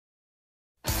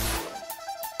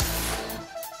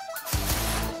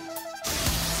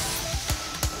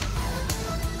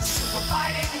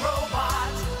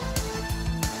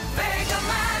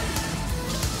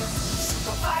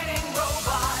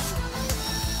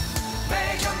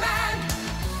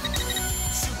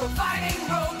fighting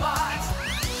robot,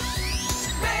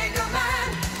 Mega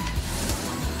Man.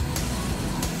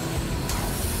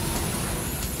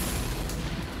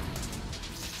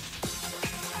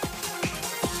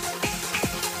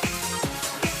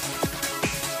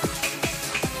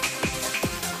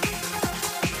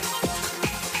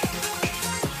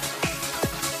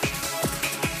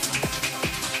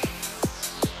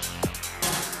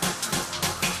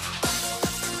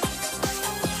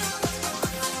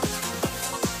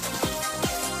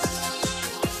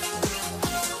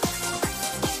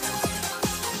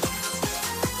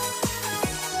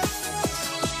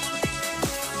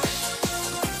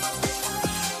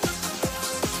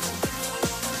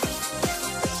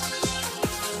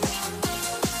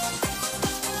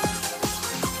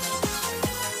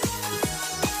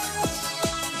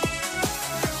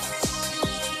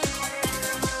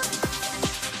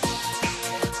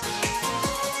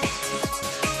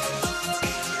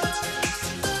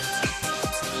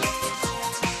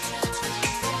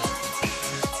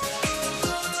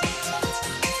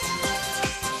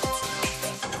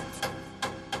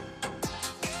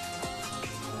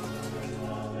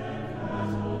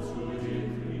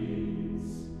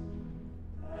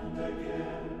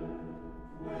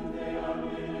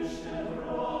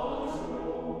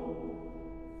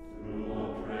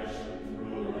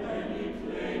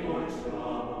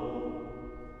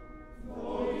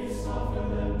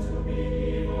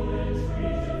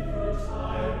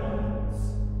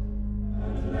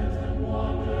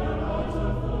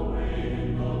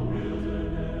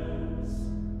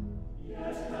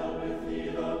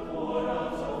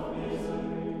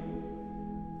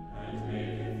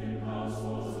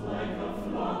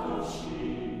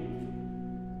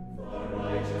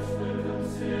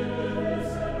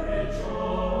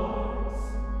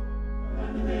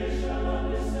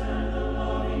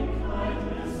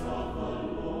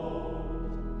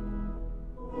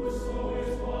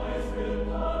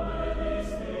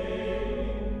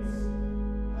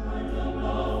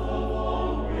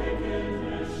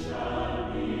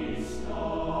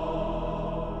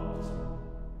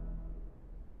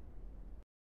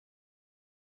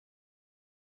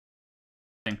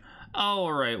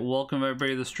 Alright, welcome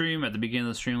everybody to the stream. At the beginning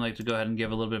of the stream, I like to go ahead and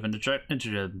give a little bit of an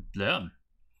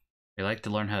I like to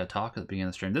learn how to talk at the beginning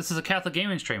of the stream. This is a Catholic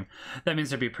gaming stream. That means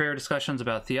there'll be prayer discussions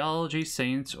about theology,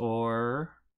 saints,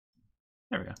 or...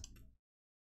 There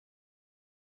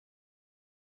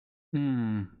we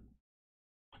go.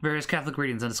 Various Catholic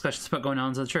readings and discussions about going on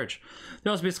in the church.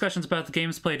 There'll also be discussions about the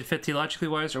games played to fit theologically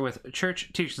wise or with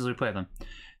church teachings as we play them.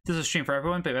 This is a stream for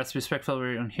everyone, but it has to be respectful of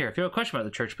everyone here. If you have a question about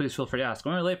the church, please feel free to ask.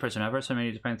 I'm a layperson, however, so I may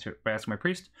need to find by asking my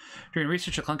priest. During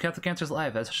research at Catholic Answers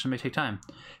Live, that session may take time.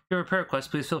 If you have a prayer request,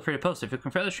 please feel free to post it. If you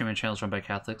confirm the streaming channels run by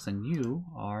Catholics, then you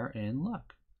are in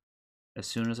luck. As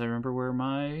soon as I remember where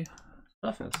my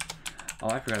stuff is. Oh,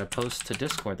 I forgot to post to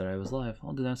Discord that I was live.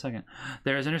 I'll do that in a second.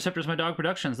 There's Interceptors, My Dog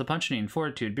Productions, The Punching,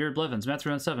 Fortitude, Beard Blevins,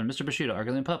 Matthew 7, Mr. Bushido,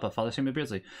 Argalian Papa, Father Samuel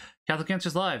Beardsley, Catholic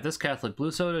Answers Live, This Catholic, Blue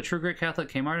Soda, True Great Catholic,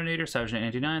 KMartinator, Savage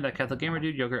 99, That Catholic Gamer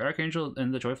Dude, Yogurt Archangel,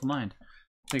 and The Joyful Mind.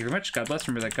 Thank you very much. God bless.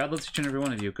 Remember that God loves each and every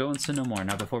one of you. Go and sin no more.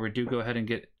 Now, before we do go ahead and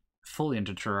get fully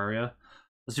into Terraria,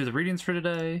 let's do the readings for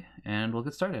today, and we'll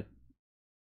get started.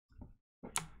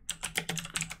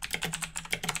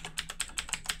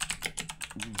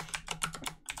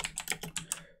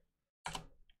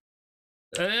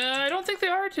 I don't think they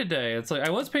are today. It's like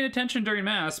I was paying attention during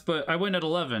Mass, but I went at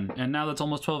 11, and now that's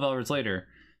almost 12 hours later.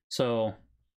 So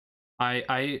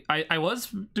I was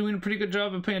doing a pretty good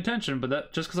job of paying attention, but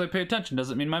that just because I pay attention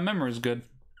doesn't mean my memory is good.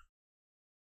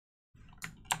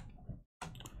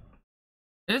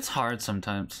 It's hard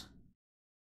sometimes.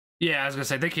 Yeah, I was gonna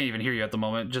say they can't even hear you at the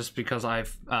moment just because I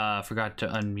forgot to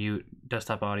unmute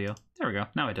desktop audio. There we go.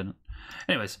 Now I didn't.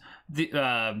 Anyways,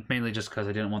 mainly just because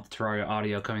I didn't want the Terraria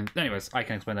audio coming. Anyways, I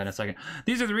can explain that in a second.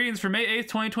 These are the readings for May 8th,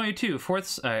 2022.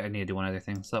 I need to do one other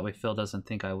thing, so that way Phil doesn't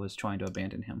think I was trying to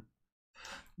abandon him.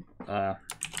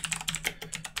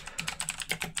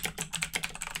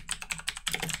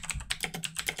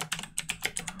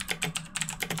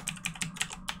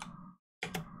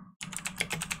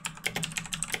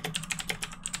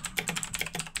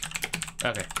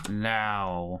 Okay,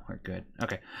 now we're good.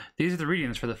 Okay, these are the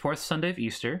readings for the fourth Sunday of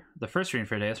Easter. The first reading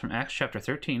for today is from Acts chapter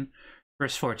 13,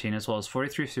 verse 14, as well as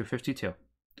 43 through 52.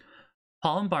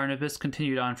 Paul and Barnabas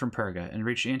continued on from Perga and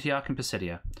reached Antioch in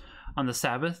Pisidia. On the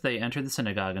Sabbath, they entered the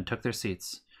synagogue and took their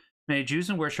seats. Many Jews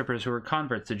and worshippers who were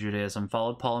converts to Judaism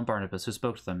followed Paul and Barnabas, who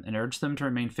spoke to them and urged them to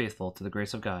remain faithful to the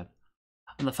grace of God.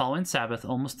 On the following Sabbath,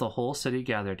 almost the whole city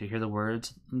gathered to hear the word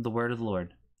of the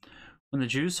Lord. When the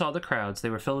Jews saw the crowds, they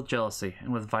were filled with jealousy,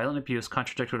 and with violent abuse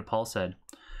contradicted what Paul said.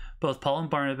 Both Paul and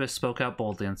Barnabas spoke out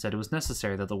boldly and said it was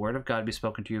necessary that the word of God be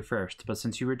spoken to you first, but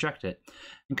since you reject it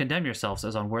and condemn yourselves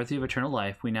as unworthy of eternal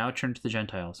life, we now turn to the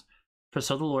Gentiles. For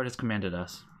so the Lord has commanded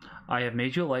us. I have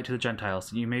made you a light to the Gentiles,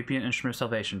 that you may be an instrument of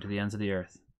salvation to the ends of the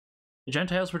earth. The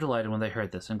Gentiles were delighted when they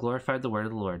heard this, and glorified the word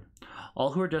of the Lord.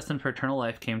 All who were destined for eternal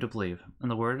life came to believe, and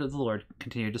the word of the Lord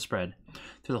continued to spread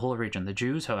through the whole region. The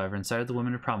Jews, however, incited the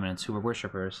women of prominence who were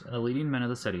worshippers, and the leading men of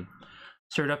the city,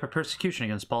 stirred up a persecution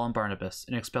against Paul and Barnabas,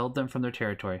 and expelled them from their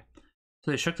territory.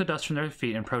 So they shook the dust from their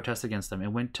feet in protest against them,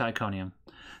 and went to Iconium.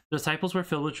 The disciples were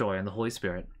filled with joy in the Holy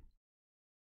Spirit.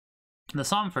 The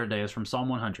psalm for today is from Psalm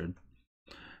 100.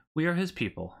 We are his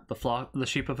people, the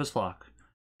sheep of his flock.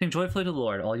 Sing joyfully to the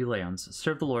Lord, all you lands.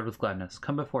 Serve the Lord with gladness.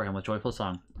 Come before him with joyful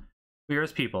song. We are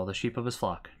his people, the sheep of his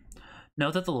flock.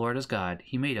 Know that the Lord is God.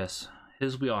 He made us.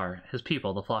 We are, his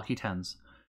people, the flock he tends.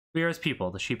 We are his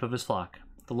people, the sheep of his flock.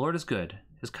 The Lord is good.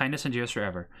 His kindness endures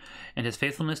forever, and his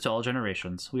faithfulness to all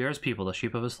generations. We are his people, the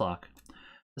sheep of his flock.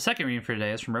 The second reading for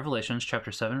today is from Revelations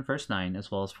chapter 7, verse 9,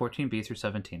 as well as 14b through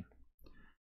 17.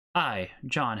 I,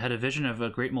 John, had a vision of a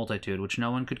great multitude, which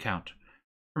no one could count.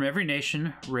 From every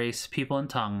nation, race, people, and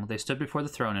tongue, they stood before the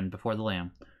throne and before the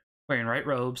Lamb, wearing white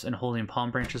robes and holding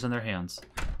palm branches in their hands.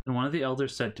 And one of the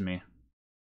elders said to me,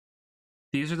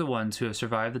 These are the ones who have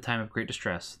survived the time of great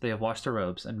distress. They have washed their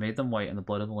robes and made them white in the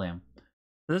blood of the Lamb.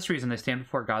 For this reason they stand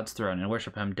before God's throne and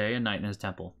worship him day and night in his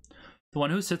temple. The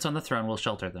one who sits on the throne will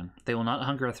shelter them. They will not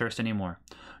hunger or thirst any more,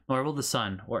 nor will the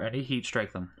sun or any heat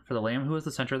strike them. For the Lamb who is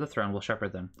the center of the throne will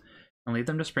shepherd them, and lead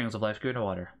them to springs of life-giving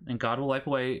water, and God will wipe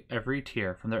away every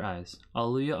tear from their eyes.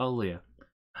 Alleluia, alleluia.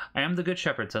 I am the good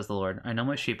shepherd, says the Lord. I know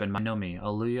my sheep, and mine know me.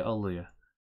 Alleluia, alleluia.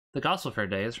 The gospel for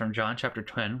today is from John chapter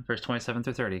 10, verse 27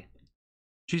 through 30.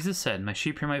 Jesus said, My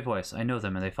sheep hear my voice. I know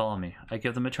them, and they follow me. I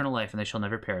give them eternal life, and they shall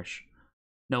never perish.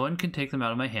 No one can take them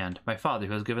out of my hand. My Father,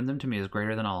 who has given them to me, is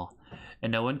greater than all, and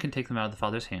no one can take them out of the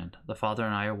Father's hand. The Father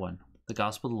and I are one. The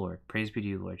gospel of the Lord. Praise be to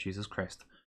you, Lord Jesus Christ.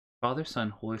 Father,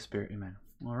 Son, Holy Spirit, amen.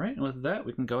 All right, and with that,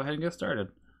 we can go ahead and get started.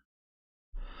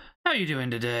 How are you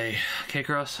doing today,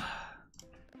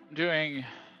 KAMaximilianK?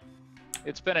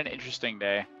 It's been an interesting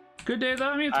day. Good day, though.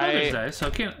 I mean, it's Mother's Day, so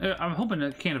I'm hoping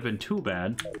it can't have been too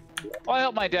bad. Well, I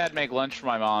helped my dad make lunch for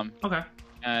my mom. Okay.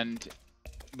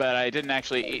 But I didn't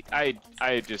actually eat. I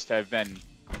just have been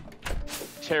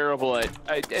terrible at.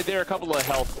 There are a couple of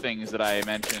health things that I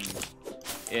mentioned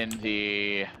in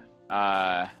the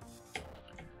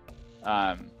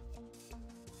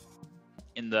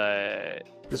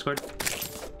Discord?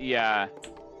 Yeah,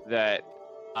 that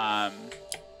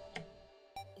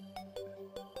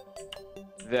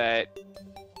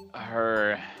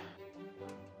her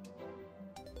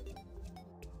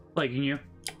liking you.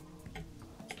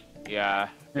 Yeah,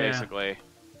 basically.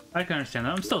 I can understand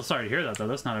that. I'm still sorry to hear that, though.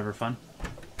 That's not ever fun.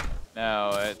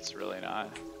 No, it's really not.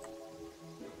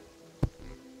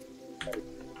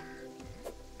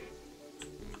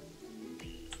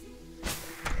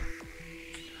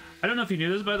 I don't know if you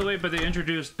knew this, by the way, but they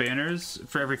introduced banners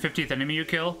for every 50th enemy you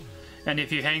kill. And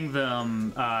if you hang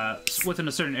them within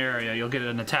a certain area, you'll get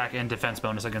an attack and defense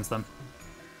bonus against them.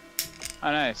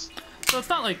 Oh, nice. So it's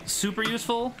not, like, super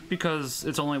useful, because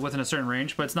it's only within a certain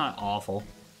range, but it's not awful.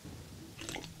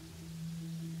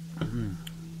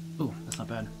 Ooh, that's not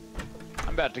bad.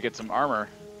 I'm about to get some armor,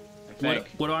 I think.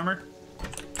 What armor?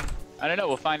 I don't know,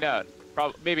 we'll find out.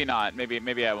 Maybe not.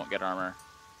 Maybe I won't get armor.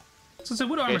 So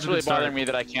what armor? It's really bothering me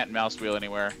that I can't mouse wheel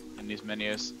anywhere in these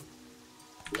menus.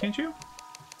 Can't you?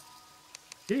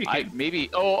 Yeah, you can. Maybe.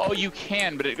 Oh, you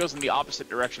can, but it goes in the opposite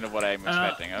direction of what I'm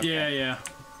expecting. Okay. Yeah.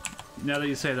 Now that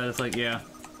you say that, it's like, yeah.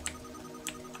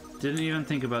 Didn't even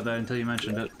think about that until you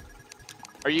mentioned it.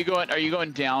 Are you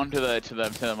going down to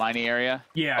the mining area?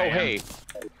 Yeah. Oh, hey.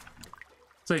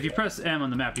 So if you press M on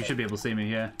the map, you should be able to see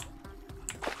me. Yeah.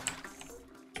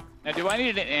 Now, do I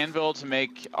need an anvil to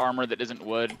make armor that isn't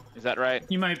wood? Is that right?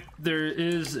 You might. There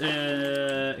is an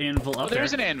anvil up there. There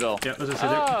is an anvil. Yeah, as I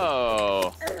said,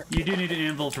 oh. You do need an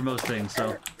anvil for most things,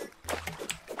 so.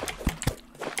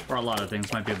 Or a lot of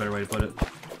things might be a better way to put it.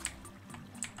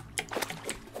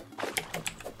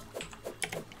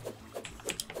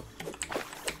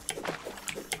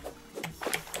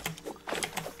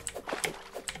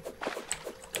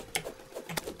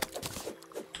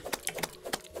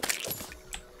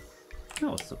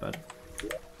 No, it's so bad.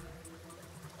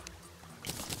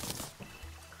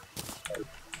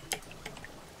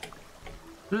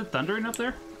 Is it thundering up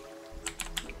there?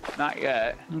 Not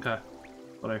yet. Okay.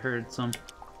 But I heard some.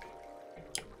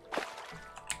 How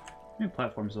many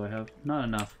platforms do I have? Not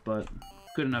enough, but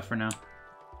good enough for now.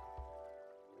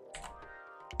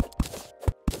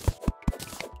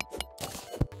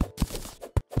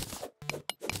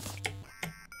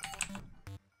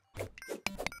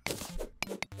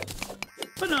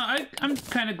 But no, I'm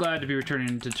kind of glad to be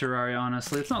returning to Terraria,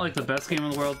 honestly. It's not like the best game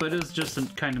in the world, but it is just a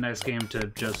kind of nice game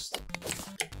to just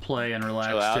play and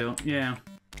relax too. Yeah.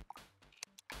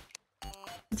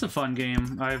 It's a fun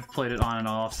game. I've played it on and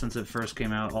off since it first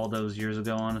came out all those years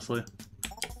ago, honestly.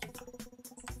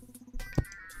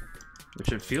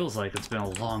 Which it feels like it's been a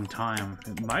long time.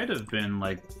 It might have been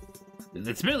like...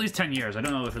 It's been at least 10 years. I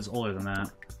don't know if it's older than that.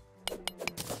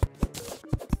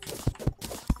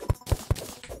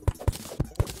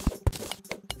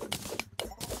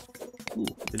 Ooh,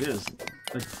 it is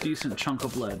a decent chunk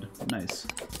of lead. Nice.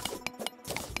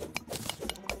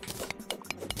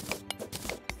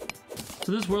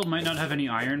 So this world might not have any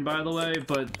iron, by the way,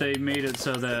 but they made it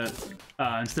so that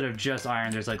instead of just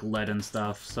iron, there's like lead and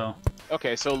stuff, so...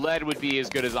 Okay, so lead would be as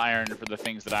good as iron for the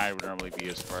things that iron would normally be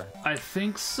used for. I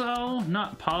think so.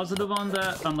 Not positive on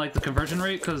that, on like the conversion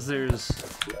rate, because there's...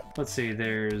 Let's see,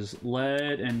 there's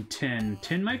lead and tin.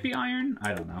 Tin might be iron?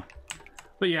 I don't know.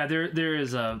 But yeah, there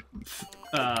is a...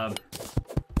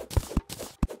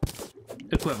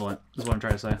 equivalent, is what I'm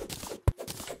trying to say.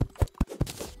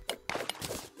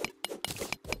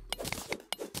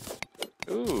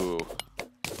 Ooh.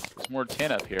 There's more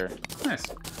tin up here. Nice.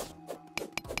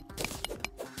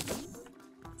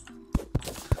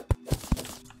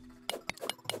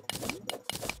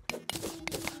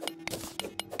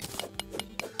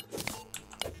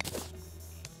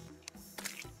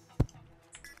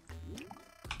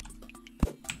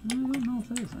 I don't know if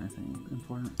there is anything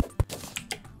important.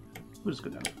 We'll just go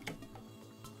down.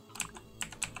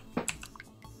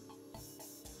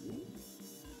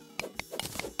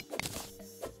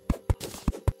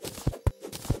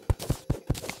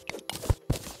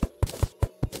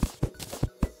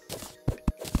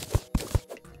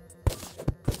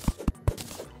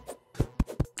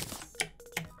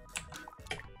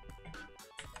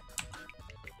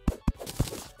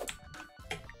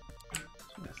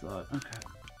 Okay.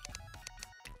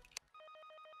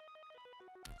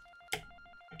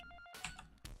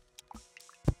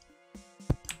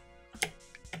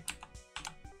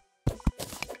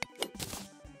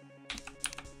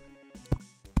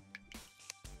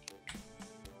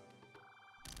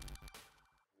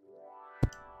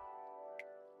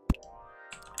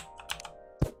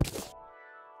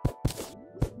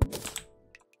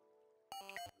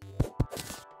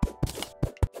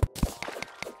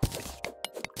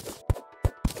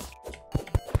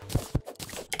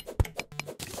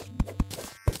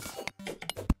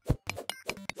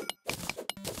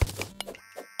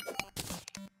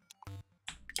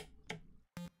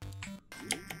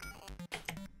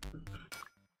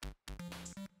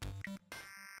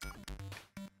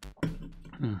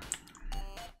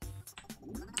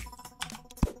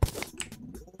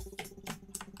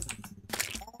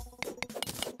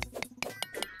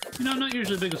 You know, I'm not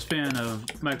usually the biggest fan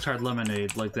of Mike's Hard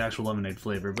Lemonade, like the actual lemonade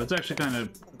flavor, but it's actually kind of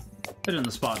hit in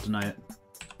the spot tonight.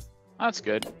 That's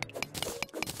good.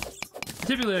 I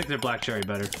typically like their black cherry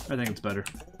better. I think it's better.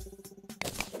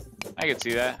 I can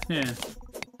see that. Yeah.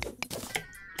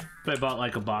 But I bought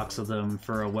like a box of them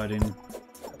for a wedding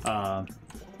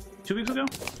 2 weeks ago?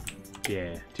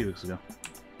 Yeah, 2 weeks ago.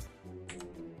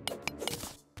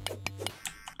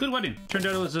 Good wedding. Turned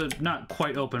out it was a not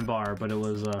quite open bar, but it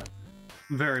was a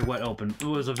very wet open. It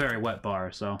was a very wet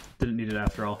bar, so didn't need it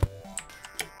after all.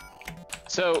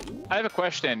 So, I have a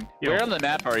question. Yo. Where on the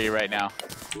map are you right now?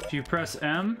 If you press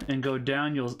M and go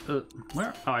down, you'll...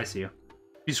 where? Oh, I see you.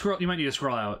 You scroll. You might need to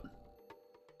scroll out.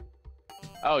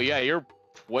 Oh, yeah, you're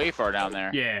way far down there.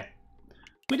 Yeah.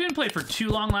 We didn't play for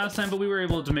too long last time, but we were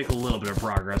able to make a little bit of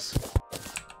progress.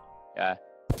 Yeah.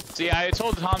 See, I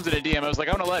told Tom's in a DM, I was like,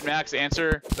 I want to let Max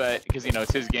answer, but because, you know,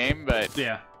 it's his game, but...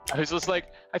 Yeah. I was just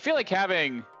like, I feel like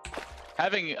having a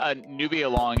newbie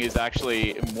along is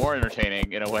actually more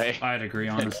entertaining in a way. I'd agree,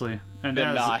 honestly. And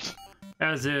than not.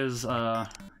 As is,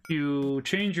 you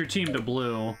change your team to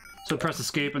blue, so press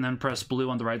escape and then press blue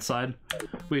on the right side.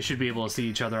 We should be able to see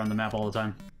each other on the map all the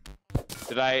time.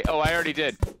 Did I? Oh, I already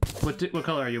did. What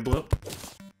color are you? Blue?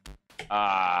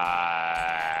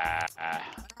 I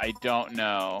don't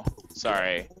know.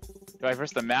 Sorry. Do I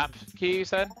press the map key, you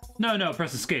said? No,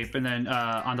 press escape, and then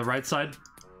on the right side.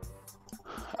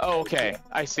 Oh, okay.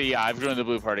 I see. Yeah, I've joined the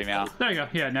blue party now. There you go.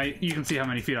 Yeah, now you can see how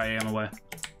many feet I am away.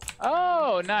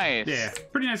 Oh, nice. Yeah,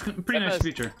 pretty nice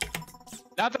feature.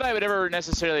 Not that I would ever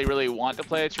necessarily really want to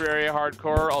play a Terraria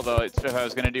hardcore, although if I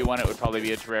was going to do one, it would probably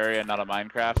be a Terraria, not a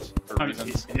Minecraft, for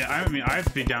reasons. Yeah, I mean,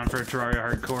 I'd be down for a Terraria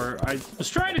hardcore. I was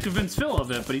trying to convince Phil of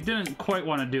it, but he didn't quite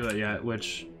want to do it yet,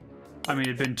 which, I mean,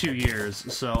 it'd been 2 years,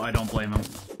 so I don't blame him.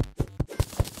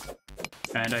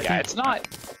 And I think... it's not...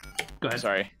 Go ahead.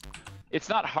 Sorry. It's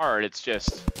not hard, it's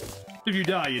just... If you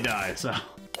die, so...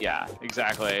 Yeah,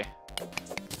 exactly.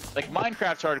 Like,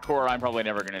 Minecraft hardcore, I'm probably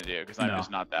never gonna do, because I'm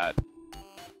just not that.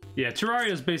 Yeah,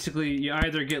 Terraria is basically, you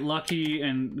either get lucky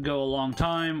and go a long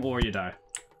time, or you die.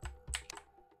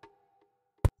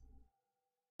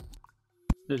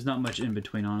 There's not much in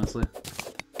between, honestly.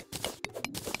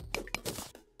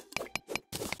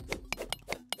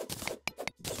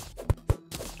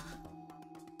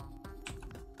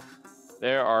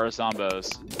 There are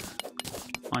zombos.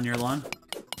 On your lawn?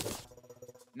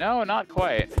 No, not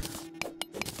quite.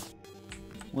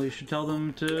 Well, you should tell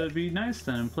them to be nice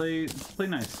then and play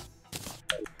nice.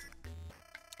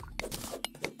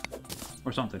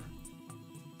 Or something.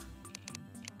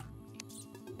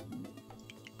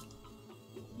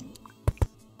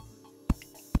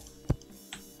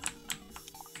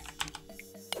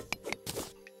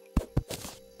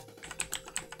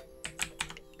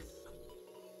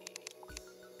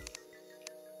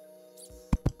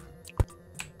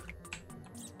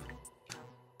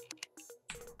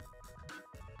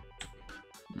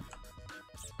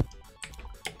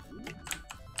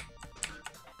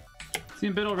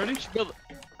 Seen bit already?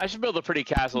 I should build a pretty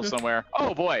castle somewhere.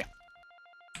 Oh boy.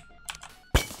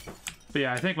 But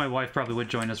yeah, I think my wife probably would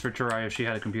join us for Terraria if she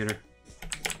had a computer.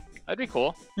 That'd be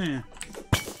cool. Yeah.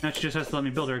 Now she just has to let me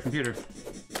build her a computer.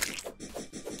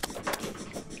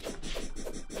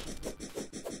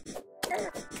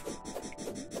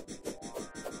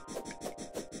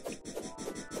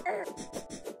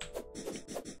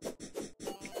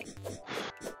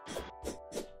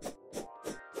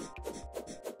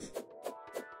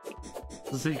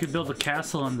 So you could build a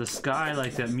castle in the sky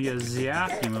like that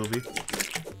Miyazaki movie.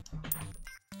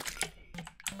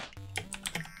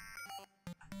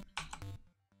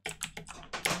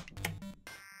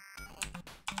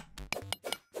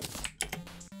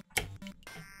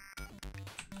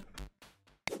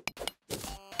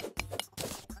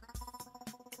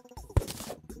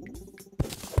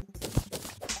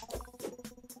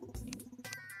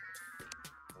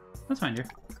 That's fine, dear.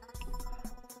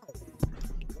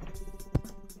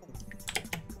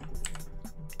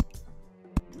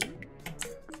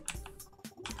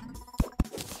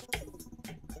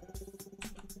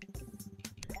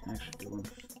 Actually, one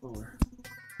floor.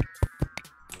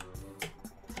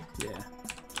 Yeah.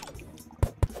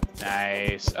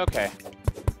 Nice. Okay.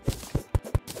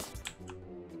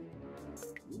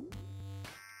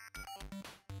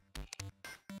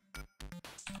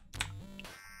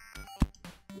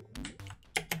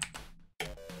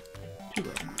 Two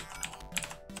of them.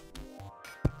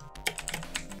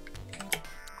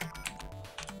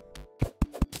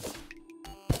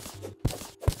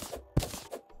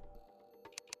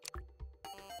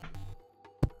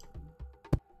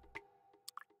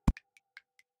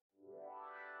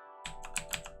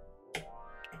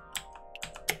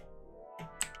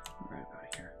 Right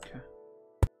about here, okay.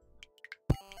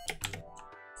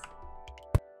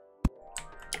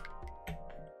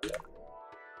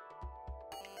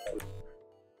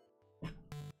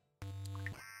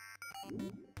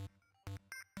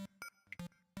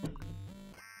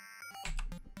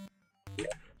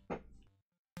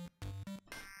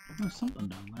 There's something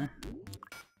down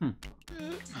there.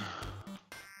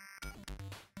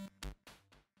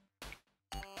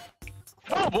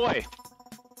 Oh boy.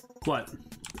 What?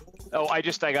 Oh, I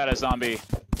got a zombie.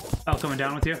 Oh, coming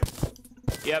down with you?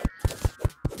 Yep.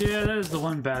 Yeah, that is the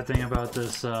one bad thing about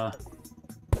this, Well,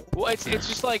 it's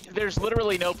just like there's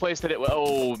literally no place that it.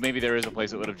 Oh, maybe there is a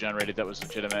place that would have generated that was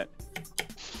legitimate.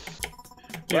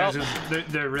 Yeah, Well,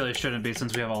 there really shouldn't be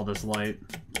since we have all this light.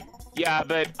 yeah,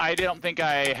 but I don't think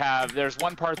I have. There's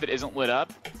one part that isn't lit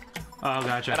up, Oh,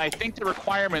 gotcha. and I think the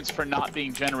requirements for not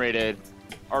being generated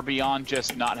are beyond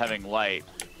just not having light.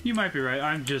 You might be right.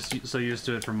 I'm just so used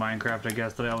to it from Minecraft, I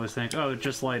guess, that I always think, oh,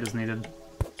 just light is needed.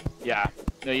 Yeah.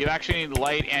 No, you actually need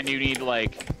light, and you need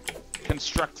like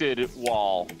constructed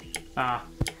wall Ah,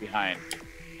 behind.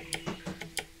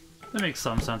 that makes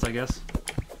some sense, I guess.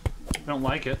 I don't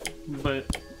like it, but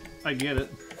I get it.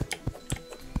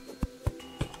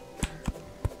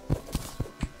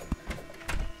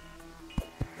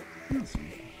 That's some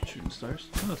shooting stars.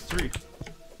 Oh, that's 3.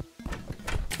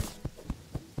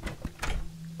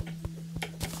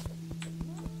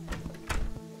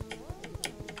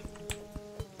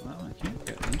 Well, I can't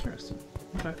get it. Interesting.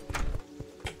 Okay.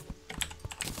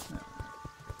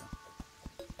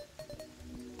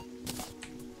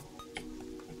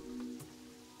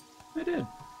 I did.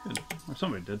 Good. Or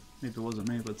somebody did. Maybe it wasn't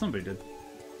me, but somebody did.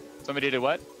 Somebody did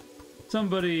what?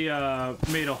 Somebody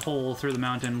made a hole through the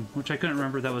mountain, which I couldn't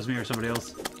remember if that was me or somebody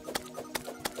else.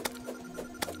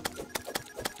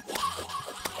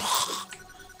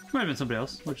 Might have been somebody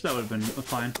else, which that would have been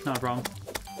fine, not a problem.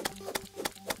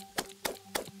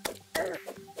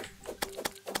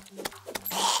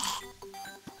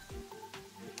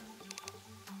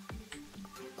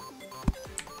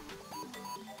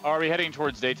 Are we heading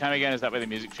towards daytime again? Is that why the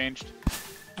music changed?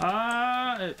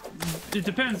 It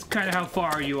depends kind of how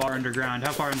far you are underground.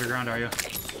 How far underground are you?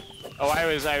 Oh, I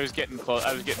was getting close.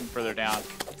 I was getting further down.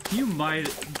 You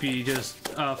might be just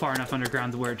far enough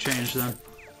underground to where it changed then.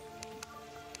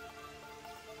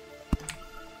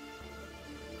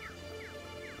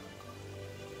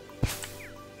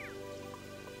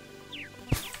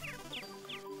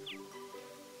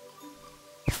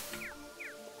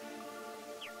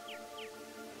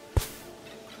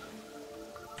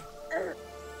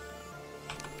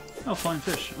 Oh, flying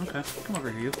fish. Okay, come over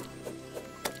here, you.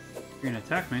 You're gonna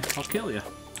attack me, I'll kill you.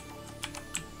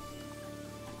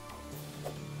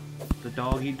 The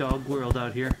dog-eat-dog world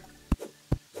out here.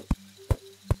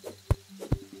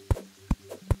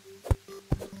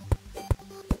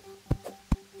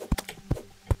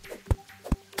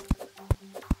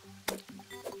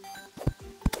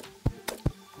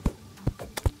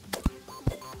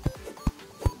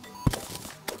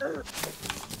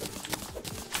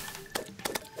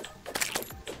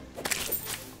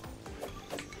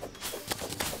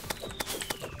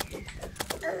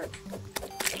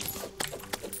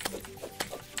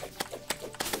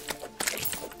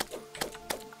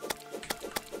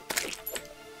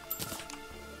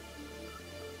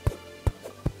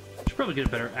 Should probably get a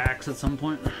better axe at some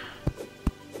point.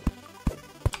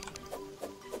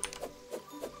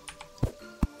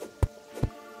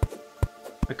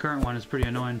 The current one is pretty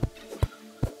annoying.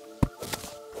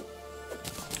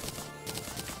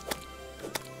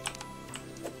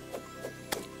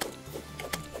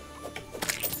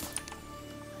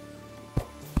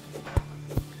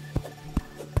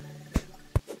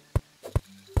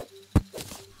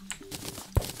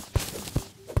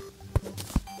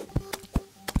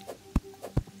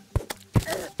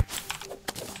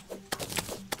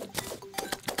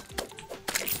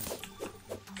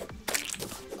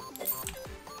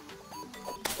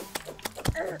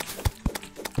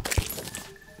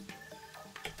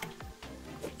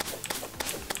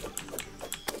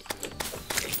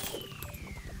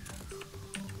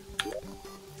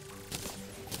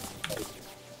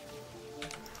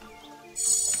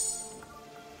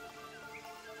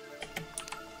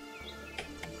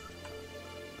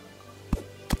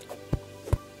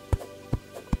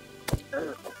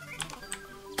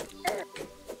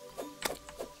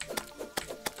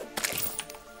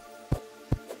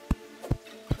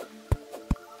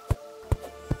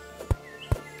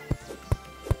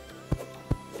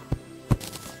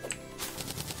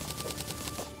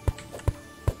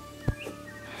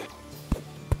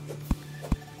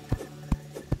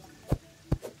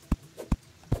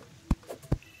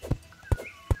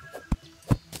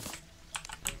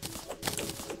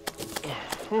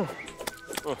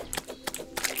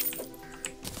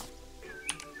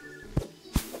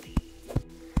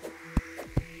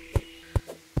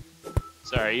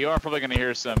 Sorry, you are probably going to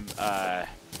hear some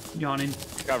Yawning.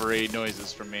 recovery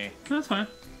noises from me. That's fine.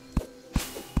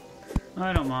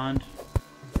 I don't mind.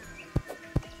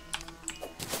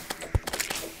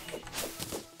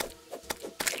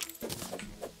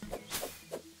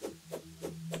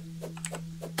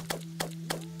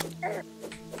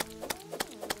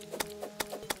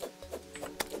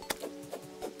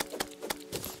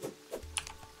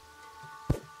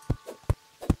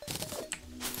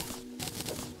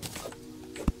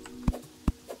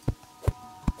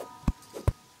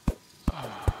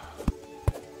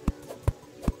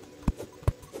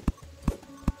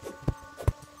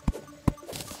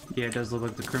 Yeah, it does look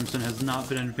like the Crimson has not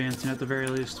been advancing at the very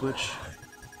least, which...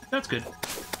 that's good.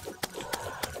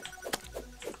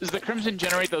 Does the Crimson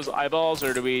generate those eyeballs,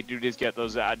 or do we just get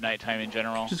those at nighttime in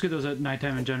general? Just get those at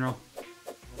nighttime in general.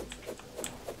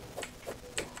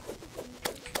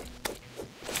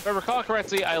 If I recall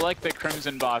correctly, I like the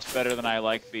Crimson boss better than I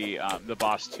like the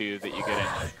boss 2 that you get in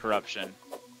Corruption.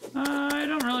 I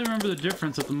don't really remember the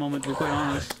difference at the moment, to be quite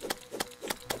honest.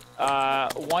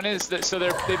 One is that, so they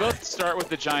both start with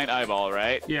the giant eyeball,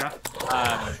 right? Yeah.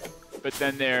 But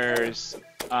then there's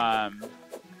the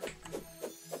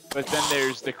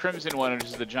Crimson one, which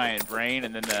is the giant brain,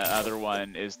 and then the other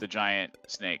one is the giant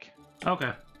snake.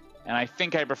 Okay. And I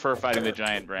think I prefer fighting the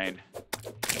giant brain.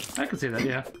 I can see that,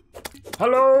 yeah.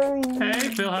 Hello!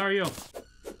 Hey, Phil, how are you?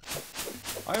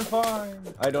 I'm fine.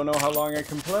 I don't know how long I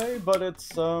can play, but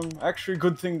it's actually a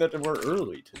good thing that we're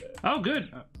early today. Oh,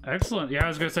 good. Excellent. Yeah, I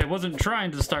was gonna say, I wasn't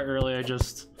trying to start early, I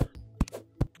just...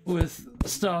 with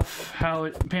stuff, how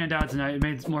it panned out tonight, it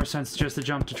made more sense just to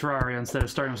jump to Terraria instead of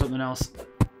starting with something else.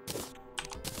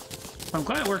 I'm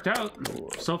glad it worked out,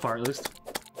 so far at least.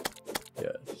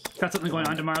 Yes. Got something going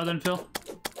on tomorrow then, Phil?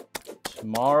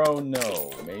 Tomorrow,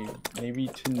 no. Maybe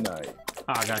tonight.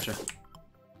 Ah, gotcha.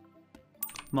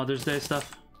 Mother's Day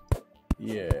stuff?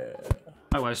 Yeah.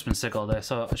 My wife's been sick all day,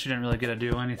 so she didn't really get to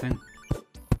do anything.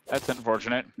 That's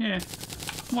unfortunate. Yeah.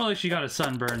 More like she got a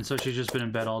sunburn, so she's just been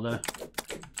in bed all day.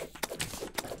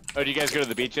 Oh, did you guys go to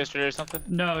the beach yesterday or something?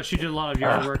 No, she did a lot of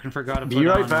yard work and forgot to put Be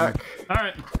right on, back.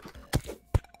 Alright.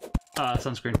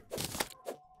 Sunscreen.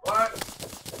 What?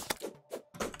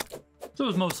 So it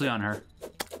was mostly on her.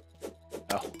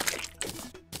 Oh.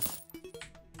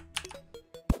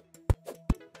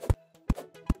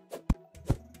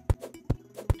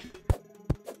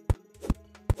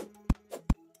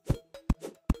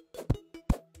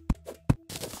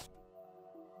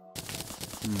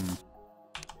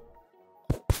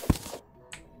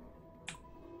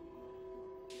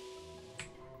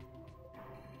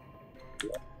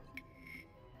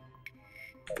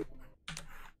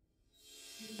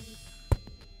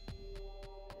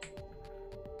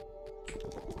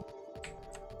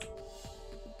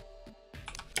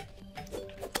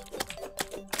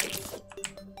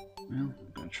 Well, I'm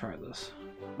gonna try this.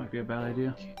 Might be a bad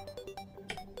idea.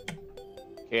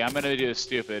 Okay, I'm gonna do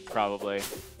stupid, probably.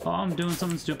 Oh, I'm doing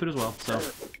something stupid as well, so.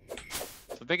 So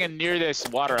I'm thinking near this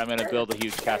water, I'm gonna build a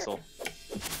huge castle.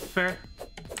 Fair.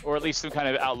 Or at least some kind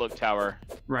of outlook tower.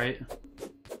 Right.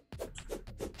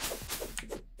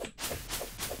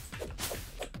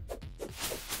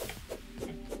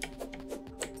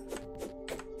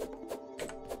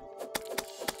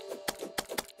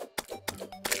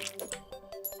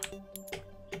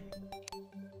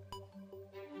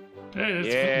 Hey,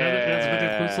 that's a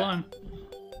good cool slime.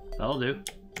 That'll do.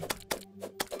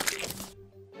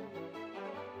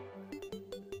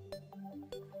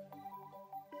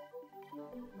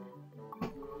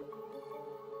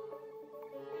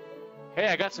 Hey,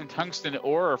 I got some tungsten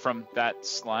ore from that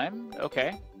slime.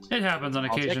 Okay. It happens on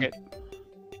I'll take occasion. it.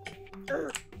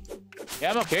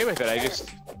 Yeah, I'm okay with it. I just...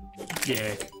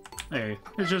 Yeah. Hey,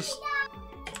 it's just...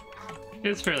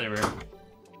 It's fairly rare.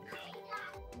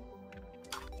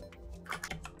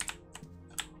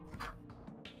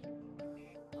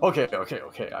 Okay,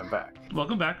 I'm back.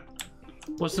 Welcome back.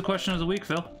 What's the question of the week,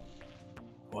 Phil?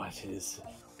 What is...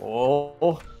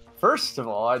 Oh, first of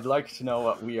all, I'd like to know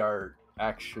what we are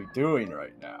actually doing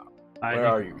right now. Where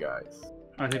are you guys?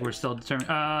 I think we're still determined.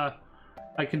 I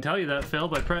can tell you that, Phil,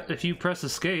 but if you press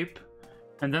escape,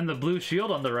 and then the blue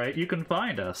shield on the right, you can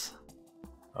find us.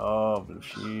 Oh, blue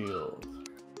shield.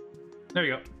 There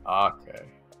you go. Okay.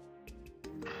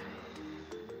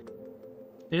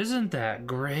 Isn't that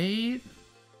great?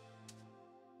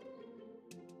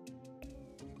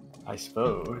 I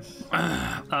suppose.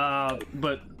 But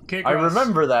KKairos, I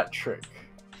remember that trick.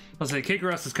 I'll say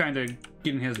KKairos is kind of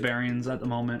getting his bearings at the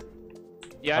moment.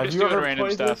 Yeah, I'm Have just you doing ever random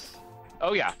played stuff. this?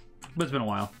 Oh, yeah. But it's been a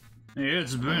while.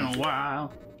 It's been a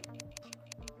while.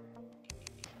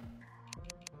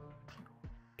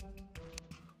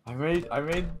 I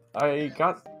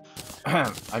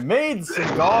made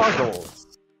some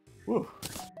goggles. Woo.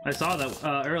 I saw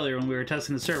that earlier when we were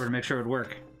testing the server to make sure it would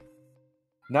work.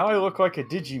 Now I look like a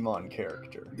Digimon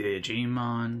character.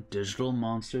 Digimon, digital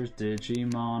monsters,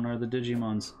 Digimon are the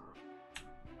Digimons.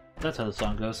 That's how the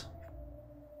song goes.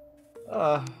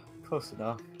 Close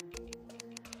enough.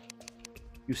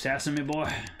 You sassing me, boy?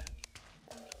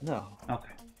 No. Okay.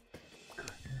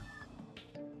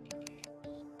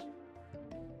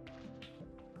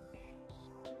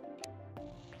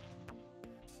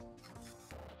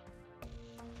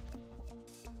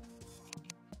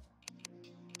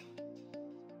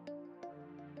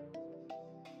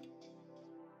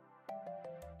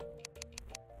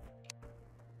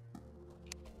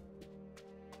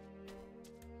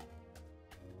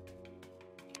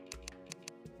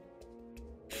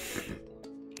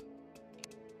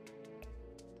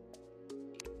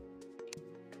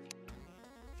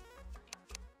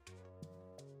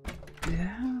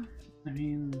 Yeah, I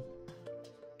mean...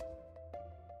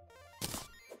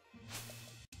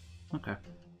 Okay.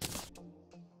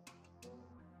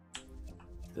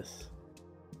 This.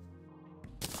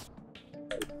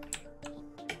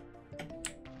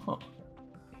 Huh.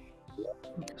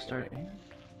 Start.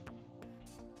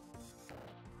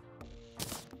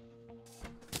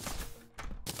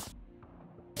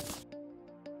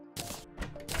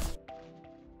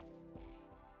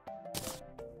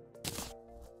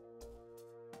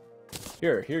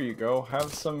 Here you go.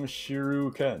 Have some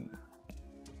Shiruken.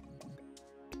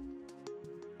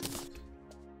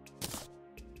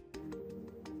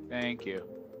 Thank you.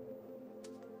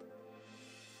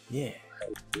 Yeah.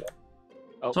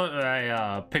 Oh. So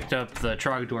I picked up the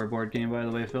Trogdor board game, by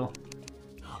the way, Phil.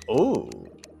 Oh.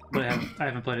 But I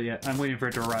haven't played it yet. I'm waiting for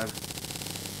it to arrive.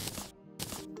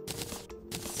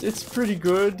 It's pretty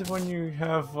good when you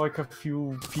have like a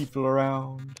few people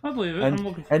around. I believe it.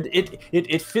 And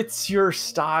it fits your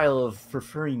style of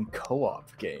preferring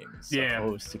co-op games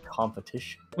opposed to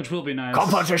competition. Which will be nice.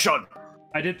 Competition!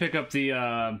 I did pick up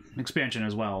the expansion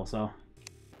as well, so.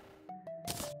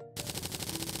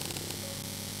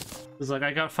 It's like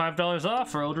I got $5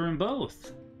 off for ordering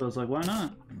both. So I was like, why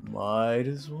not? Might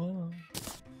as well.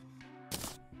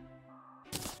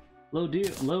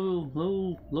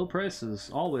 Low prices,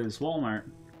 always Walmart.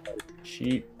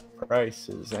 Cheap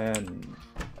prices and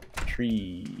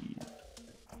trees.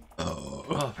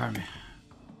 Oh, pardon me.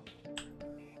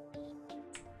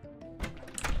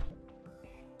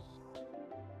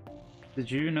 Did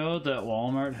you know that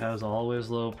Walmart has always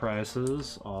low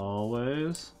prices?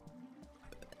 Always?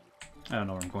 I don't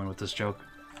know where I'm going with this joke.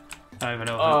 I don't even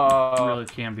know if it really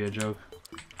can be a joke.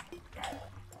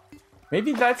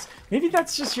 Maybe that's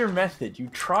just your method. You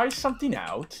try something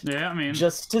out. Yeah, I mean,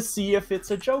 just to see if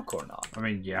it's a joke or not. I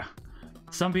mean, yeah.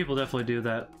 Some people definitely do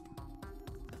that.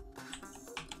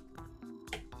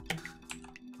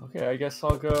 Okay, I guess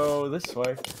I'll go this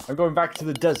way. I'm going back to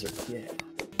the desert. Yeah.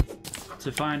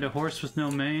 To find a horse with no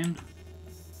mane.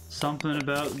 Something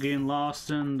about getting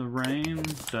lost in the rain.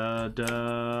 Da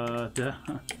da da.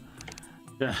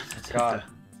 Da, Got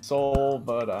soul,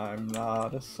 but I'm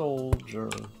not a soldier.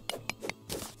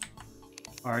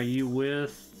 Are you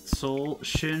with Soul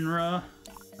Shinra?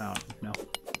 Oh, no.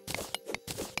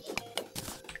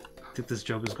 I think this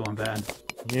joke is going bad.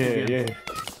 Yeah.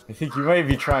 I think you might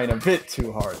be trying a bit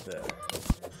too hard there.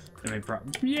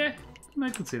 Yeah, I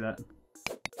can see that.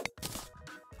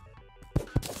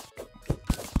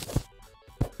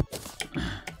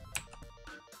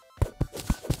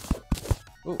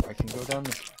 Oh, I can go down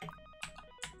this way.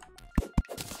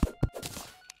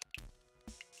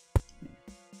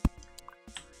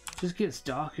 Just gets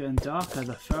darker and darker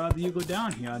the further you go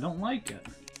down here. I don't like it.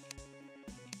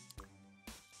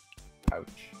 Ouch.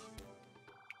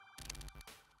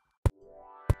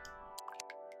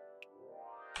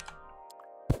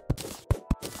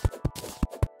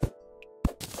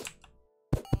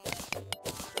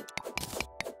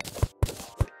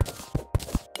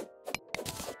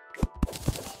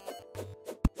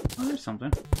 Oh, there's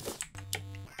something.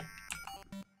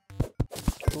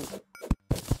 Ooh.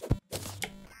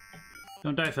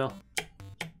 Don't die, Phil.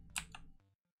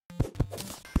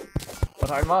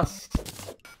 But I must.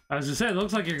 I was gonna say, it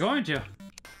looks like you're going to.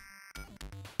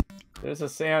 There's a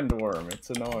sandworm. It's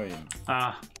annoying.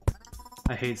 Ah.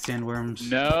 I hate sandworms.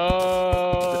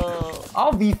 No.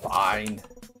 I'll be fine.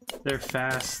 They're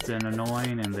fast and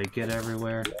annoying and they get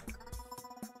everywhere.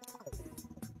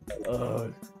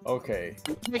 Okay.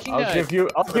 Making I'll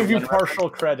give you partial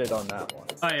credit on that one.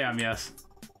 I am, yes.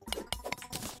 I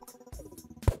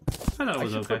thought it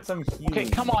was okay. Put some healing Okay,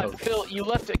 come on, potions. Phil. You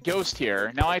left a ghost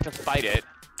here. Now I have to fight it.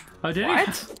 Oh, did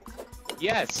What?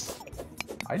 Yes.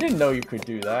 I didn't know you could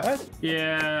do that. he?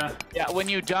 Yeah. Yeah, when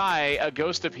you die, a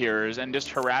ghost appears and just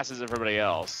harasses everybody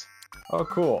else. Oh,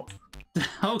 cool.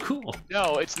 Oh, cool.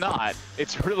 No, it's not.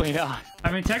 It's really not.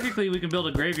 I mean, technically, we can build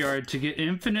a graveyard to get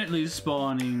infinitely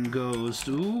spawning ghosts.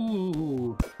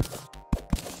 Ooh.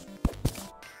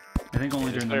 I think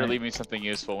only during the Better night. leave me something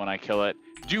useful when I kill it.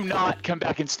 Do not come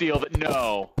back and steal that.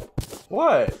 No.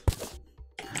 What?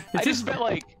 I just spent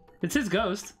like. It's his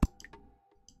ghost.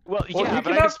 Well, Well, yeah, you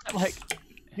but can I just spent like.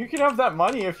 You can have that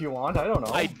money if you want. I don't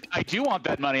know. I do want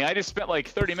that money. I just spent like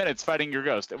 30 minutes fighting your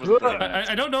ghost. It was Good. 30 minutes.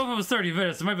 I don't know if it was 30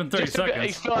 minutes. It might have been 30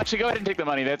 seconds. Phil, actually, go ahead and take the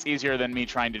money. That's easier than me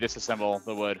trying to disassemble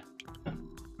the wood.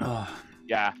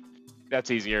 Yeah, that's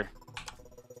easier.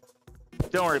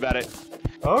 Don't worry about it.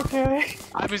 Okay.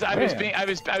 I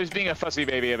was being a fussy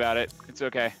baby about it. It's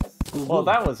okay. Well,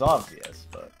 that was obvious,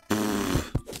 but.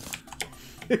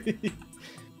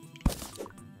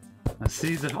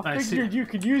 I figured you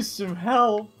could use some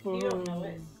help. You don't know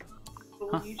it.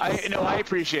 But when you just I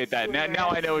appreciate that. Now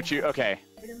I know what you. Okay.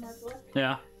 in my book,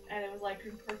 Yeah. and it was like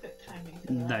in perfect timing. For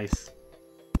that. Nice.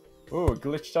 Ooh,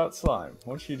 glitched out slime.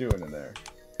 What's she doing in there?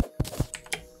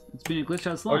 It's being a glitch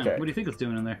out slime. Okay. What do you think it's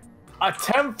doing in there?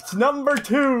 Attempt number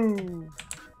 2.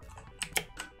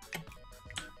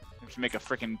 We should make a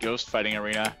freaking ghost fighting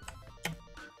arena.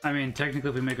 I mean, technically,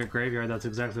 if we make a graveyard, that's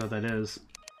exactly what that is.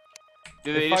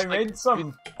 Do they If just, I like, made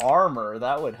some armor,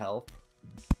 that would help.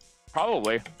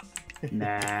 Probably.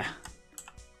 Nah.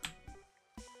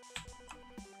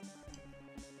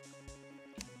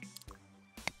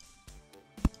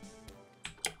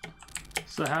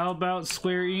 So how about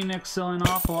Square Enix selling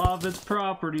off a lot of its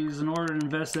properties in order to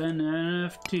invest in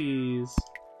NFTs?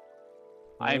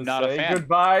 I'm not a fan.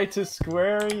 Goodbye to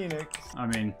Square Enix. I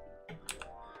mean,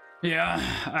 yeah,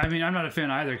 I mean, I'm not a fan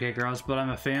either, KKairos, but I'm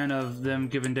a fan of them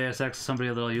giving Deus Ex to somebody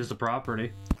that'll use the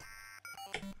property.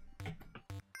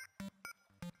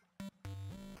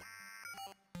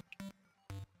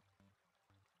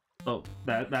 Oh,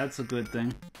 that's a good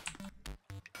thing.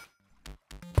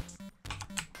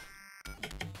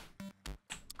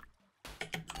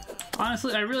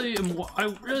 Honestly, I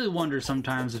really wonder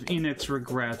sometimes if Enix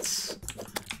regrets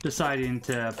deciding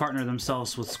to partner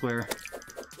themselves with Square.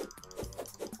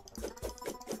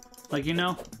 Like, you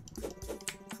know?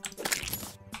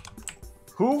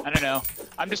 Who? I don't know.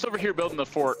 I'm just over here building the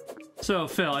fort. So,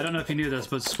 Phil, I don't know if you knew this,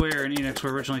 but Square and Enix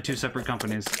were originally two separate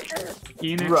companies.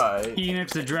 Enix, right. Enix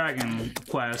the Dragon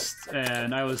Quest,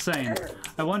 and I was saying,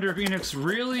 I wonder if Enix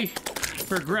really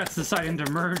regrets deciding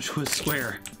to merge with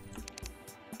Square.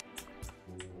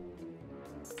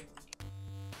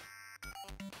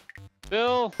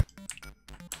 Phil!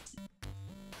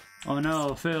 Oh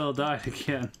no, Phil died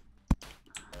again.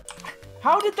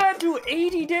 How did that do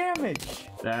 80 damage?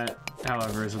 That,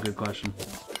 however, is a good question.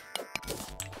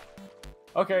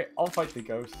 Okay, I'll fight the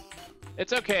ghost.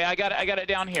 It's okay. I got it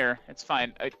down here. It's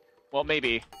fine. Well,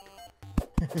 maybe.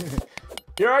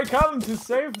 Here I come to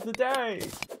save the day.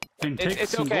 And take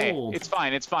It's some okay. gold. It's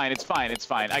fine. It's fine. It's fine. It's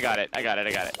fine. I got it. I gotta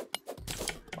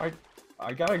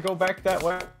go back that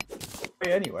way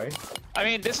anyway. I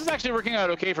mean, this is actually working out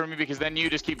okay for me because then you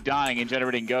just keep dying and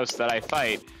generating ghosts that I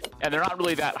fight, and they're not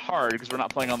really that hard because we're not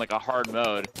playing on like a hard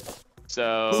mode.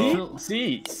 So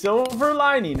See, silver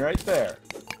lining right there.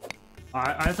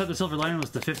 I thought the silver lining was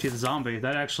the 50th zombie.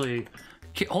 That actually...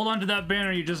 Hold on to that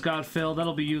banner you just got, Phil.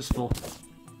 That'll be useful.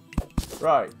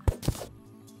 Right.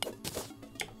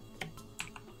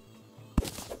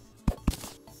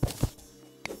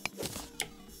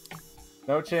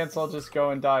 No chance I'll just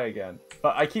go and die again.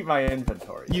 But I keep my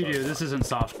inventory. You so do. This isn't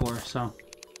softcore, so...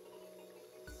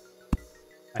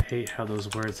 I hate how those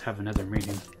words have another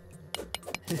meaning.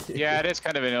 yeah, it is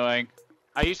kind of annoying.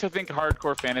 I used to think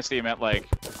hardcore fantasy meant like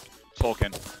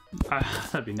Tolkien.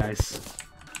 That'd be nice.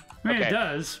 I mean, Okay. it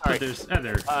does, All but right. there's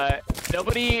other...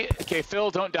 Nobody... Okay,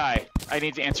 Phil, don't die. I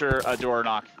need to answer a door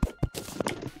knock.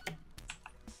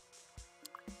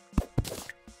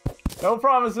 No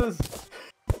promises.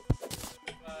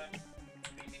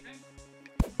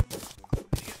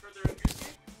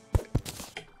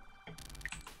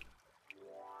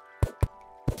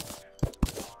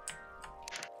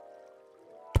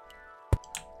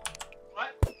 What?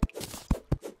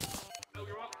 Oh,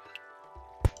 you're welcome.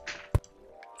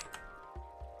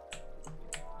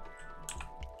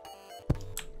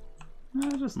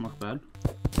 It doesn't look bad.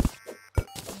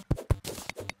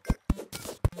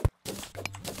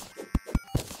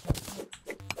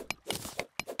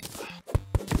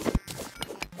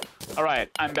 All right,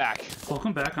 I'm back.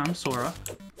 Welcome back, I'm Sora.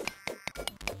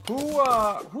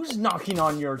 Who's knocking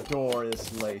on your door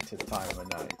this late at time of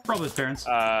night? Probably his parents.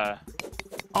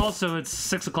 Also, it's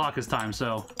 6 o'clock his time,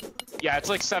 so... Yeah, it's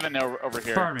like 7 over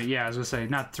here. Pardon me, yeah, I was gonna say,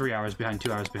 not 3 hours behind,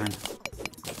 2 hours behind.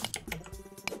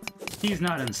 He's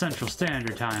not in Central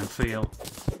Standard Time, Phil.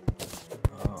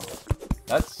 Oh,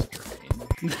 that's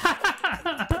strange.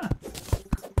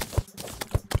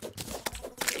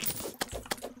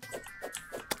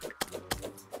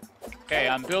 Okay,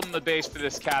 I'm building the base for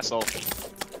this castle.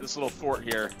 This little fort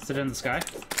here. Is it in the sky?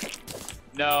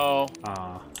 No.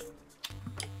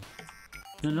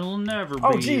 Then it'll never be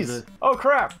Oh jeez! the Oh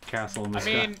crap! castle in the I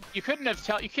sky. mean, you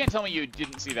can't tell me you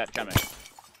didn't see that coming.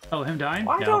 Oh, him dying?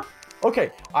 I No. don't.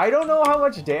 Okay, I don't know how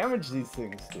much damage these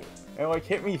things do. It like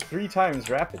hit me 3 times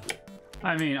rapidly.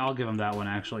 I mean, I'll give him that one,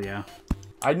 actually, yeah.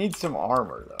 I need some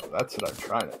armor though. That's what I'm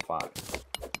trying to find.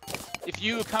 If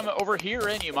you come over here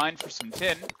and you mine for some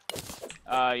tin,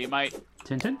 you might...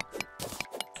 Tintin?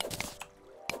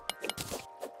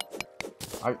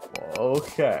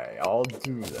 Okay, I'll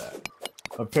do that.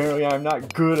 Apparently I'm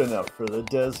not good enough for the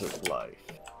desert life.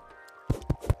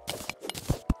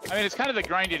 I mean, it's kind of the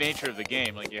grindy nature of the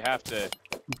game. Like, you have to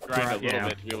grind a little Yeah.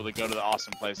 bit to be able to go to the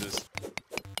awesome places.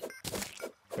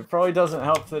 It probably doesn't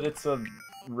help that it's a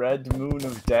red moon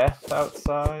of death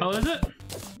outside. Oh, is it?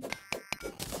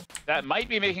 That might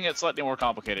be making it slightly more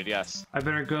complicated, yes. I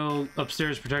better go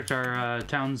upstairs protect our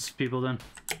townspeople then.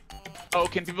 Oh,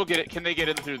 can people get it? Can they get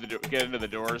in through the get into the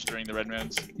doors during the red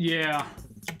moons? Yeah.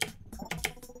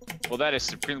 Well, that is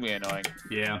supremely annoying.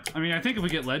 Yeah. I mean, I think if we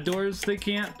get lead doors, they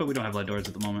can't, but we don't have lead doors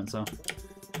at the moment, so.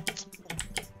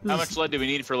 How much lead do we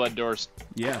need for lead doors?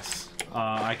 Yes.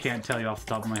 I can't tell you off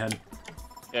the top of my head.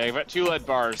 Yeah, you've got 2 lead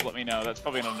bars. Let me know. That's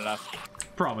probably not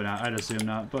enough. Probably not. I'd assume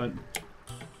not, but...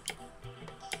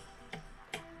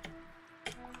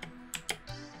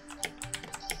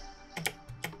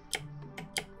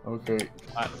 Okay.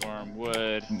 Platform,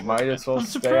 wood. Might as well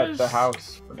stay at the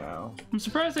house for now. I'm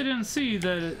surprised I didn't see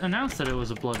that it announced that it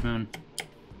was a blood moon.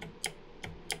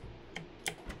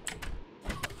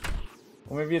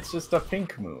 Well, maybe it's just a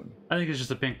pink moon. I think it's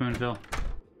just a pink moon, Phil.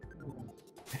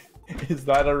 Is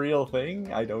that a real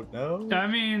thing? I don't know. I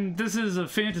mean, this is a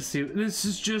fantasy. This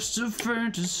is just a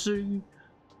fantasy.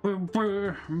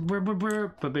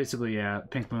 But basically, yeah,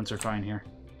 pink moons are fine here.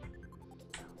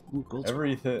 Ooh,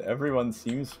 Everyone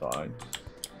seems fine.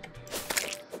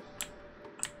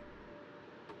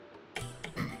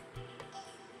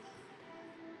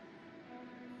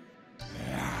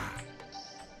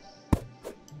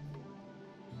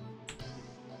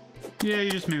 Yeah,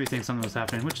 you just made me think something was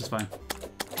happening, which is fine.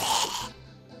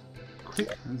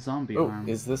 Quick zombie arm.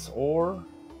 Is this ore?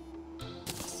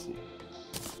 Let's see.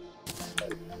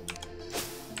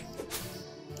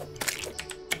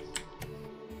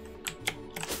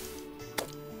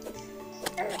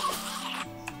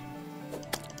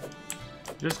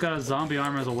 Just got a zombie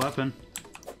arm as a weapon.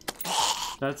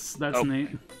 That's neat.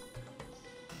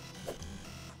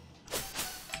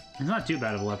 It's not too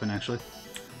bad of a weapon, actually.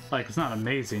 Like, it's not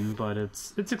amazing, but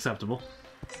it's acceptable.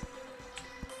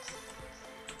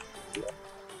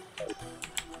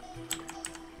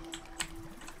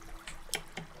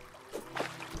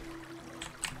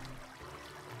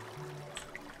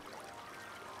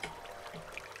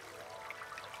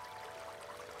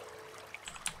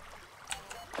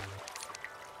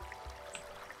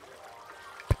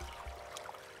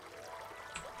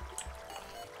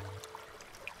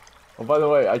 Oh, by the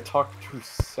way, I talked to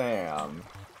Sam.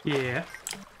 Yeah.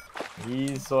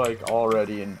 He's like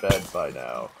already in bed by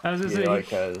now. I was gonna He say, like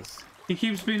has he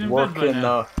keeps being in bed by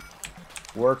now.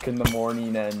 Work in the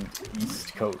morning and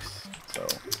East Coast. So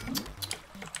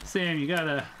Sam, you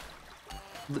gotta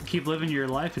keep living your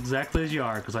life exactly as you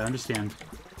are, because I understand.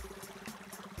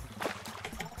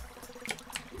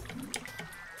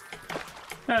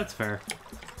 That's fair.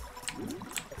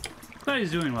 Glad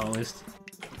he's doing well, at least.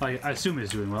 I assume he's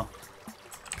doing well.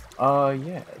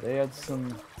 yeah, they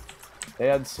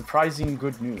had surprising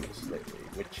good news lately,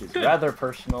 which is rather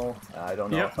personal. I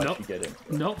don't know if I should get into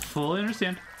it. Nope, fully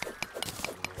understand.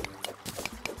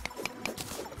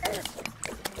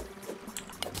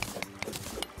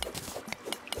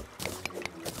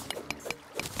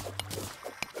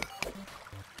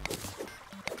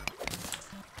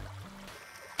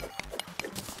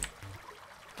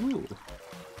 Ooh.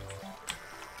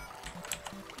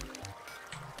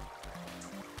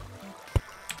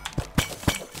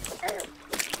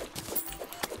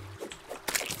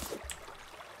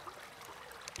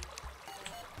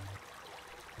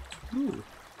 Ooh.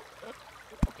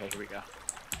 Okay, here we go.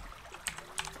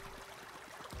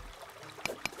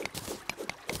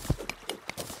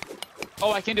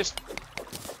 Oh, I can just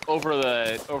over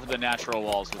the natural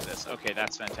walls with this. Okay,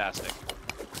 that's fantastic.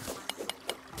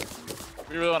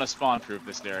 We really want to spawn-proof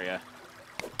this area.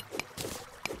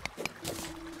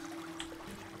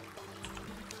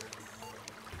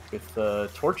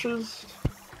 With torches.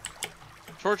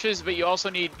 Torches, but you also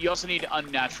need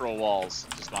unnatural walls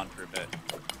to spawn-proof it.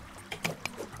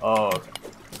 Oh, okay.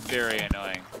 Very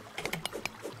annoying.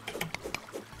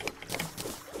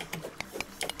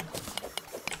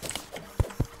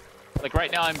 Like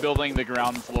right now I'm building the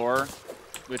ground floor,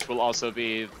 which will also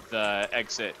be the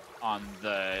exit on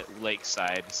the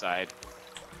lakeside side.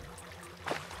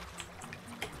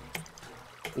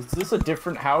 Is this a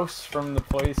different house from the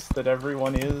place that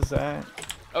everyone is at?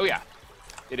 Oh yeah,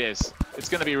 it is. It's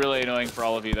gonna be really annoying for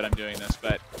all of you that I'm doing this,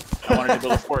 but I wanted to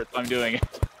build a fort, so I'm doing it.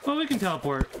 Well, we can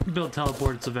build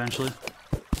teleports eventually.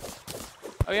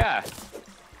 Oh yeah.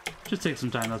 Just take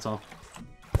some time, that's all.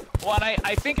 Well, and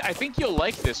I think you'll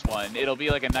like this one. It'll be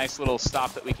like a nice little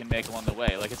stop that we can make along the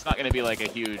way. Like it's not going to be like a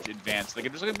huge advance. Like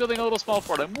it's just like building a little small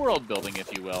fort. I'm world building,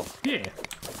 if you will. Yeah.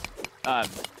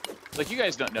 Like you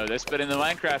guys don't know this, but in the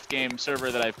Minecraft game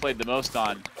server that I've played the most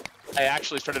on, I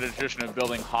actually started a tradition of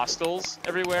building hostels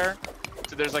everywhere.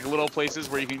 So there's like little places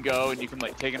where you can go and you can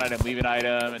like take an item, leave an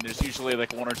item, and there's usually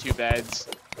like 1 or 2 beds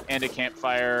and a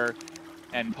campfire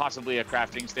and possibly a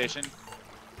crafting station.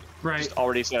 Right. Just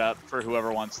already set up for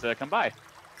whoever wants to come by.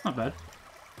 Not bad.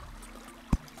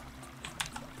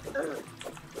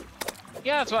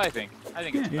 Yeah, that's what I think. I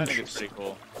think it's pretty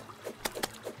cool.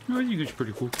 No, I think it's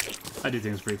pretty cool. I do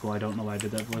think it's pretty cool. I don't know why I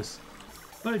did that voice,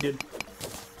 but I did.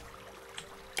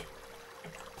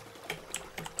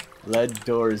 Lead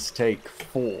doors take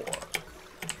 4.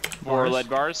 4 lead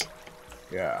bars?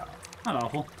 Yeah. Not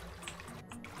awful.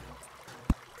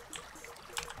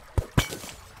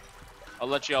 I'll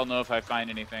let you all know if I find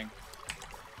anything.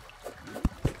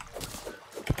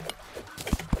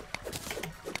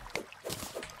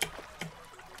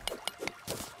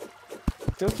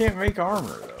 Still can't make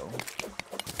armor though.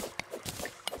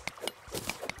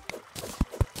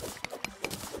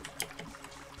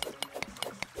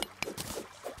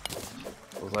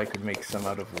 Suppose I could make some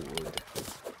out of wood.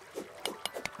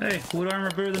 Hey, wood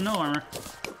armor better than no armor.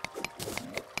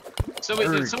 So wait,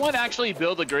 did someone actually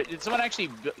build a did someone actually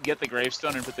get the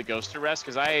gravestone and put the ghost to rest?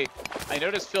 Because I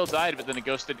noticed Phil died, but then the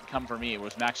ghost didn't come for me.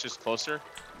 Was Max just closer?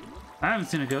 I haven't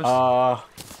seen a ghost.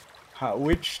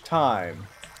 Which time?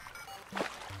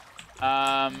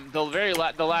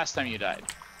 The last time you died.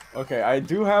 Okay, I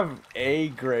do have a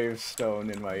gravestone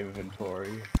in my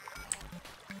inventory.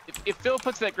 If Phil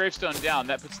puts that gravestone down,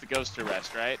 that puts the ghost to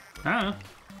rest, right? I don't know.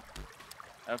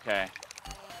 Okay.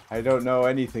 I don't know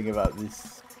anything about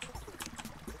this.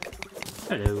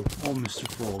 Hello, I'm Mr.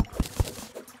 Frog.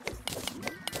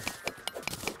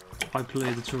 I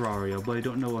play the Terraria, but I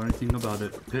don't know anything about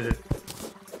it.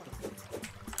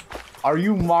 Are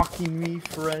you mocking me,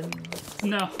 friend?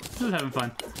 No, just having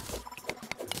fun.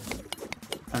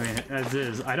 I mean, as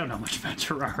is, I don't know much about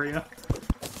Terraria.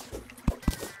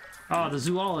 Oh, the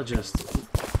zoologist.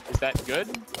 Is that good?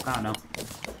 I don't know.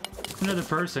 Another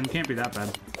person, can't be that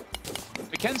bad.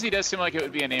 Mackenzie does seem like it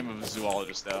would be a name of a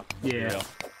zoologist, though. Yeah.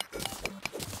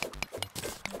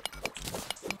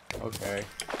 Okay.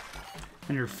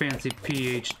 And your fancy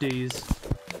PhDs.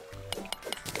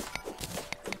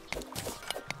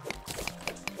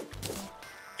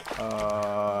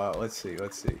 Let's see.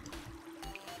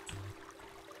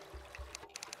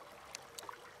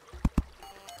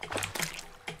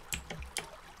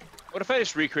 What if I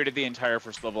just recreated the entire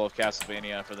first level of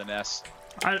Castlevania for the NES?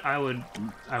 I would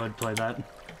play that.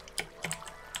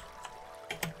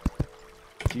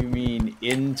 Do you mean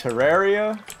in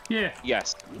Terraria? Yeah.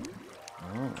 Yes.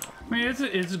 Oh. I mean,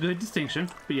 it's a good distinction,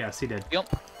 but yes, he did.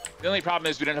 The only problem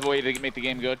is we don't have a way to make the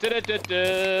game go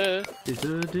da-da-da-da.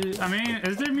 I mean,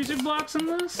 is there music blocks in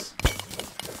this?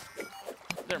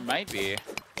 There might be.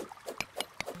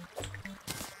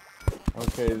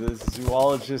 Okay, the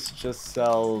zoologist just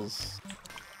sells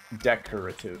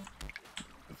decorative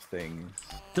things.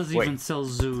 Doesn't Wait. even sell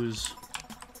zoos.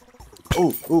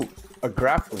 Ooh, a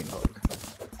grappling hook.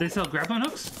 They sell grappling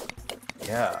hooks?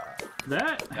 Yeah.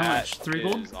 That? How much? 3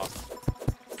 gold? Is awesome.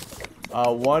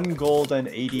 1 gold and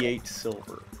 88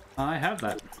 silver. I have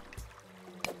that.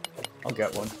 I'll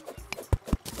get one.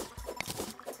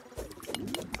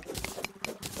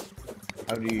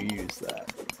 How do you use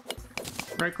that?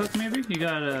 Right click maybe? You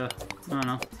gotta, I don't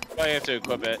know. Well, you have to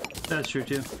equip it. That's true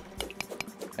too.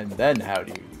 And then how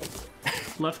do you use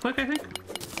it? Left click, I think?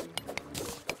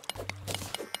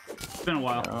 It's been a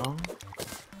while. No?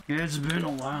 It's been a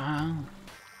while.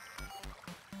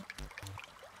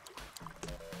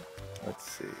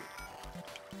 Let's see.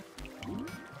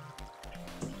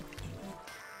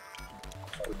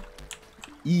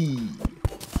 E.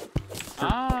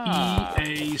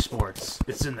 EA Sports.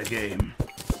 It's in the game.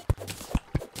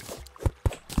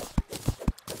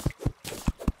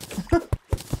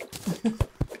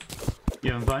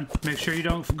 You having fun? Make sure you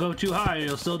don't go too high,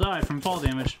 you'll still die from fall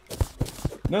damage.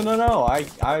 No.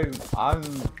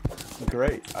 I'm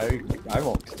great. I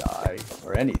won't die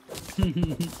or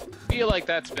anything. I feel like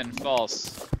that's been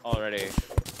false already.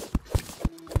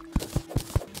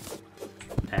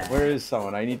 Where is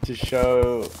someone? I need to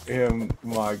show him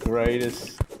my great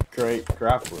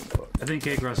grappling hook. I think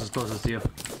KKairos is closest to you.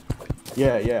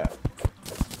 Yeah.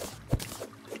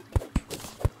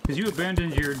 Because you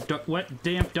abandoned your wet,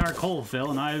 damp, dark hole,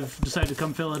 Phil, and I've decided to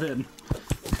come fill it in.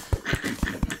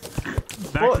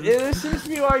 Well, there seems to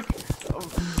be like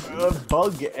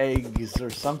bug eggs or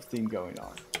something going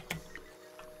on.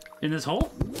 In this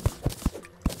hole?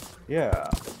 Yeah.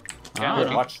 Yeah,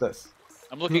 Here, watch this.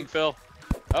 I'm looking, Phil.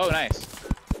 Oh, nice.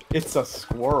 It's a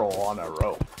squirrel on a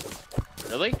rope.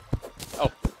 Really?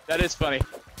 Oh, that is funny.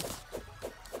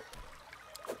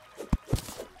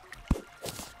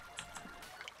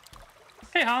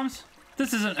 Hey, Homs.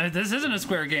 This isn't a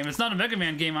Square game. It's not a Mega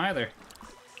Man game either.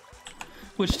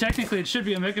 Which technically it should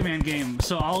be a Mega Man game.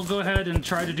 So I'll go ahead and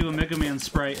try to do a Mega Man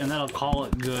sprite, and then I'll call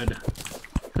it good.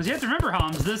 Because you have to remember,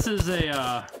 Homs, this is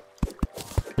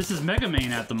Mega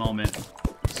Man at the moment.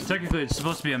 So technically it's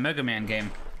supposed to be a Mega Man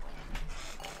game.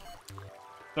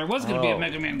 There was going to be a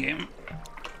Mega Man game.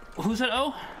 Who said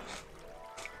oh?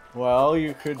 Well,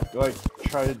 you could like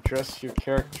try to dress your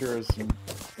character as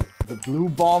the Blue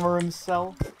Bomber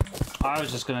himself. I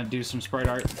was just going to do some sprite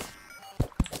art.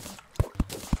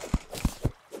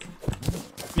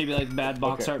 Maybe like bad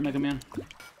box art Mega Man.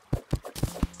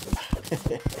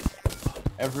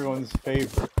 Everyone's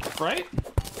favorite. Right?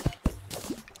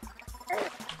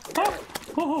 Oh.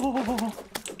 Oh.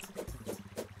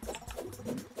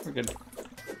 We're good.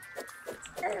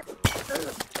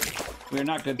 We're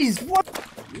not good. He's what?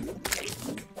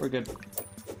 We're good.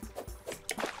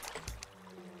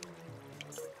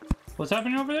 What's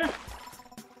happening over there?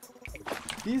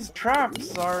 These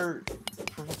traps are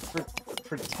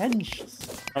pretentious.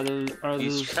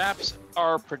 These traps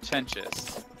are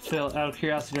pretentious. Phil, out of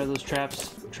curiosity, are those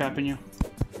traps trapping you?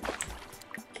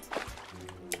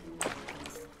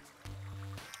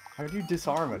 How do you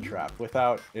disarm a trap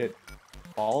without it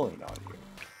falling on you?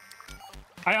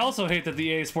 I also hate that the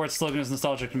EA Sports slogan is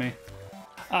nostalgic to me.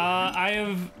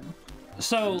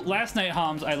 So, last night,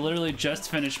 Homs, I literally just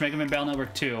finished Mega Man Battle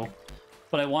Network 2,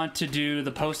 but I want to do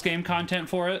the post-game content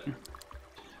for it.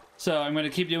 So, I'm going to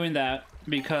keep doing that,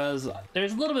 because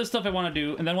there's a little bit of stuff I want to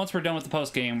do, and then once we're done with the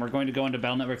post-game, we're going to go into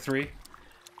Battle Network 3.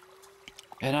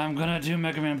 And I'm going to do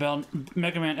Mega Man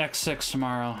X6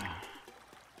 tomorrow.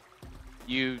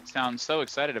 You sound so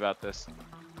excited about this.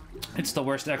 It's the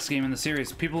worst X game in the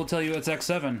series. People will tell you it's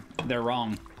X7. They're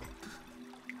wrong.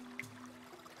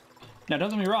 Now, don't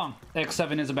get me wrong.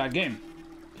 X7 is a bad game.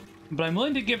 But I'm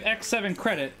willing to give X7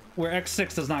 credit where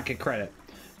X6 does not get credit.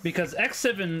 Because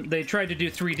X7, they tried to do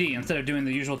 3D instead of doing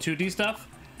the usual 2D stuff.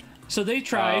 So they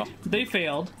tried. Oh. They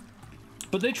failed.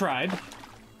 But they tried.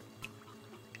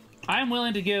 I'm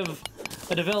willing to give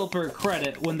a developer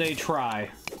credit when they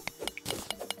try.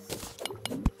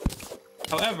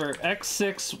 However,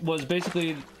 X6 was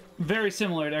basically very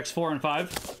similar to X4 and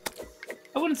 5.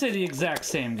 I wouldn't say the exact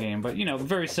same game, but, you know,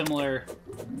 very similar.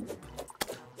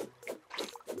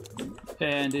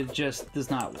 And it just does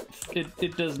not...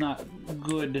 It does not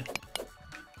good.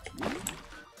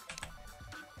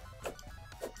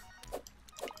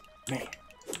 Man.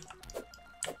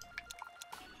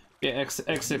 Yeah,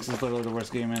 X6 is literally the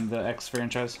worst game in the X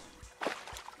franchise.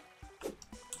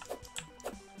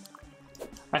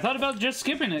 I thought about just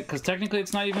skipping it, because technically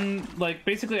it's not even, like,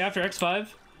 basically after X5,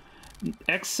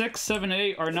 X6, 7,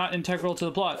 8 are not integral to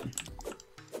the plot.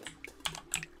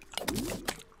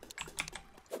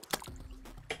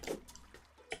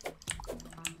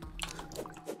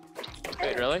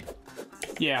 Wait, really?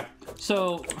 Yeah.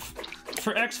 So,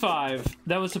 for X5,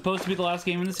 that was supposed to be the last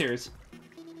game in the series.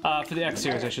 For the X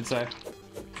series, I should say.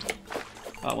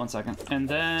 1 second. And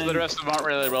then... So the rest of them aren't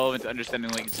really relevant to understanding,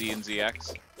 like, Z and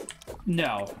ZX?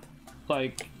 No.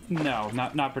 Like, no,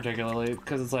 not particularly,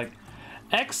 because it's like,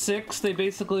 X6, they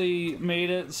basically made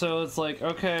it so it's like,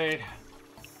 okay,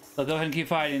 they'll go ahead and keep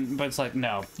fighting, but it's like,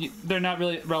 no. They're not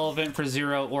really relevant for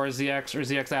Zero or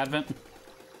ZX Advent.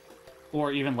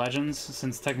 Or even Legends,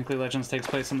 since technically Legends takes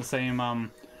place in the same,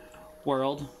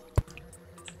 world.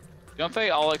 Don't they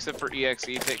all, except for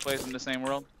EXE, take place in the same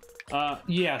world?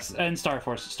 Yes, and Star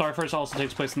Force. Star Force also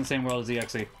takes place in the same world as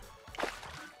EXE.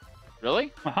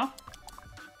 Really? Uh-huh.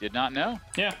 Did not know.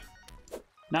 Yeah.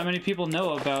 Not many people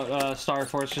know about Star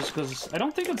Force just because I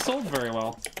don't think it's sold very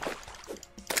well.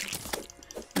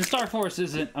 And Star Force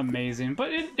isn't amazing, but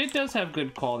it does have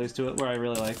good qualities to it where I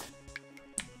really like.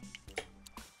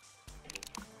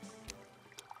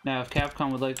 Now, if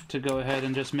Capcom would like to go ahead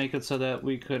and just make it so that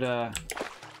we could,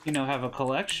 you know, have a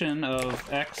collection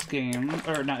of X games,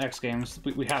 or not X games,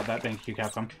 we have that, thank you,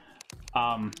 Capcom.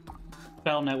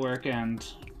 Battle Network and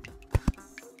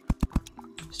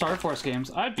Star Force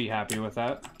games, I'd be happy with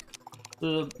that.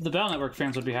 The Battle Network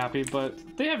fans would be happy, but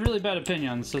they have really bad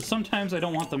opinions, so sometimes I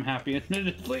don't want them happy,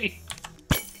 admittedly.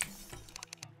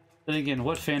 Then again,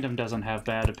 what fandom doesn't have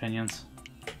bad opinions?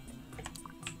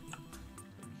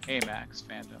 KAMax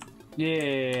fandom.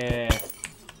 Yeah.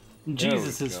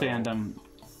 Jesus' fandom.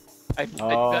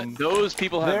 Those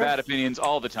people have bad opinions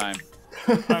all the time.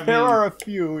 There are a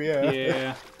few, yeah.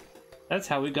 Yeah. That's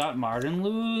how we got Martin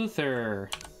Luther.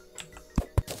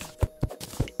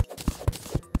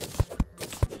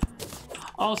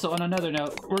 Also, on another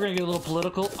note, we're gonna get a little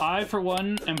political. I, for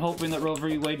one, am hoping that Roe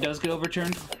v. Wade does get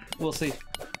overturned. We'll see.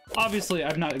 Obviously,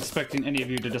 I'm not expecting any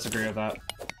of you to disagree with that.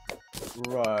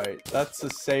 Right. That's a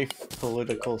safe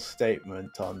political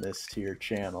statement on this tier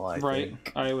channel, I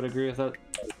think. I would agree with that.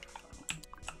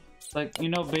 Like, you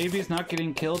know, babies not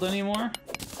getting killed anymore?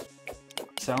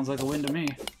 Sounds like a win to me.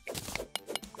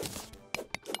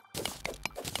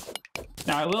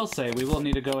 Now, I will say, we will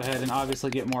need to go ahead and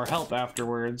obviously get more help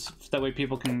afterwards. That way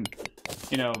people can,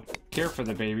 you know, care for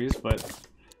the babies, but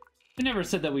they never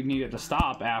said that we need it to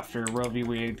stop after Roe v.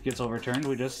 Wade gets overturned.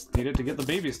 We just needed to get the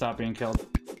babies stop being killed.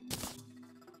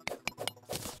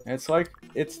 It's like,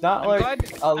 it's not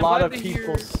like a lot of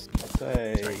people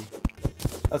say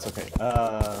That's okay.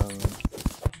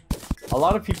 A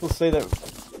lot of people say that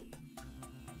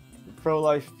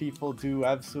pro-life people do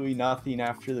absolutely nothing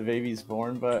after the baby's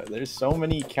born, but there's so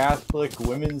many Catholic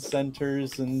women's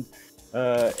centers and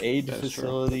aid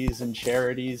facilities and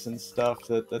charities and stuff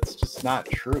that's just not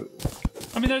true.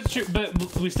 I mean, that's true, but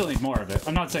we still need more of it.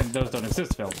 I'm not saying those don't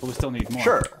exist, Phil, but we still need more.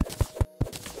 Sure.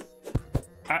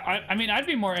 I mean, I'd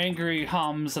be more angry,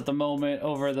 Hums, at the moment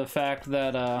over the fact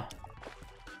that,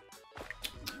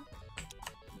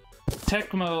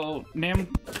 Tecmo,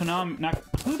 Konami, not,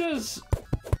 who does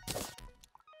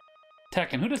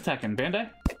Tekken? Who does Tekken? Bandai?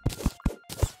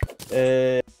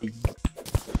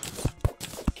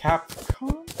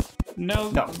 Capcom? No,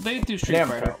 they do Street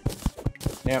Fighter.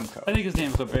 Namco. I think it's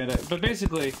Namco Bandai. But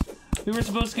basically, we were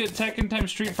supposed to get Tekken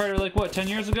times Street Fighter like what, 10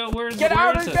 years ago? Get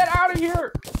out of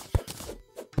here!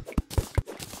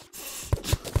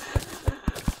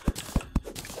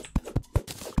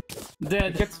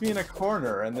 Dead. It gets me in a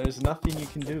corner and there's nothing you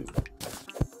can do.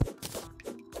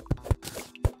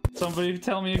 Somebody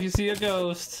tell me if you see a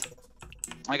ghost.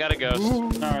 I got a ghost.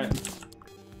 Alright.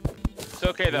 It's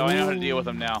okay though, I know how to deal with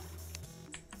them now.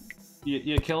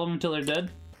 You kill them until they're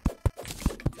dead?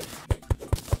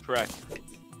 Correct.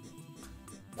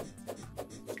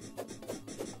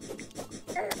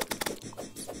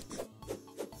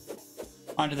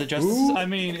 Onto the justice. I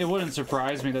mean, it wouldn't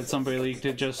surprise me that somebody leaked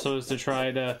it just so as to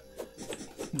try to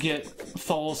get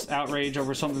false outrage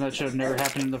over something that should have never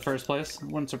happened in the first place. It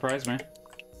wouldn't surprise me.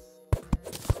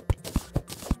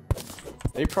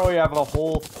 They probably have a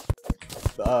whole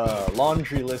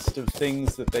laundry list of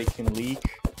things that they can leak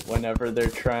whenever they're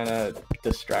trying to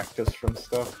distract us from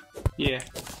stuff. Yeah.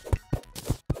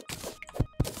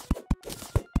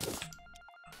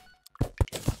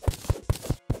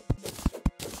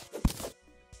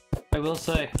 I will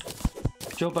say,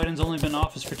 Joe Biden's only been in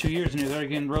office for 2 years and he's already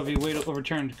getting Roe v. Wade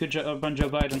overturned. Good job on Joe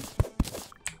Biden.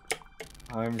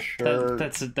 I'm sure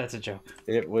that's a joke.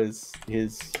 It was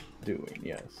his doing,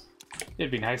 yes.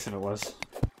 It'd be nice if it was.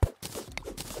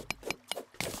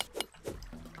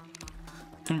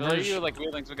 Are you like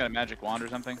wielding some kind of magic wand or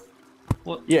something?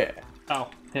 What? Yeah. Oh,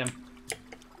 him.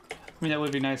 I mean, that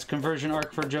would be nice. Conversion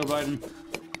arc for Joe Biden.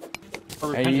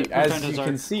 Or And as you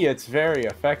can see, it's very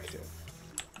effective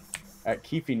at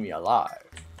keeping me alive.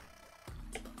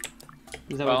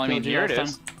 Is that Well, what I mean, killed you here it last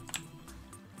is. time?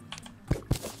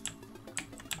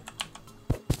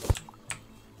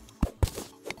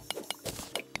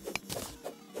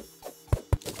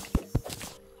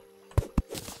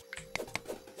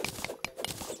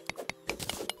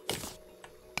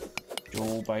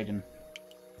 Joe Biden.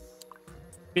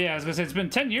 Yeah, I was gonna say, it's been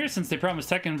 10 years since they promised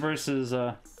Tekken versus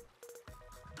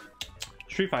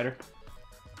Street Fighter,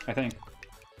 I think.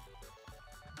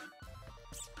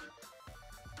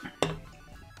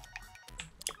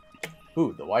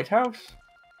 Ooh, the White House?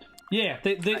 Yeah,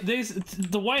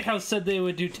 the White House said they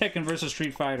would do Tekken versus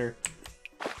Street Fighter.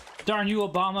 Darn you,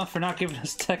 Obama, for not giving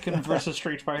us Tekken versus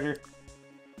Street Fighter.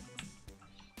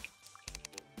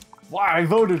 Why, I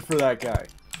voted for that guy.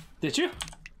 Did you?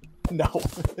 No.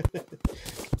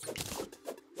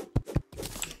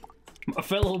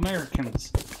 Fellow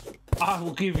Americans, I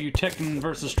will give you Tekken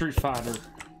versus Street Fighter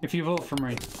if you vote for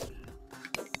me.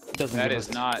 That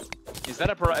is not. Is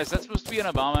that supposed to be an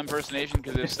Obama impersonation?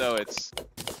 Because if so, it's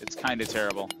kind of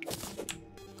terrible.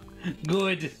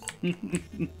 Good.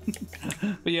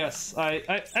 But yes,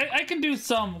 I can do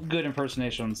some good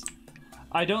impersonations.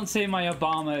 I don't say my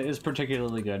Obama is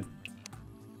particularly good.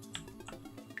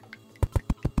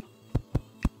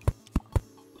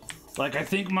 Like, I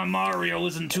think my Mario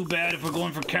isn't too bad if we're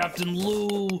going for Captain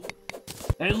Lou.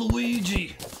 Hey,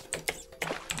 Luigi.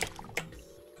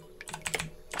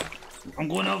 I'm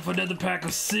going out for another pack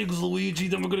of cigs, Luigi,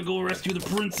 then we're gonna go rescue the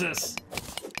princess.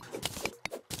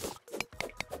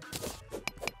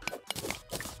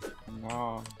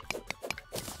 No.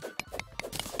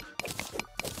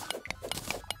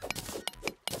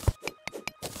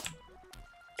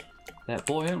 That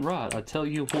boy ain't right, I tell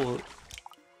you what.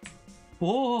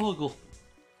 Whoa!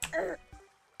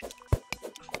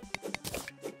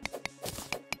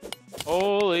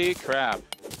 Holy crap!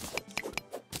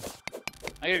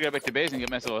 I gotta go back to base and get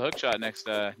myself a hook shot next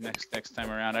time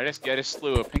around. I just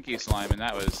slew a pinky slime and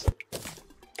that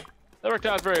worked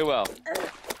out very well.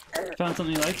 Found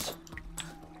something you liked?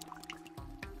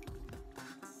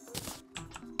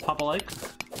 Papa like?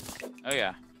 Oh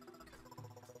yeah.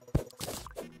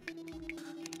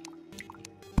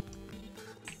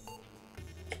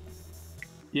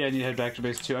 Yeah, I need to head back to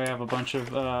base too. I have a bunch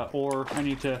of ore I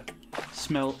need to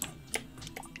smelt.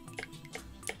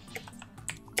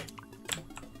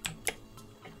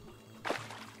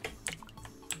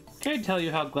 Can I tell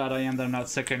you how glad I am that I'm not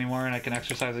sick anymore and I can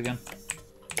exercise again?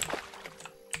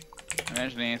 I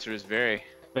imagine the answer is very.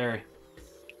 Very.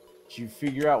 Did you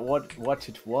figure out what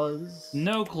it was?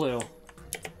 No clue.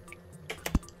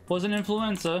 Wasn't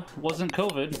influenza, wasn't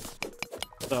COVID,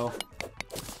 so...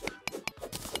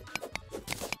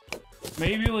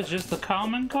 Maybe it was just the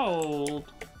common cold.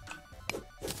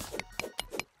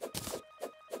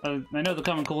 I know the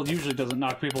common cold usually doesn't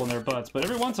knock people in their butts, but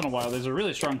every once in a while there's a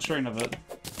really strong strain of it.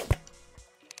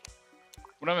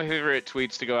 One of my favorite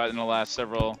tweets to go out in the last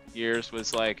several years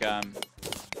was like,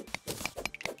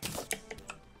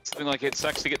 something like, "It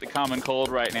sucks to get the common cold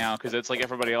right now because it's like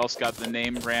everybody else got the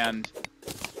name brand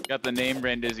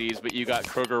disease, but you got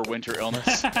Kroger winter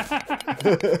illness."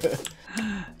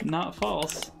 Not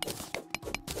false.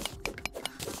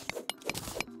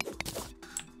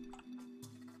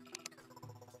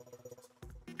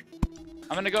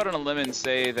 I'm gonna go out on a limb and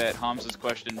say that Hamza's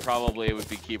question probably would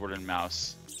be keyboard and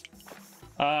mouse.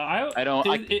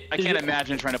 I can't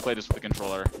imagine trying to play this with a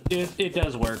controller. It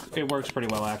does work. It works pretty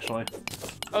well, actually.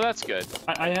 Oh, that's good.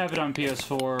 I have it on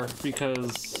PS4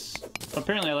 because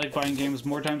apparently I like buying games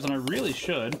more times than I really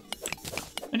should.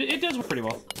 And it does work pretty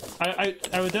well. I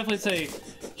would definitely say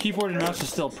keyboard and mouse is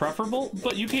still preferable,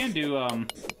 but you can do,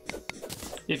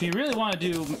 if you really want to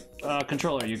do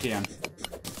controller, you can.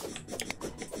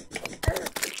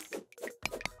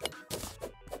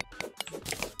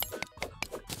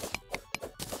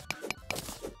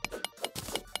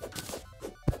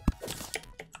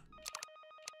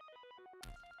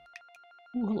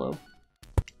 Ooh, hello.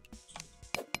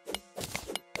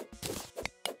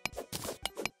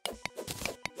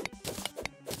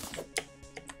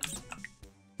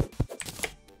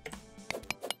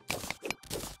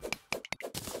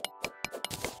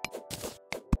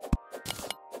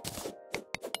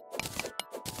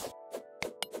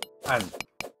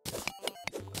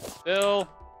 Bill.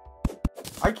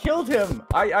 I killed him!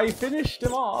 I finished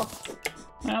him off!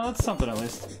 Well, that's something at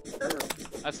least.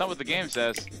 That's not what the game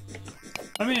says.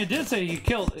 I mean, it did say he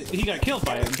got killed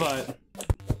by it, but...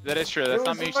 That is true. That's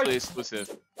not mutually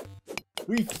exclusive.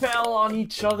 We fell on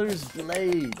each other's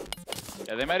blade.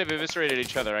 Yeah, they might have eviscerated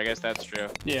each other. I guess that's true.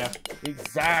 Yeah.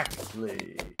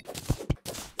 Exactly.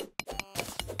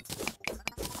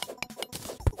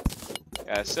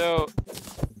 Yeah, so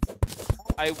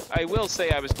I will say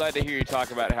I was glad to hear you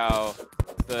talk about how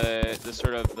the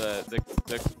sort of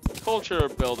the culture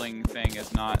building thing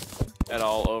is not at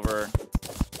all over.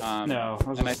 No,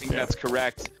 and I think that's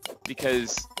correct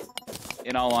because,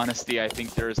 in all honesty, I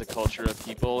think there is a culture of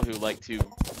people who like to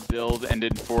build and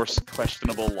enforce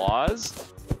questionable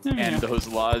laws, and those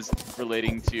laws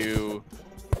relating to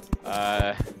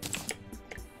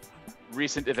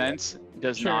recent events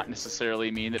does not necessarily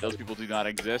mean that those people do not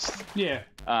exist. Yeah.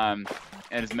 And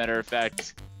as a matter of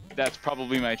fact, that's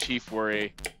probably my chief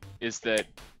worry, is that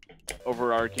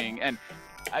overarching, and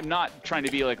I'm not trying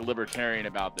to be like a libertarian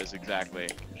about this exactly.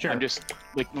 Sure. I'm just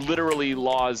like literally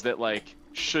laws that like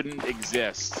shouldn't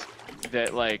exist,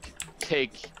 that like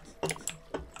take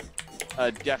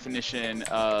a definition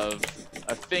of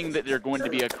a thing that they're going to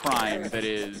be a crime that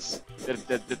is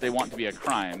that they want to be a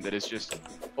crime that is just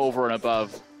over and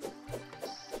above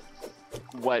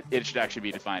what it should actually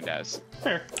be defined as.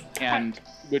 Fair. And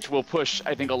which will push,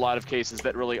 I think, a lot of cases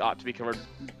that really ought to be covered.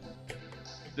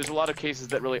 There's a lot of cases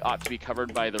that really ought to be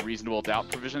covered by the reasonable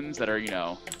doubt provisions that are, you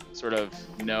know, sort of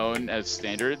known as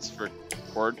standards for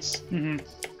courts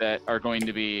that are going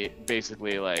to be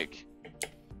basically like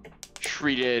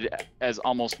treated as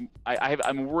almost.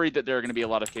 I'm worried that there are going to be a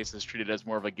lot of cases treated as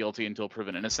more of a guilty until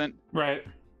proven innocent. Right.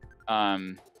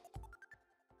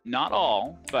 Not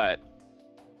all, but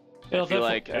I feel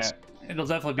like it'll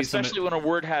definitely be especially when a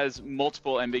word has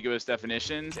multiple ambiguous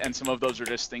definitions, and some of those are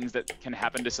just things that can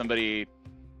happen to somebody.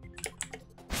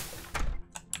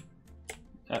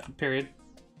 Period.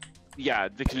 Yeah,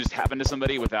 that can just happen to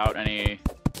somebody without any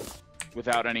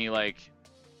like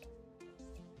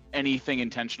anything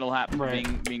intentional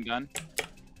being done.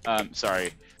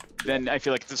 Sorry. Then I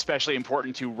feel like it's especially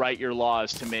important to write your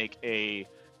laws to make a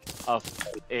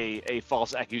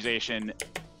false accusation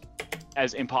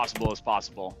as impossible as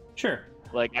possible. Sure.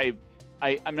 Like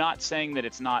I'm not saying that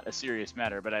it's not a serious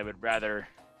matter, but I would rather,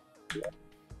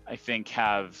 I think,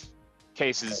 have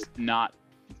cases not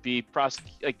be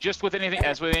prosecuted, like just with anything,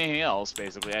 as with anything else,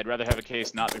 basically. I'd rather have a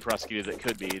case not be prosecuted that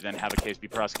could be than have a case be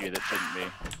prosecuted that shouldn't be.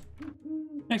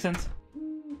 Makes sense.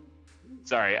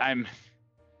 Sorry, I'm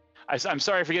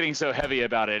sorry for getting so heavy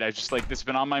about it. I just like this has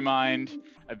been on my mind.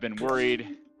 I've been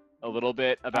worried a little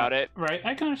bit about it. Right,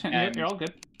 I can understand. You're all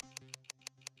good.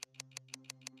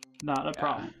 Not a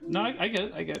problem. No, I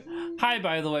get it. Hi,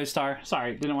 by the way, Star.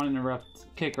 Sorry, didn't want to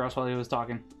interrupt KAMaximilianK while he was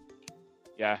talking.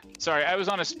 Yeah, sorry, I was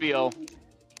on a spiel.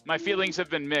 My feelings have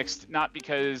been mixed, not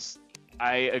because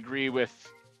I agree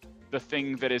with the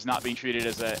thing that is not being treated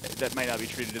as that might not be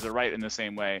treated as a right in the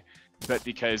same way, but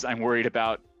because I'm worried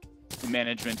about the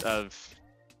management of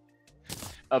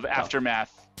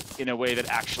aftermath in a way that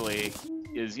actually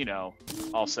is, you know,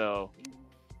 also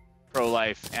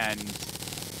pro-life and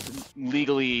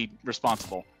legally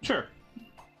responsible. Sure.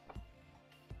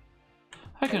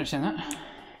 I can understand that.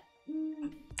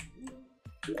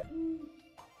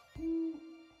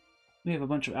 We have a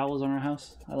bunch of owls on our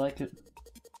house. I like it.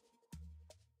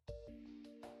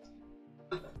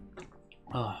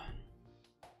 Oh.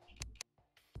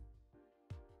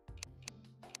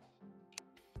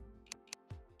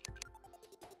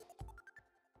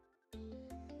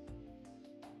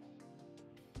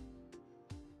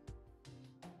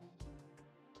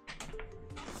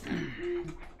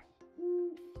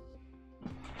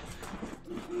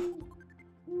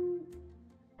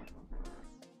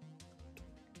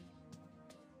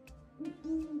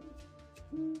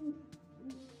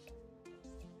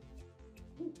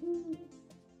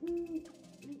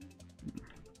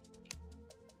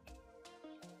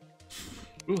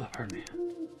 Ooh, pardon me.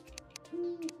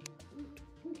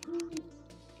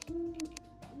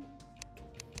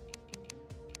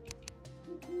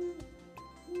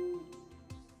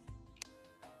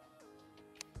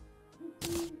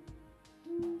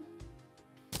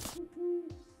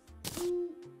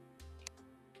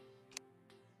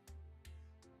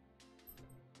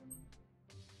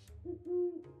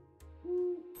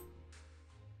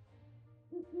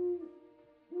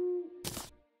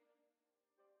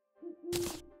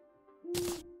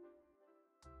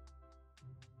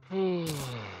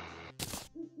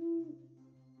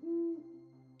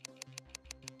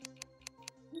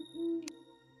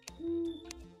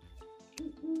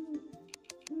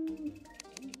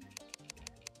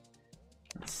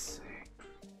 Let's see.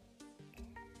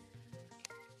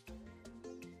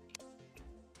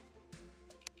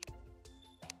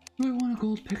 Do I want a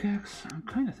gold pickaxe? I'm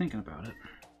kind of thinking about it.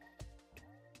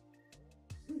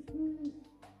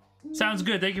 Sounds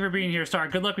good. Thank you for being here, Star.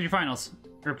 Good luck with your finals.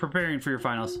 Or preparing for your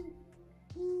finals.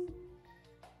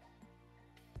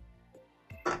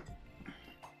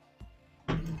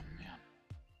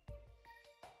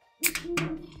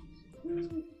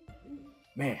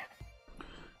 Man,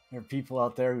 there are people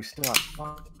out there who still have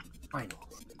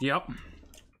finals. Yep.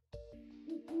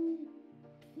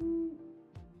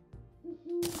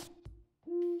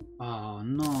 Oh,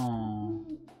 no.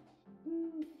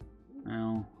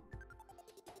 Well.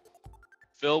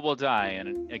 Phil will die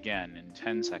again in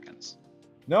 10 seconds.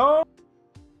 No!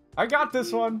 I got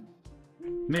this one!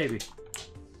 Maybe.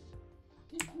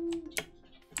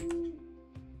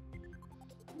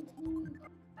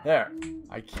 There.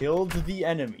 I killed the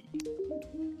enemy.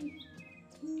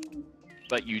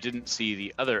 But you didn't see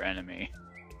the other enemy.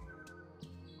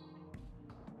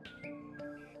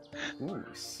 Ooh,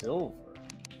 silver.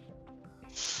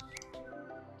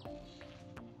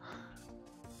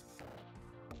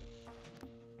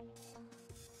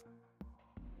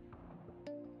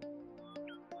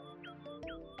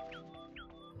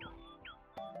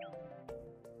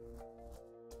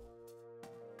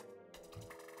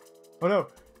 Oh no!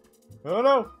 Oh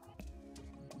no!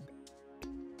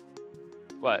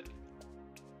 What?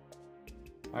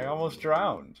 I almost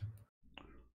drowned.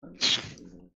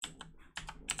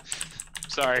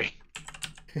 Sorry.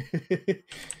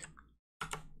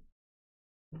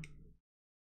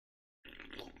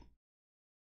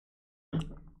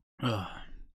 Ugh.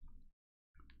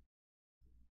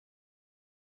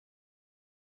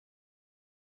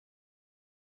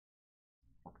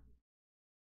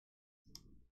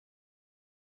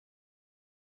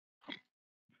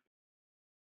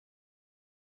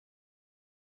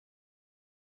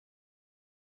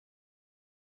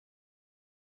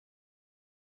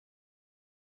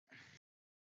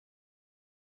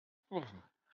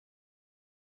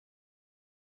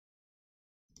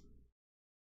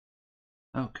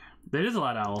 Okay. That is a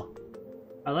loud owl.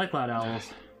 I like loud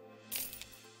owls.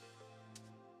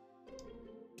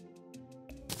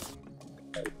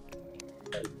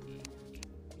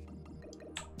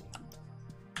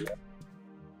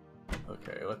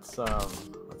 Okay, let's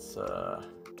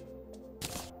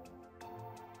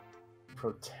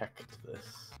protect this.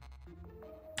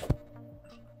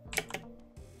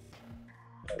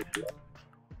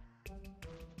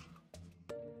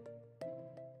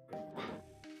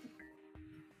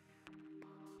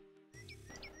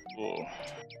 Whoa.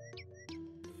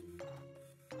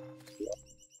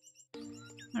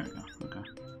 There we go. Okay.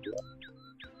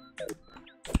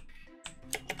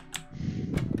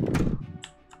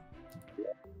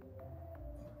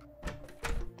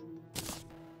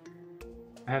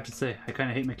 I have to say, I kind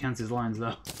of hate Mackenzie's lines,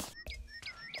 though.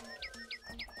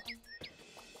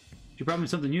 She brought me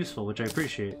something useful, which I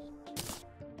appreciate.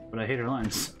 But I hate her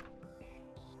lines.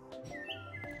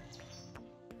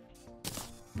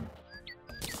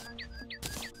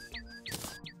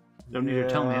 Don't need her to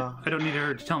tell me. I don't need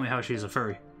her to tell me how she's a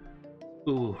furry.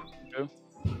 Ooh. Who?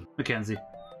 Mackenzie.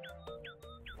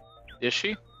 Is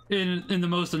she? In the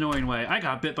most annoying way. I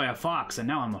got bit by a fox, and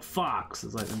now I'm a fox.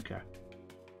 It's like, okay.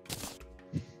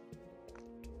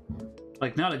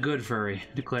 Like, not a good furry,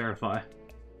 to clarify.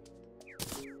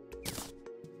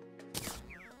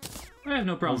 I have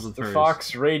no problems with the furries.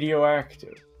 fox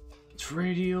radioactive? It's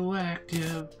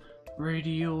radioactive.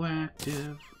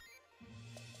 Radioactive.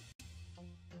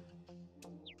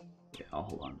 Yeah, I'll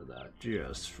hold on to that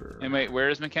just for... And wait, where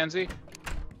is Mackenzie?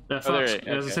 That Oh, fox,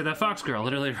 there, as I okay. say, that fox girl,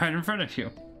 literally right in front of you.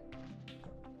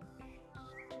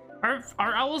 Are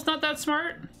owls not that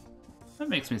smart? That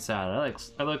makes me sad.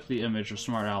 I like the image of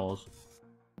smart owls.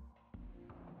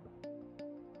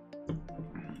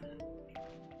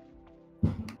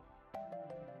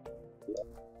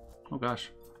 Oh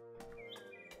gosh.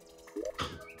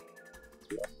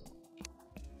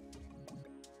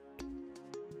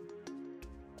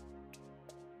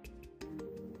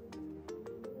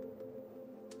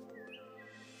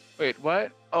 Wait,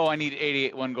 what? Oh, I need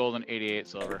 88, 1 gold and 88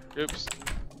 silver. Oops.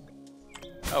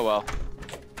 Oh well.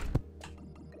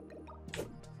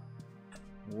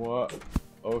 What?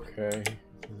 Okay.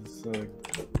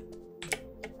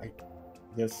 I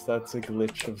guess that's a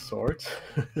glitch of sorts.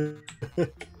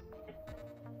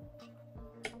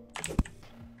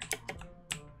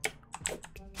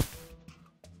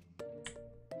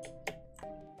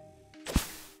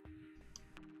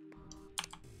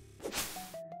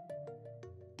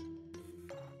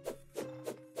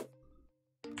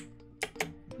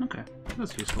 Okay,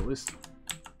 that's useful at least.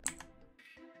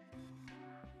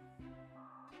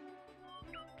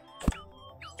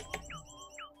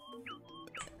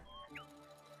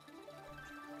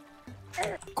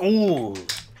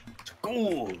 Gold!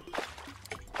 Gold!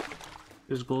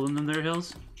 There's gold in them there,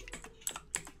 Hills?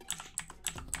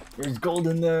 There's gold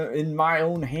in my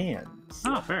own hands.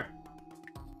 Oh, fair.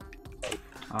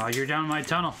 Oh, you're down my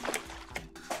tunnel.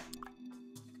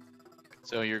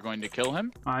 So you're going to kill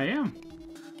him? I am.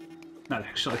 Not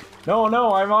actually. No,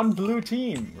 I'm on blue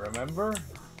team, remember?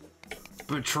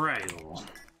 Betrayal.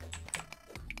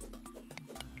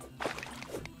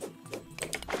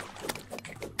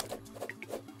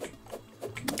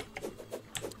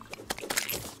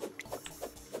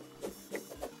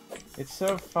 It's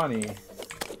so funny.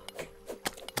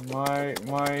 My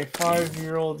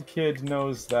 5-year-old kid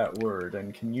knows that word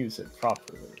and can use it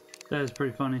properly. That is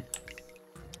pretty funny.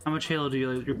 How much Halo do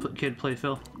you let your kid play,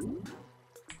 Phil?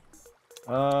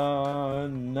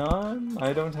 None.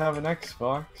 I don't have an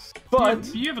Xbox.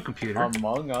 But You have a computer.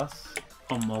 Among Us.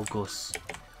 Among Us.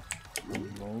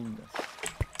 Among Us.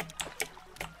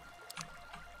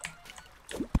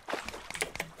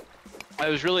 I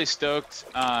was really stoked.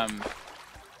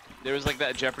 There was like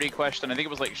that Jeopardy question. I think it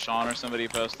was like Sean or somebody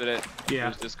posted it. Yeah.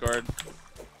 In his Discord.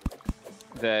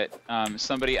 That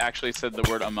somebody actually said the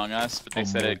word Among Us, but they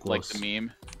said it like the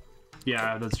meme.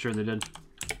 Yeah, that's true, they did.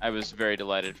 I was very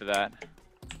delighted for that.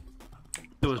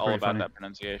 It was All pretty about funny. that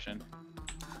pronunciation.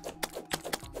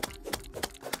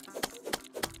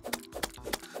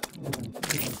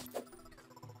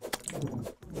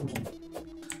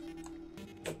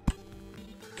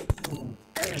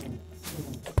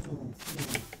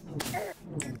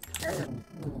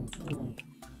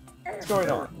 What's going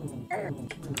on?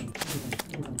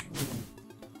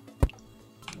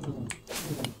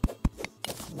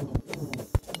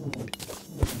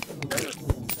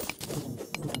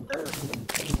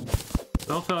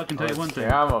 Well, Phil, I can tell you one thing.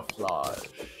 Camouflage.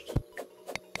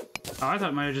 Oh, I thought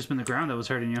it might have just been the ground that was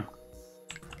hurting you.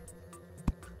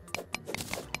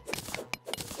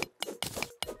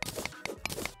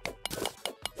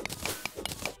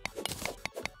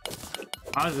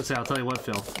 I was gonna say, I'll tell you what,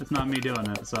 Phil. It's not me doing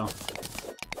it, so.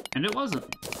 And it wasn't.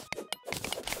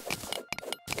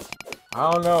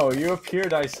 I don't know. You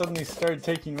appeared, I suddenly started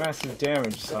taking massive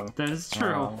damage, so... That is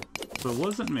true. But it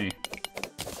wasn't me.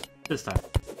 This time.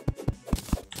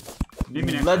 You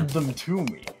Maybe next led time. them to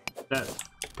me. That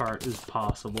part is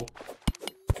possible.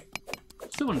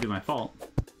 Still wouldn't be my fault.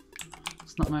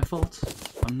 It's not my fault.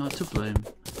 I'm not to blame.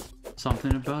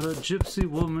 Something about a gypsy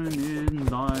woman in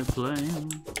my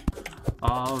plane.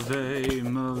 Ave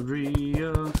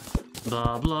Maria.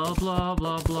 Blah blah blah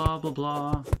blah blah blah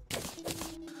blah.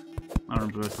 I don't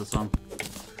remember the rest of the song.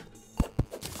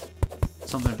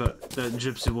 Something about that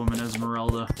gypsy woman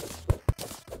Esmeralda.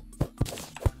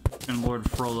 And Lord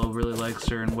Frollo really likes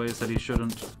her in ways that he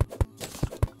shouldn't.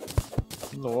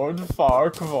 Lord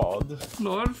Farquaad.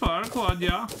 Lord Farquaad,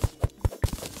 yeah.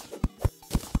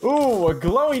 Ooh, a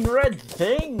glowing red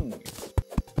thing!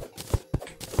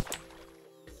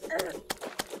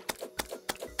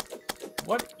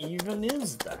 What even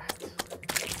is that?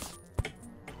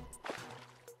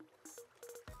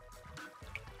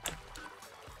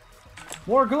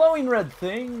 More glowing red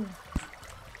thing!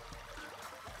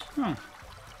 Huh.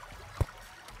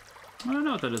 I don't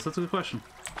know what that is. That's a good question.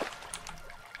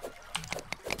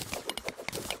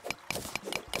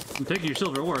 I'm taking your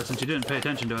silver ore since you didn't pay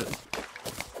attention to it.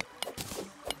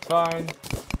 Fine.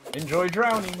 Enjoy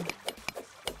drowning.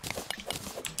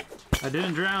 I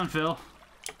didn't drown, Phil.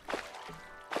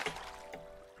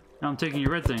 Now I'm taking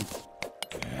your red thing.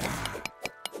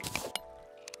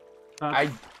 I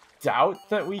doubt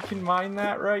that we can mine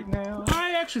that right now.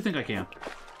 I actually think I can.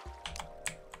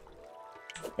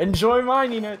 Enjoy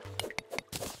mining it.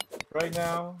 Right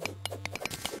now.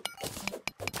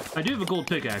 I do have a gold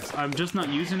pickaxe. I'm just not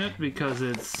using it because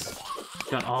it's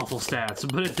got awful stats.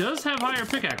 But it does have higher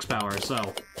pickaxe power,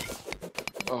 so...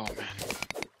 Oh, man.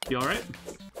 You alright?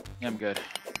 Yeah, I'm good.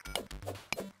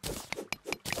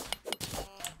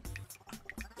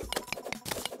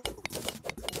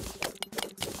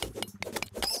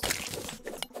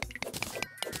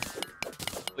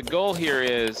 The goal here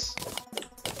is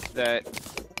that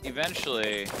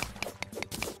eventually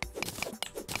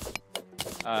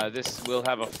this will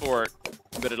have a fort,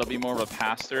 but it'll be more of a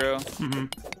pass-through. Mm-hmm.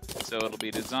 So it'll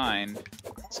be designed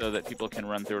so that people can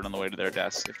run through it on the way to their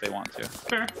desks if they want to.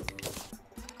 Fair.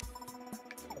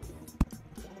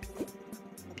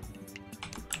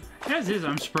 As is,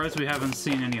 I'm surprised we haven't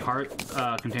seen any heart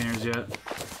containers yet.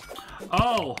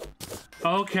 Oh!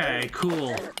 Okay,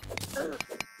 cool.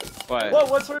 What? Whoa,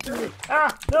 what's hurting me?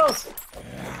 Ah, no!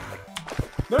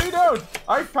 No, you don't!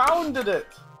 I founded it!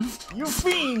 You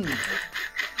fiend!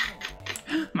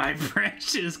 My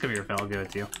branches! Come here, Phil, I'll give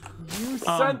it to you. You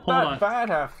sent hold that on. bat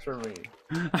after me.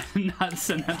 I did not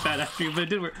send that bad after you, but it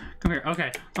did work. Come here.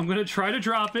 Okay, I'm gonna try to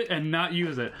drop it and not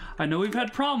use it. I know we've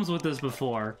had problems with this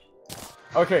before.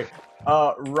 Okay,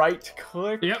 right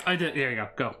click. Yep, I did. There you go.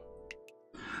 Go.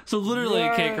 So literally,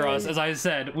 KKairos, as I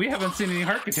said, we haven't seen any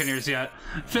heart containers yet.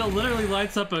 Phil literally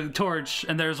lights up a torch,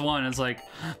 and there's one. It's like,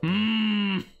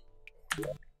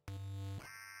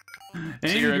 So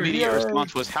your Angry. immediate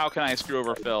response was, how can I screw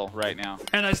over Phil right now?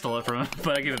 And I stole it from him,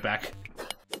 but I gave it back.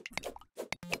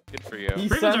 Good for you. He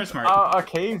Ravens sent are smart. a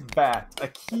cave bat, a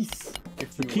keys,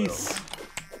 if you Keys.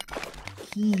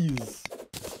 will. Keys.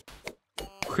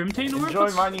 Crimtane ore? Enjoy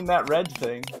mining that red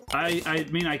thing. I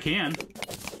mean, I can.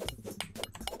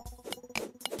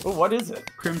 Oh, what is it?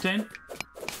 Crimtane?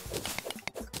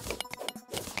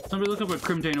 Somebody look up what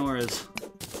Crimtane ore is.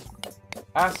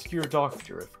 Ask your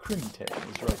doctor if Crimtane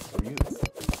is right for you.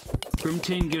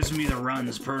 Crimtane gives me the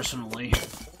runs, personally.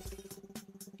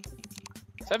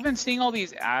 So I've been seeing all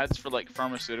these ads for like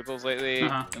pharmaceuticals lately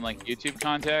in like YouTube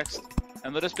context,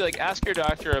 and they'll just be like, ask your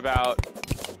doctor about,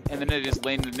 and then it just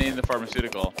name the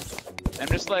pharmaceutical. And I'm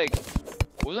just like,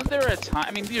 wasn't there a time,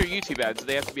 I mean, these are YouTube ads, so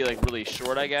they have to be like really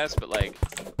short, I guess, but like,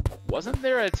 wasn't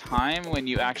there a time when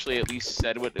you actually at least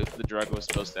said what the drug was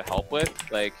supposed to help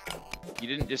with? Like, you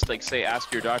didn't just like say,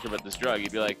 ask your doctor about this drug.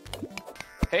 You'd be like,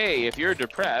 hey, if you're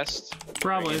depressed,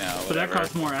 Probably, or, you know, but that whatever.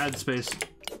 costs more ad space.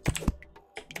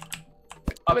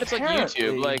 But it's like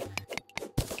YouTube, like,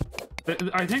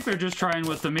 I think they're just trying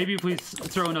with the, maybe if we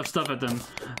throw enough stuff at them,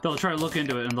 they'll try to look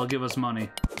into it and they'll give us money.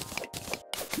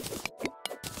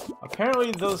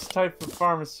 Apparently those type of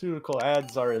pharmaceutical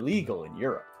ads are illegal in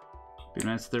Europe. Be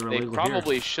nice if they were they illegal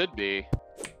probably here. should be.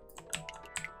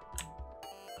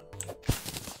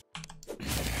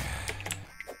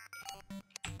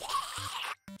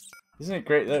 Isn't it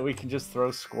great that we can just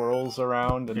throw squirrels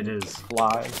around and It is.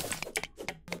 fly?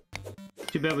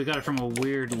 Too bad we got it from a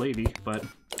weird lady, but...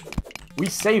 We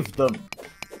saved them!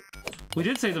 We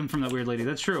did save them from that weird lady,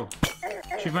 that's true.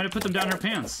 She might have put them down her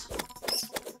pants.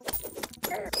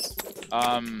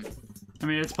 I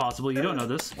mean, it's possible, you don't know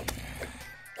this.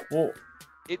 Well,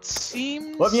 It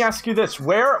seems... let me ask you this.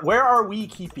 Where are we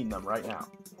keeping them right now?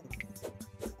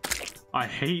 I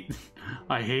hate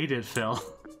it, Phil.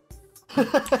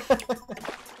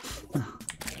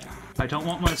 I don't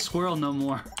want my squirrel no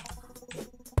more.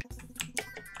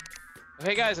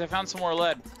 Hey guys, I found some more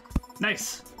lead.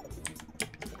 Nice!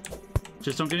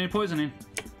 Just don't get any poisoning.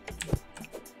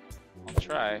 I'll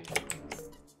try.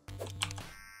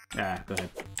 Yeah, go ahead.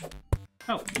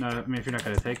 Oh, no, I mean, if you're not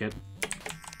gonna take it.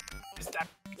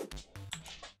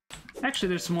 Actually,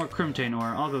 there's some more Crimtane ore.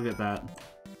 I'll go get that.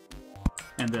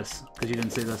 And this, because you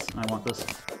didn't see this. I want this.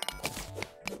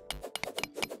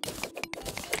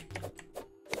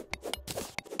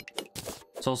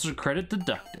 social credit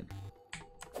deducted.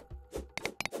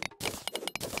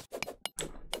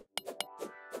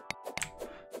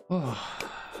 Oh.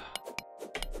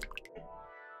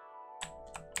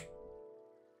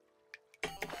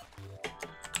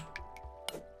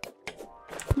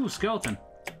 Ooh, skeleton.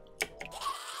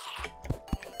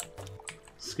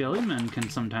 Skelly men can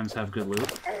sometimes have good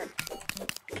loot.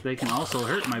 They can also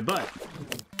hurt my butt.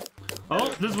 Oh,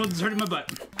 this one's hurting my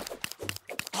butt.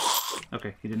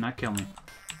 Okay, he did not kill me.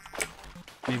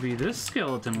 Maybe this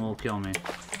skeleton will kill me.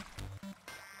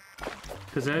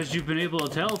 Because as you've been able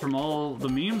to tell from all the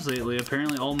memes lately,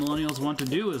 apparently all millennials want to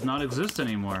do is not exist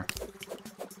anymore.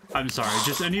 I'm sorry,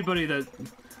 just anybody that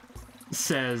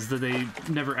says that they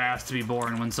never asked to be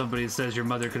born when somebody says your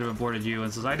mother could have aborted you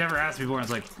and says, I never asked to be born,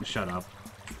 it's like, shut up.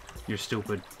 You're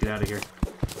stupid. Get out of here.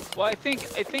 Well, I think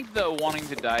the wanting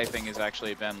to die thing has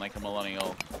actually been like a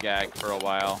millennial gag for a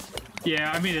while.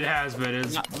 Yeah, I mean it has, but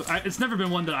it's never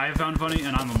been one that I've found funny,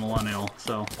 and I'm a millennial,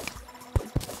 so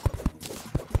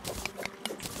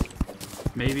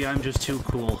maybe I'm just too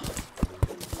cool.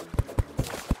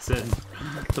 Said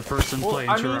the person playing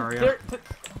Terraria.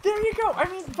 There you go. I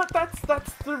mean, but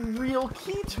that's the real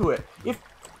key to it. If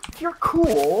you're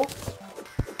cool,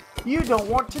 you don't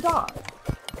want to die.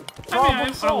 I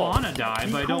mean, I want to die,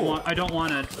 but I don't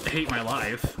want to hate my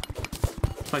life.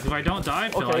 Like, if I don't die,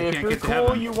 Phil, I can't get to heaven. If you're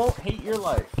cool, you won't hate your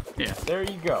life. Yeah. There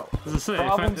you go. As I say,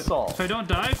 Problem solved. If I don't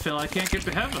die, Phil, I can't get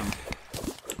to heaven.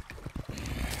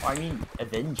 I mean,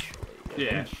 eventually.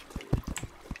 Yeah.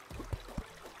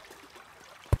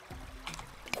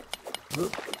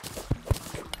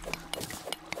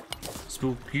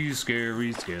 Spooky,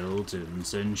 scary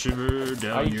skeletons and shiver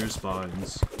down your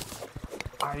spines.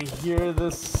 I hear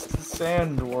this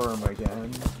sandworm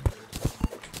again.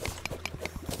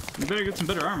 You better get some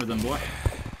better armor then, boy.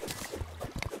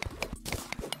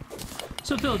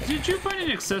 So, Phil, did you find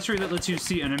an accessory that lets you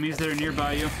see enemies that are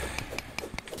nearby you?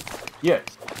 Yes.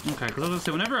 Okay, because I was gonna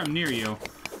say, whenever I'm near you,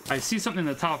 I see something in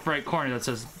the top right corner that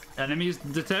says, enemies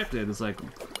detected. It's like,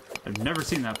 I've never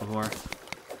seen that before.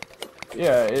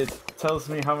 Yeah, it tells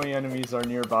me how many enemies are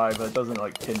nearby, but it doesn't,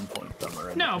 like, pinpoint them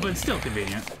or anything. No, but it's still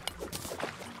convenient.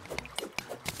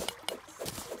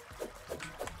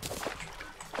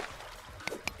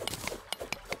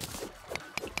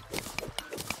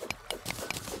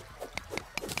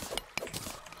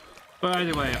 But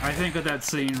either way, I think of that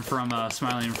scene from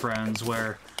Smiling Friends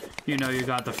where, you know, you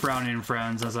got the frowning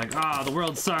friends, and it's like, ah, the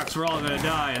world sucks, we're all gonna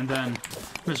die, and then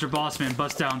Mr. Bossman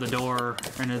busts down the door,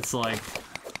 and it's like,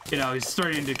 you know, he's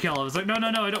starting to kill him. It's like, no,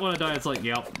 I don't want to die. It's like,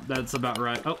 yep, that's about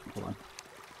right. Oh, hold on.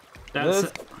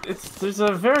 There's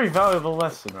a very valuable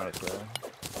lesson right there.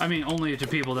 I mean, only to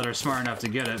people that are smart enough to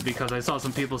get it, because I saw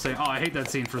some people saying, oh, I hate that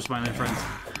scene for Smiling Friends.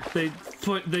 The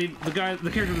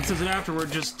character that says it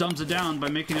afterward just dumbs it down by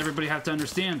making everybody have to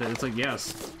understand it. It's like,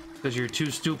 yes, because you're too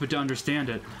stupid to understand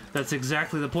it. That's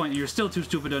exactly the point. You're still too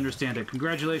stupid to understand it.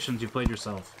 Congratulations, you played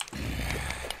yourself.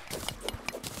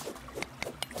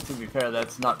 To be fair,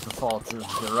 that's not the fault of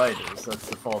the writers, that's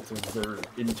the fault of their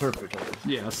interpreters.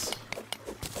 Yes.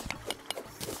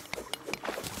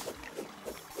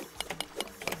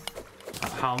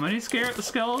 How many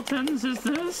skeletons is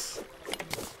this?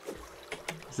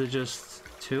 Is it just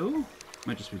 2?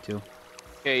 Might just be 2.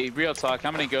 Okay, real talk.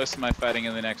 How many ghosts am I fighting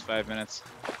in the next 5 minutes?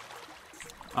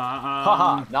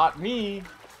 Haha, not me!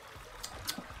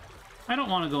 I don't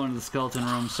want to go into the skeleton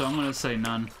room, so I'm gonna say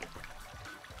none.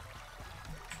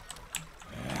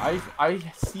 I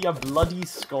see a bloody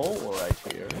skull right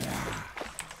here.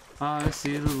 I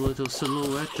see the little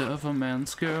silhouette of a man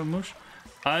skirmish.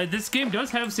 This game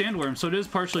does have sandworms, so it is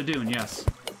partially Dune, yes.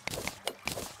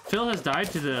 Phil has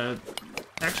died to the...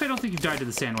 Actually, I don't think you've died to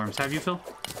the sandworms. Have you, Phil?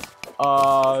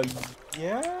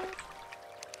 Yeah?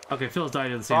 Okay, Phil's died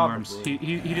to the sandworms.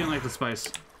 He didn't like the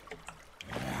spice.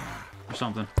 Or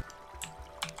something.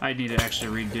 I need to actually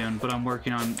read Dune, but I'm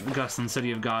working on Augustin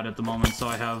City of God at the moment, so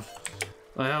I have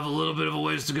a little bit of a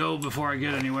ways to go before I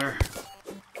get anywhere.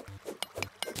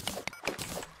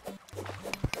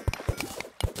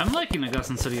 I'm liking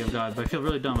Augustin City of God, but I feel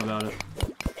really dumb about it.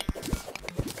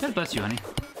 God bless you, honey.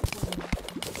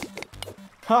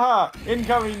 Haha!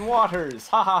 Incoming waters!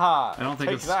 Ha ha ha! I don't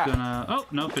think it's gonna... Oh,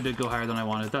 nope, it did go higher than I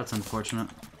wanted. That's unfortunate.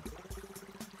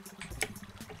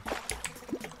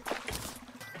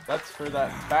 That's for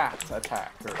that bat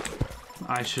attack earlier.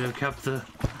 I should have kept the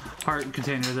heart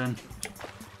container then.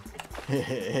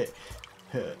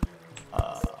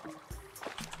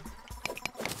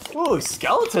 Ooh,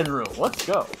 skeleton room! Let's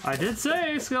go! I did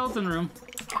say skeleton room.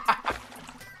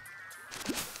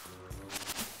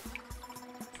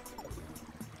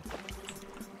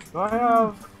 Do I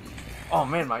have Oh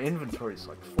man, my inventory's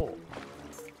like full.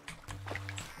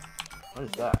 What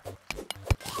is that?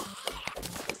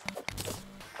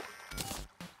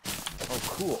 Oh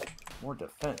cool, more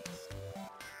defense.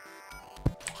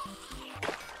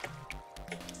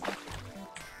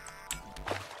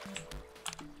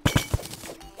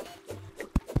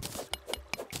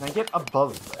 Can I get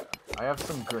above there? I have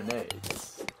some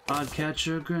grenades. I'd catch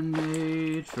a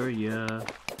grenade for ya.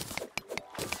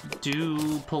 Do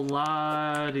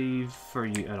Pilates for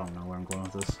you. I don't know where I'm going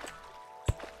with this.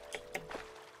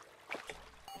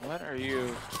 What are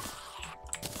you?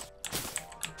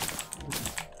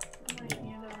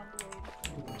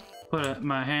 Put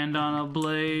my hand on a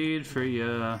blade for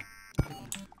ya.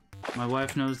 My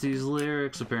wife knows these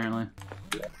lyrics apparently.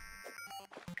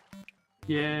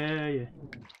 Yeah.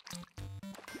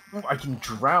 Oh, I can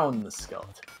drown the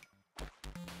skeleton.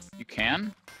 You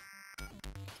can?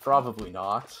 Probably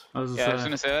not. I was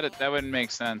Gonna say that wouldn't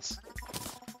make sense.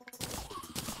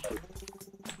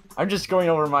 I'm just going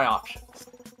over my options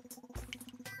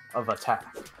of attack.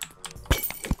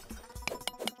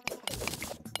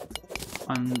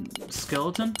 on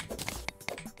skeleton.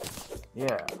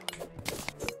 Yeah.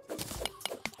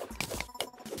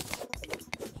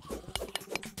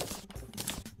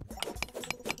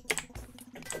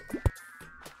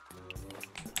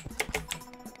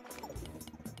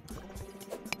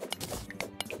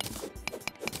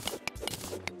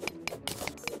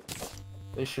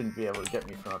 They shouldn't be able to get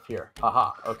me from up here.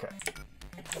 Haha, okay.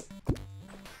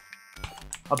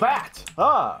 A bat!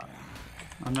 Ah!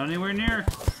 I'm not anywhere near.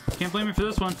 Can't blame me for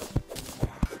this one.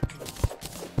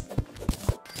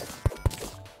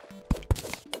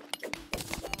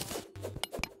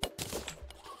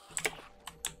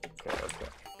 Okay.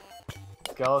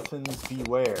 Skeletons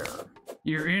beware.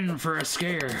 You're in for a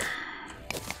scare.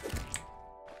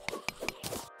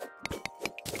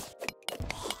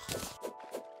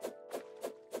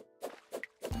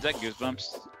 Is that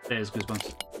Goosebumps? That is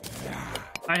Goosebumps.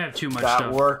 I have too much That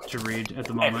stuff worked to read at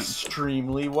the moment.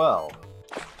 Extremely well.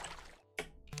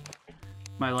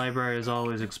 My library is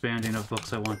always expanding of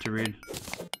books I want to read.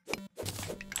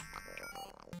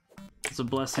 It's a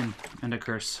blessing and a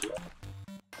curse.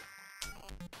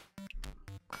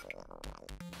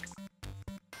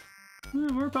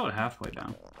 We're about halfway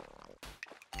down.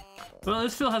 Well,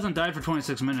 this Phil hasn't died for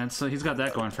 26 minutes, so he's got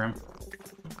that going for him.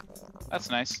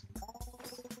 That's nice.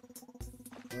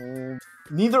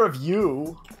 Neither of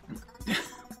you.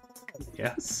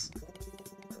 Yes.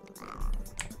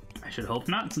 I should hope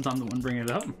not, since I'm the one bringing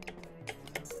it up.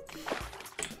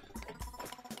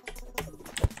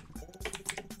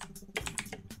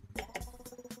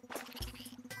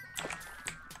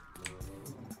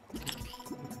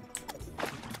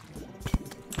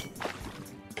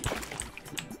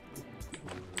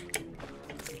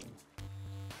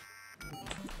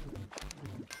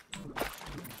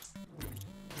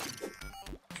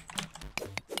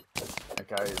 That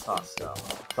guy is hostile.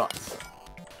 Thought so.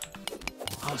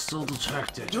 Hostile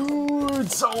detected. Dude,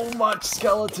 so much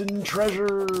skeleton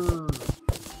treasure!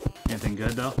 Anything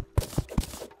good, though?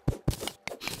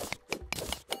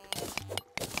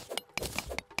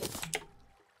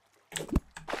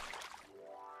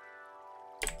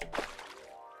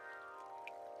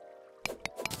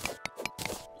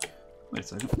 Wait a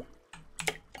second.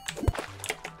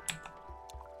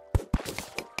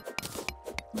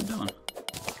 What am I doing?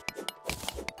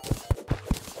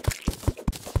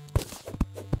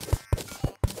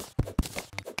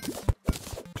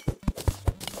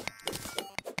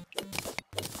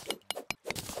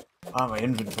 Ah, my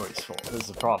inventory's full. This is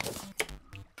a problem.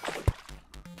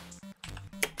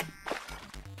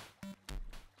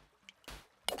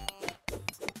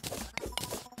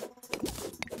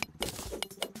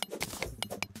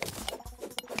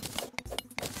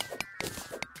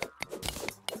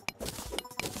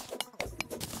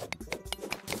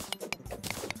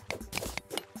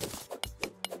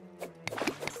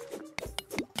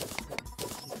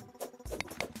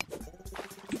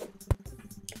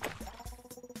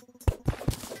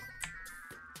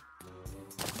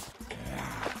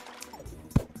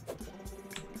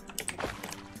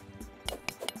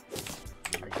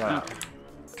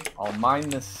 I'll mine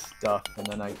this stuff, and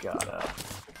then I gotta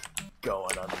go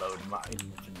and unload my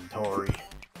inventory,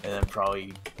 and then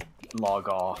probably log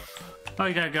off. Oh,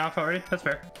 you gotta get off already? That's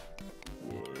fair.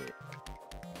 Yeah.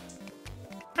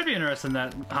 I'd be interested in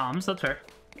that, Hams. That's fair.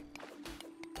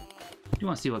 You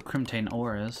want to see what Crimtane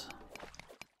ore is?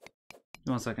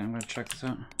 One second, I'm gonna check this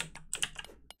out.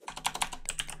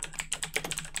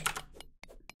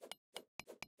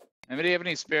 Anybody have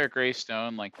any spare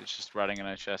gravestone, like it's just rotting in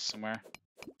a chest somewhere?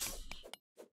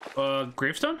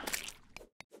 Gravestone?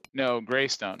 No,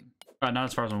 Greystone. Not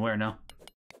as far as I'm aware, no.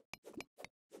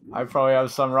 I probably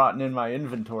have some rotten in my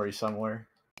inventory somewhere.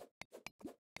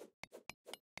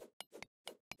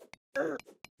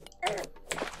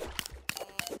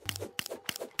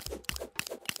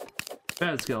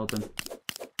 Bad skeleton.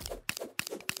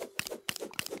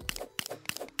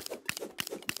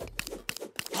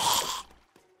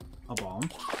 A bomb.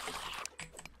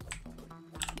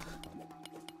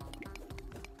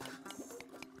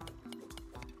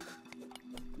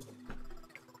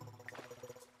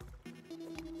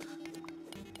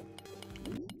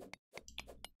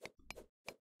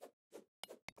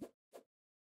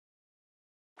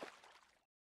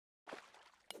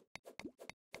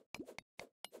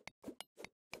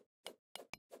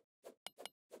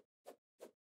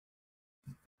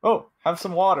 Oh, have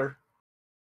some water.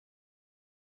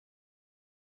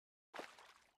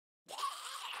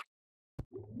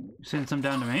 Send some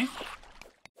down to me?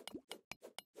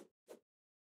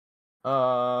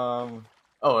 Oh,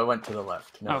 it went to the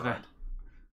left. Never Okay. mind.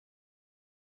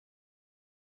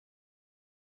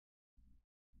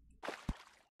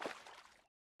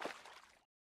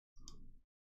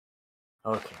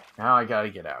 Okay, now I gotta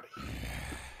get out of here.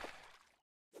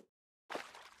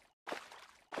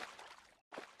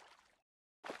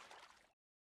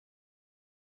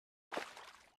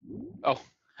 Oh,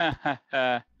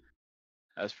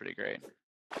 that's pretty great.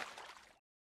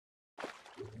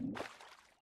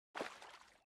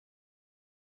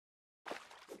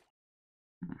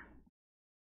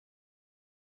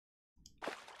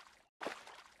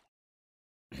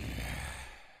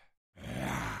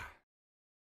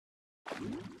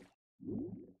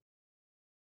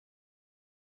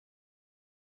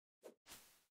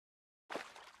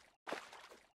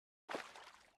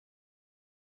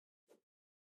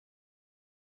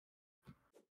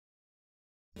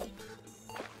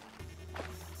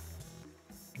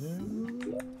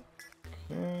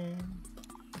 Okay.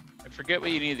 I forget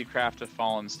what you need to craft a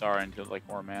fallen star into, like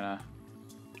more mana.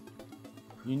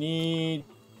 You need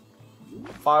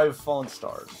 5 fallen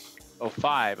stars. Oh,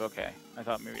 5. Okay, I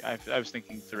thought maybe I was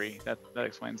thinking 3. That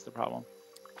explains the problem.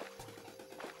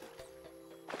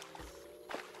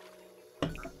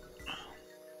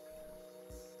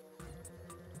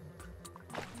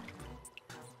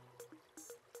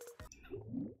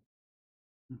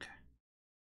 Okay.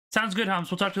 Sounds good, Hums.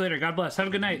 We'll talk to you later. God bless. Have a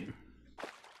good night.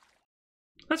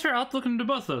 That's fair. I'll have to look into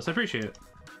both of those. I appreciate it.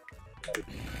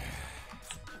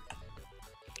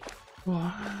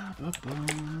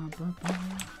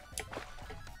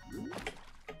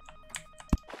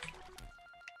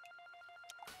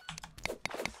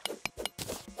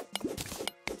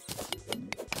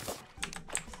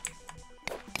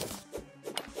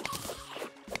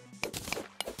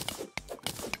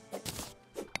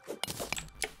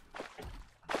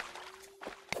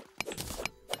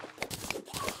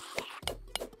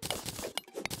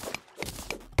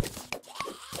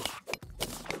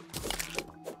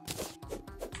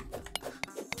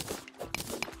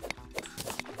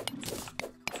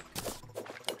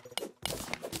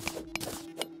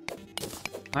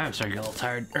 I'm starting to get a little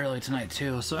tired early tonight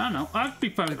too, so I don't know. I'd be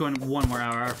fine with going 1 more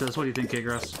hour after this. What do you think,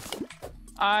 KKairos?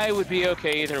 I would be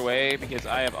okay either way because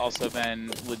I have also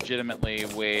been legitimately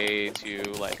way too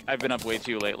I've been up way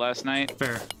too late last night.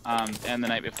 Fair. And the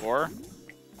night before.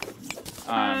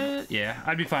 Yeah,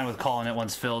 I'd be fine with calling it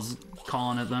once Phil's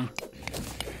calling it then.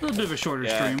 A little bit of a shorter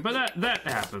Yeah. stream, but that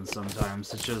happens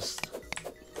sometimes. It's just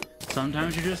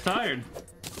sometimes you're just tired.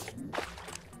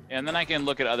 And then I can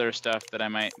look at other stuff that I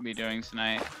might be doing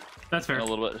tonight That's fair. a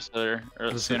little bit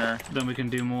sooner. Then we can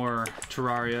do more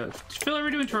Terraria. Phil, are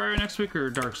we doing Terraria next week or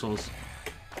Dark Souls?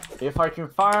 If I can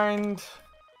find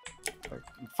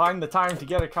the time to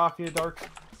get a copy of Dark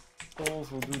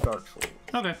Souls, we'll do Dark Souls.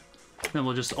 Okay. Then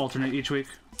we'll just alternate each week.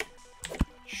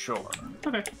 Sure.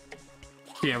 Okay.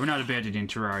 Yeah, we're not abandoning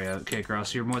Terraria,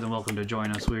 KKairos. You're more than welcome to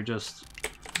join us. We're just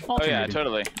Oh yeah, alternating.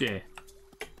 totally. Yeah.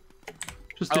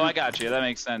 Just Oh, I didn't- got you. That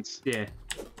makes sense. Yeah.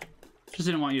 Just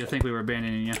didn't want you to think we were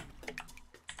abandoning you.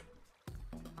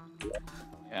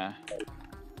 Yeah.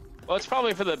 Well, it's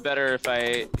probably for the better if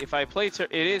I play.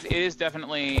 It is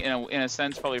definitely in a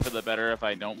sense probably for the better if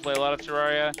I don't play a lot of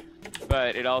Terraria,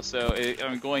 but it also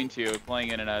I'm going to playing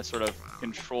it in a sort of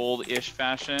controlled-ish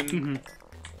fashion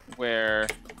where.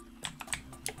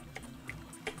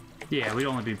 Yeah, we'd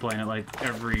only be playing it like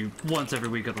once every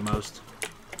week at the most.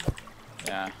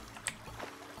 Yeah.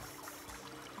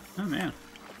 Oh man.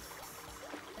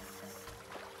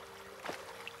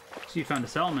 So you found a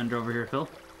salamander over here, Phil.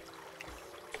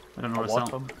 I don't know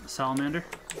what a salamander.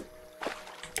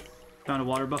 Found a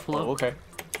water buffalo. Oh, okay.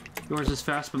 Yours is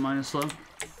fast, but mine is slow.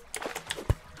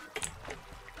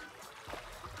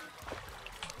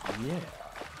 Yeah.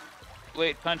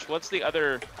 Wait, Punch, what's the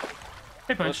other...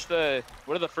 Hey, Punch.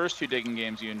 What are the first 2 digging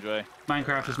games you enjoy?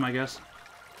 Minecraft is my guess.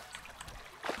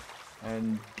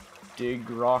 And Dig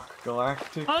Rock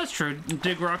Galactic. Oh, that's true.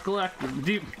 Dig Rock Galactic.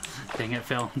 Deep. Dang it,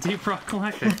 Phil. Deep Rock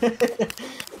Galactic.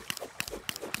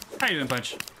 How you doing,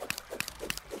 Punch?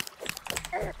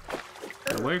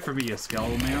 Get away from me, you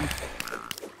skeletal man.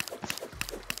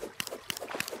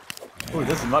 Ooh,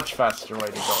 this is a much faster way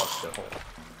to go up the hole.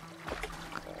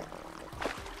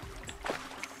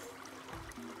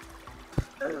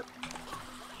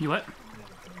 You what?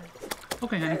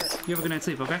 Okay, honey. You have a good night's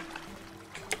sleep, okay?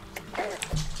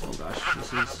 Oh gosh,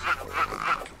 this is...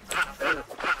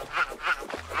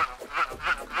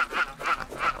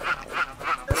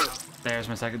 There's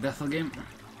my second death of the game.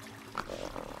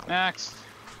 Max.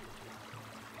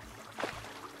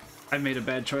 I made a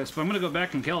bad choice, but I'm gonna go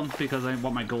back and kill him because I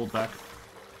want my gold back.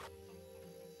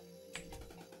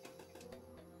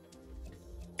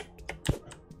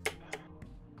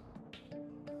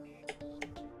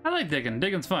 I like digging.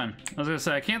 Digging's fun. I was gonna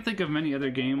say, I can't think of many other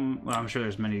game. Well, I'm sure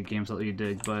there's many games that let you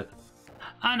dig, but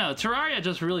I don't know. Terraria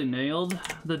just really nailed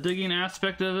the digging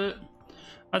aspect of it.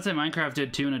 I'd say Minecraft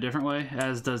did too in a different way,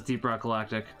 as does Deep Rock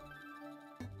Galactic.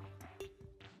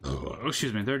 Oh,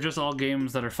 excuse me. They're just all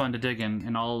games that are fun to dig in,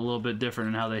 and all a little bit different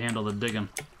in how they handle the digging.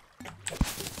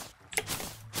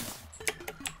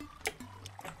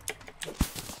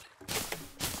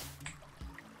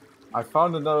 I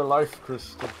found another life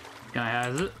crystal. Can I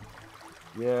have it?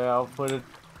 Yeah, I'll put it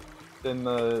in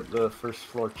the first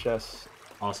floor chest.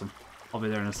 Awesome. I'll be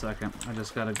there in a second. I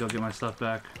just gotta go get my stuff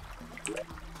back.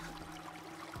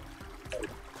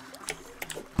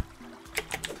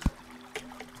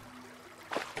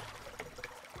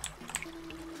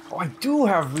 Oh, I do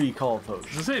have recall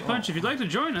potions. As I say, Punch, if you'd like to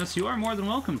join us, you are more than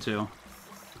welcome to.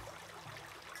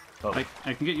 Oh,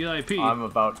 I can get you the IP. I'm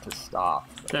about to stop.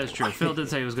 That's true. Phil did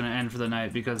say he was going to end for the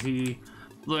night because he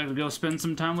would like to go spend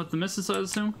some time with the missus, I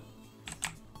assume?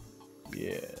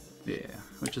 Yeah. Yeah,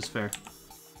 which is fair.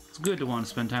 It's good to want to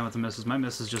spend time with the missus. My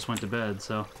missus just went to bed,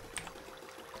 so...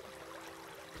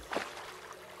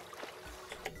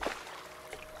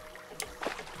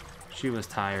 She was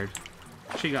tired.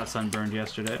 She got sunburned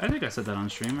yesterday. I think I said that on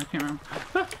stream. I can't remember.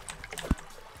 Ah!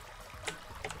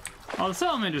 Oh, the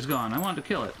salamander's gone. I wanted to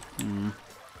kill it. Oh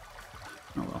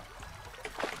well.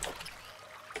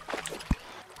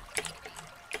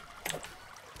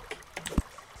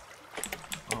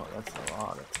 Oh, that's a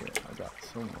lot of it. I got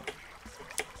so much.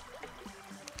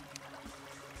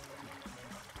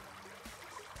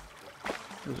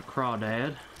 There's a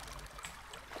crawdad.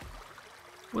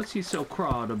 What's he so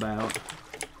crawed about?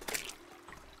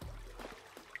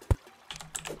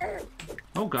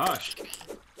 Oh gosh.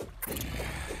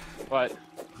 What?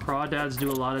 Crawdads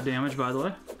do a lot of damage, by the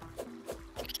way.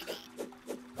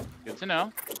 Good to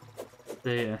know.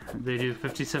 They do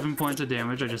 57 points of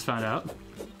damage, I just found out.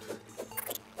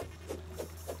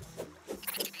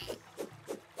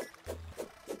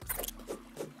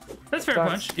 That's fair,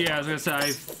 Punch. Yeah, I was gonna say,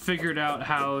 I figured out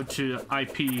how to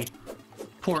IP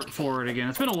port forward again.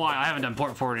 It's been a while. I haven't done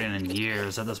port forward in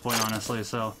years at this point, honestly,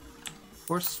 so...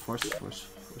 Force what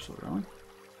we're going.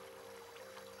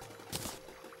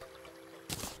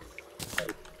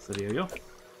 So there you go.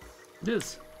 It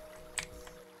is.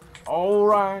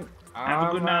 Alright. Have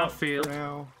a good night, Phil.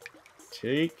 Now.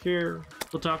 Take care.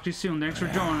 We'll talk to you soon. Thanks for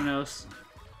joining us.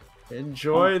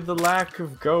 Enjoy the lack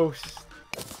of ghosts.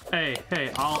 Hey,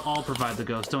 I'll provide the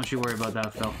ghost. Don't you worry about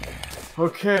that, Phil.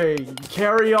 Okay,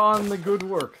 carry on the good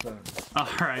work then.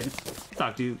 Alright.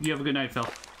 Talk to you. You have a good night, Phil.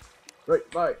 Right,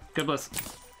 bye. God bless.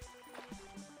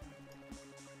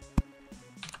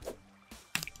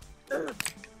 There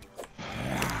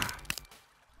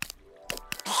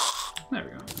we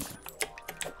go. Okay.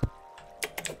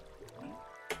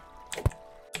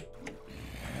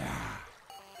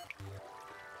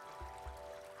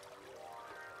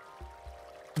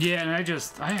 Yeah, and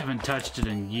I haven't touched it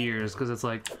in years because it's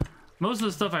like most of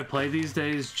the stuff I play these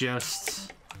days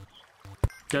just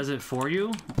does it for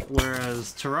you,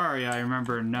 whereas Terraria, I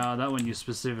remember, no, that one you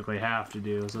specifically have to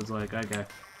do, so it's like, okay,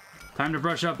 time to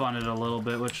brush up on it a little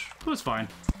bit, which was fine.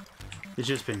 It's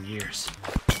just been years.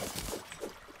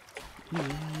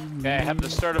 Okay, I have the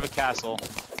start of a castle.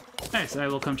 Nice, I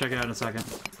will come check it out in a second.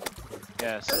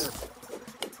 Yes.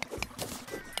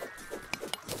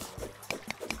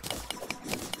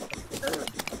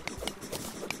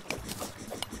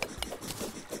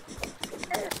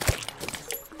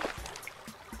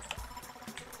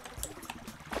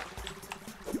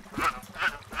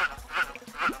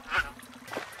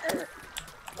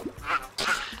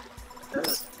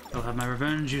 I'll have my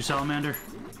revenge, you salamander.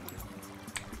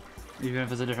 even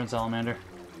if it's a different salamander.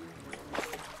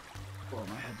 Oh,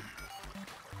 my head.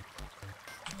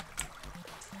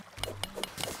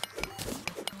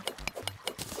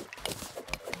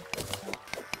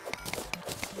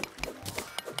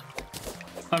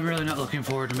 I'm really not looking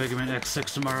forward to Mega Man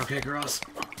X6 tomorrow, KKairos.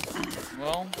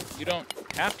 Well, you don't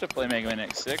have to play Mega Man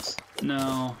X6.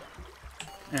 No.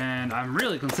 And I'm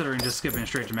really considering just skipping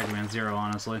straight to Mega Man Zero,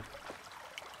 honestly.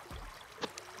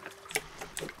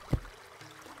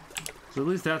 So at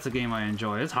least that's a game I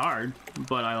enjoy. It's hard,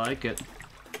 but I like it.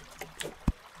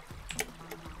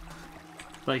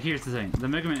 Like, here's the thing. The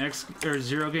Mega Man X or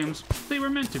Zero games, they were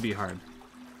meant to be hard.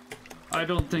 I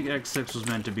don't think X6 was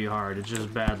meant to be hard. It's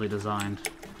just badly designed.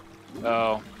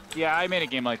 Oh. Yeah, I made a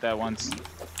game like that once.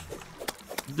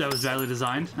 That was badly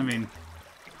designed? I mean...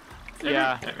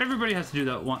 Yeah. Everybody has to do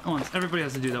that once. Everybody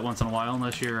has to do that once in a while,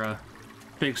 unless you're a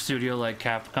big studio like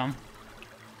Capcom.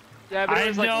 Yeah, but it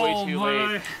was like way too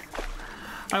late.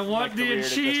 I want the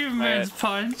achievements,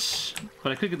 Punch!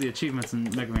 But I could get the achievements in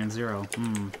Mega Man Zero.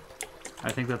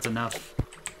 I think that's enough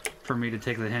for me to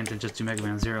take the hint and just do Mega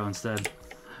Man Zero instead.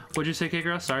 What'd you say,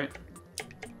 KKairos? Sorry.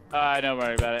 Don't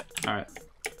worry about it. Alright.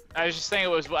 I was saying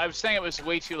it was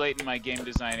way too late in my game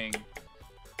designing,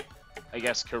 I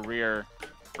guess, career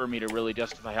for me to really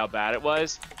justify how bad it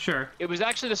was. Sure. It was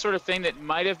actually the sort of thing that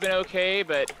might have been okay,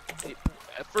 but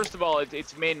first of all,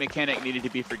 its main mechanic needed to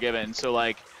be forgiven. So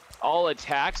like all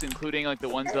attacks, including like the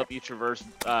ones that help you traverse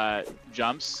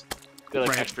jumps, the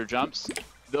like extra jumps,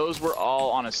 those were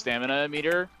all on a stamina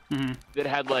meter that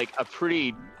had like a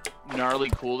pretty gnarly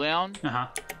cooldown.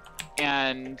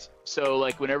 And so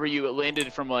like whenever you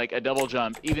landed from like a double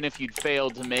jump, even if you'd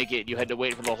failed to make it, you had to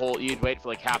wait for you'd wait for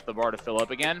like half the bar to fill up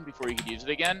again before you could use it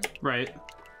again. Right.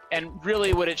 And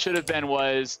really what it should have been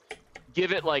was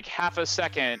give it like half a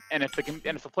second, and if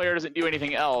the player doesn't do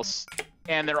anything else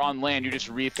and they're on land, you just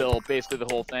refill basically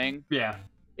the whole thing. Yeah.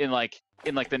 In like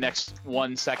the next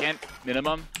 1 second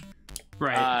minimum.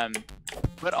 Right.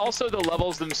 But also the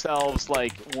levels themselves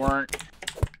like weren't,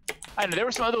 I don't know, there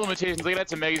were some other limitations. Like,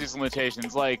 that's some Mega's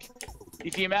limitations. Like,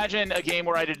 if you imagine a game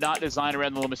where I did not design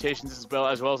around the limitations as well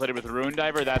as I did with Ruin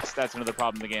Diver, that's another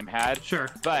problem the game had. Sure.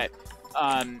 But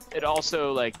it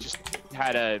also like just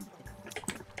had a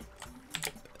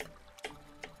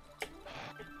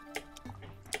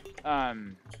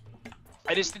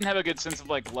I just didn't have a good sense of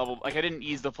like level. Like, I didn't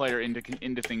ease the player into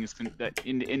things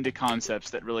into concepts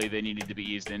that really they needed to be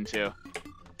eased into.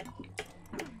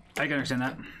 I can understand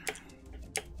that.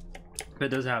 It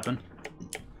does happen.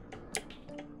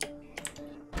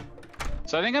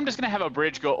 So I think I'm just gonna have a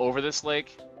bridge go over this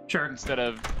lake. Sure. Instead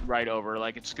of right over.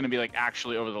 Like, it's just gonna be like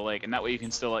actually over the lake, and that way you can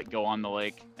still like go on the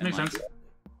lake. And, makes sense.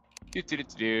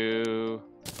 Do.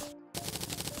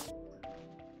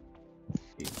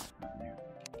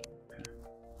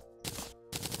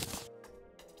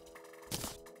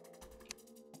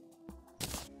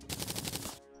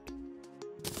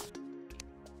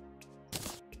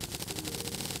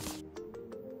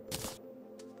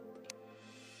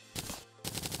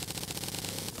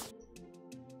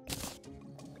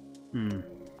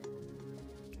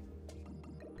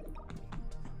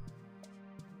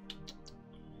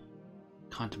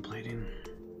 Contemplating.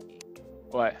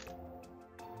 What?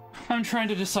 I'm trying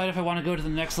to decide if I want to go to the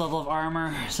next level of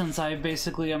armor, since I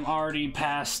basically am already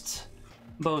past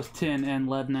both tin and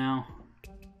lead now.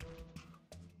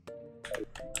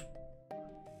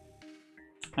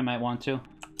 I might want to.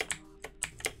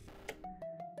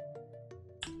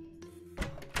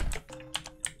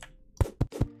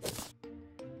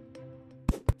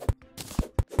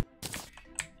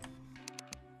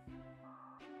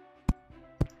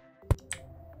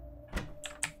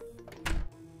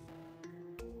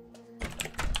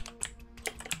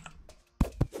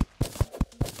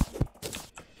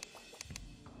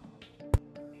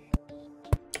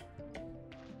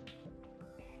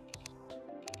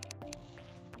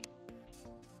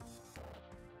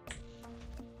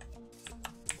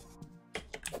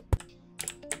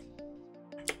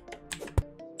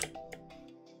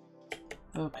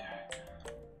 Okay.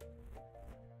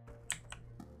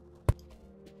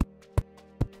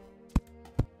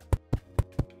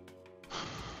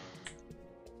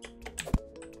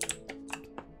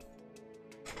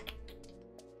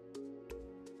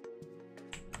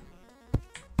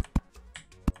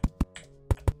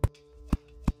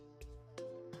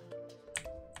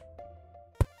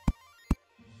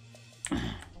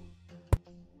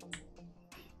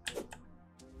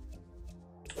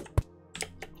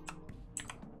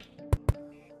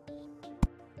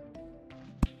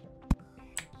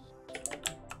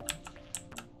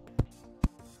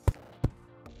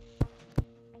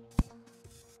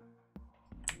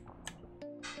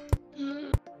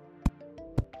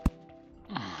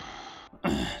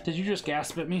 Did you just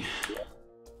gasp at me?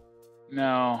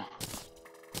 No.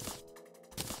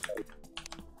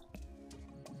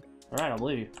 Alright, I'll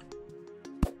believe you.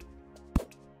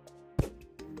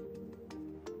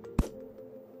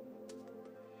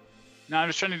 No, I'm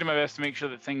just trying to do my best to make sure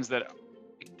that things that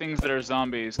are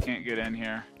zombies can't get in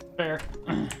here. Fair.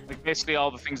 Like basically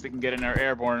all the things that can get in are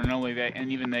airborne, and only they, and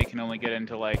even they can only get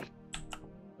into like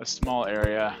a small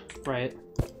area. Right.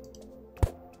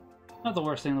 Not the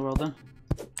worst thing in the world, then.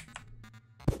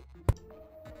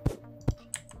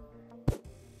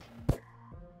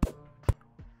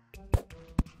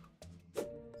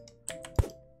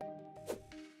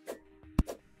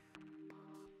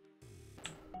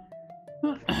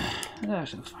 That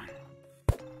actually looks fine.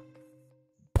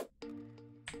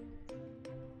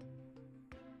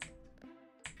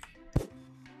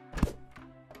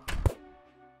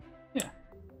 Yeah.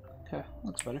 Okay,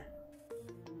 looks better.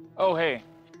 Oh hey,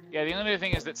 yeah. The only other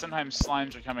thing is that sometimes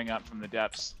slimes are coming up from the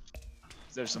depths.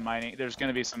 There's some mining. There's going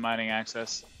to be some mining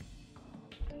access,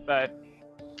 but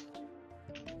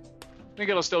I think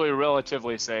it'll still be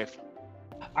relatively safe.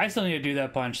 I still need to do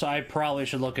that punch, so I probably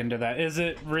should look into that. Is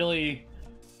it really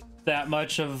that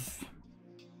much of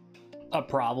a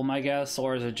problem, I guess,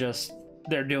 or is it just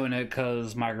they're doing it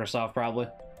because Microsoft probably?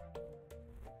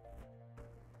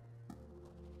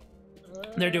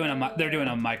 They're doing a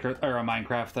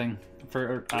Minecraft thing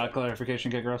for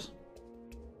clarification, KKairos.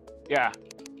 Yeah.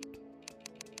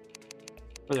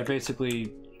 Where they're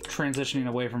basically transitioning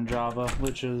away from Java,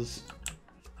 which is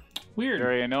weird.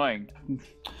 Very annoying.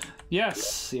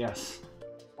 Yes, yes.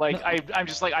 Like I'm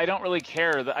just like I don't really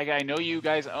care that I know you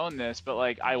guys own this, but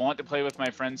like I want to play with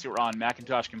my friends who are on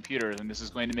Macintosh computers, and this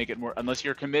is going to make it more. Unless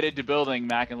you're committed to building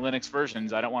Mac and Linux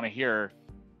versions, I don't want to hear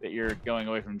that you're going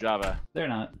away from Java. They're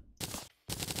not.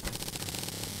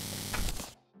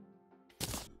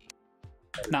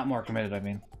 Not more committed, I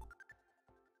mean.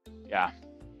 Yeah.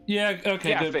 Yeah. Okay.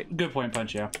 Yeah, good point,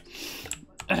 Punch. Yeah.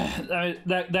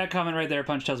 that comment right there,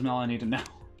 Punch, tells me all I need to know.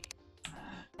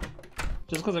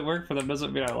 Just because it worked for them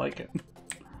doesn't mean I like it.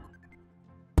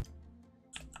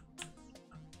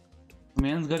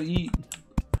 Man's gotta eat.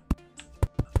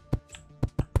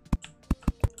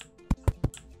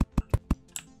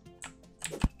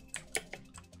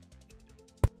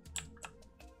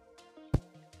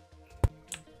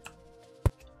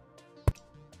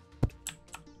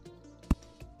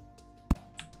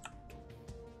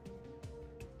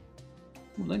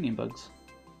 Ooh, lightning bugs.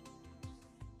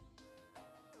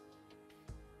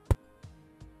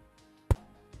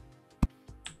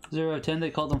 0 out of 10, they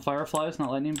call them fireflies,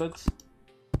 not lightning bugs.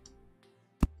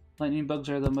 Lightning bugs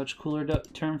are the much cooler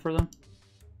term for them.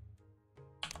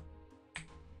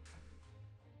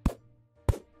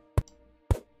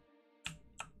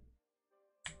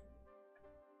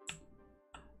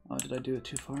 Oh, did I do it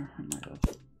too far? I might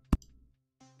have.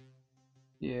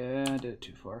 Yeah, I did it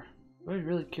too far. Do I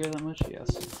really care that much? Yes.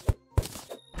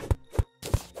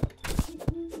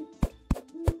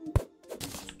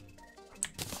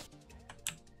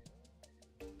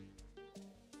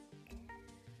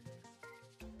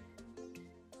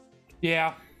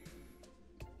 Yeah.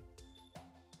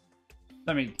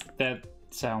 I mean, that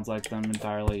sounds like them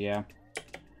entirely, yeah.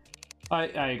 I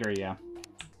agree, yeah.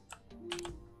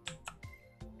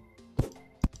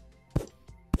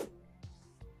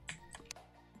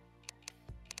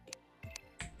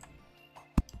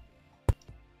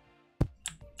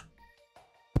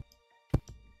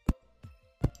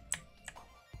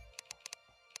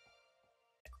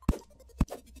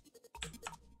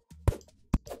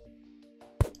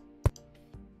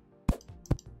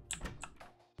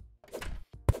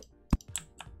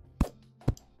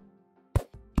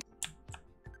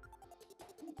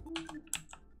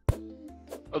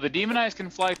 Oh, the demon eyes can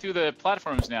fly through the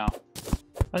platforms now.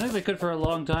 I think they could for a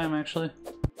long time, actually.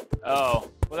 Oh,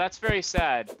 well that's very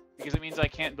sad, because it means I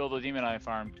can't build a demon eye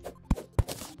farm.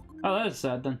 Oh, that is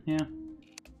sad then, yeah.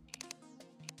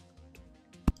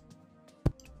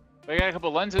 But I got a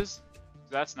couple lenses, so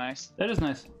that's nice. That is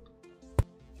nice.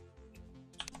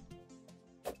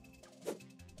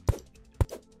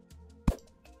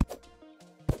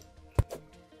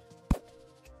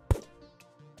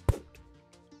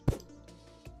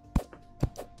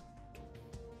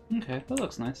 Okay, that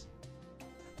looks nice.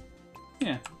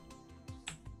 Yeah.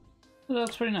 That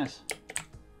looks pretty nice.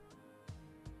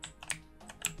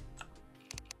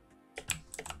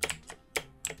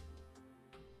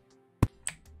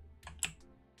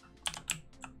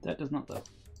 That does not, though.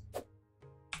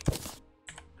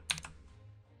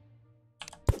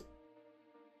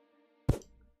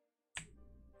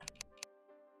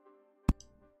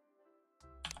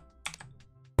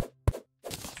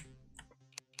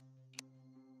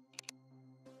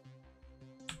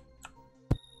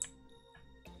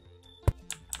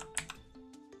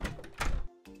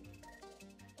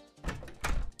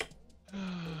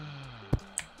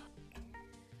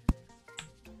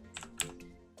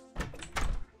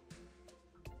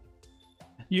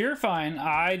 You're fine.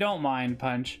 I don't mind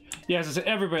Punch. Yes,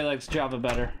 everybody likes Java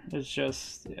better. It's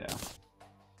just, yeah.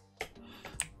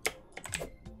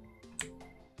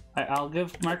 I'll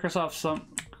give Microsoft some...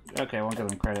 Okay, I won't give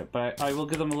them credit, but I will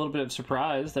give them a little bit of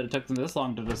surprise that it took them this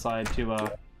long to decide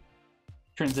to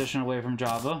transition away from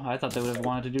Java. I thought they would have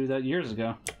wanted to do that years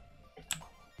ago.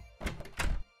 I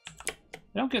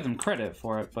don't give them credit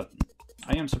for it, but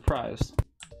I am surprised.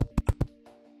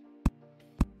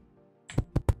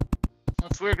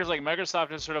 It's weird because like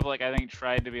Microsoft has sort of like I think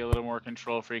tried to be a little more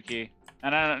control freaky,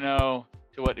 and I don't know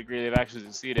to what degree they've actually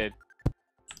succeeded.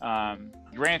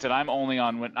 Granted,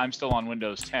 I'm still on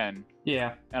Windows 10.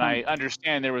 Yeah. And I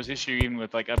understand there was issue even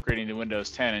with like upgrading to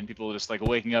Windows 10 and people just like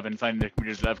waking up and finding their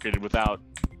computers upgraded without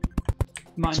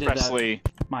expressly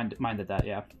minded that,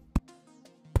 yeah.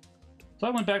 So I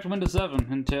went back to Windows 7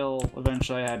 until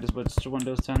eventually I had to switch to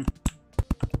Windows 10.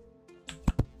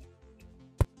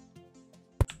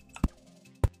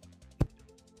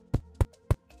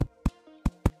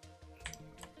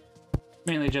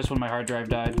 Mainly just when my hard drive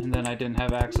died, and then I didn't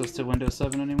have access to Windows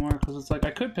 7 anymore, because it's like, I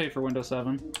could pay for Windows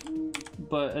 7,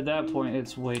 but at that point,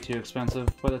 it's way too expensive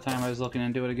by the time I was looking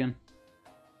into it again.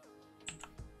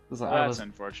 Like, that's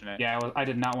unfortunate. Yeah, I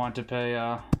did not want to pay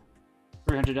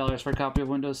 $300 for a copy of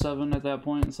Windows 7 at that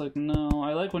point. It's like, no,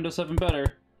 I like Windows 7 better.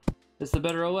 It's the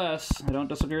better OS. I don't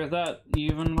disagree with that,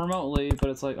 even remotely,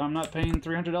 but it's like, I'm not paying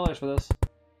 $300 for this.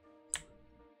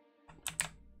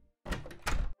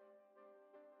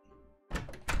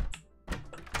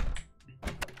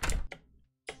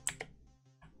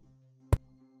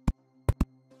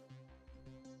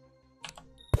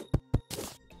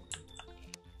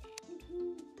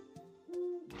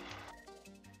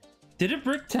 Did it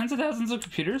brick tens of thousands of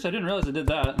computers? I didn't realize it did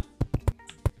that.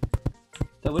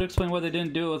 That would explain why they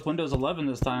didn't do it with Windows 11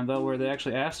 this time, though, where they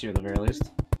actually asked you at the very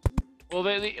least. Well,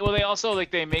 they also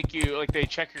like they make you like they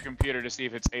check your computer to see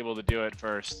if it's able to do it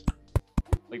first.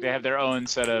 Like they have their own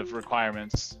set of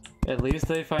requirements. At least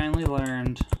they finally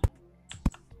learned.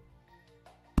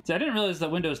 See, I didn't realize that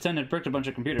Windows 10 had bricked a bunch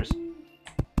of computers.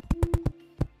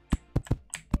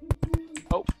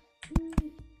 Oh.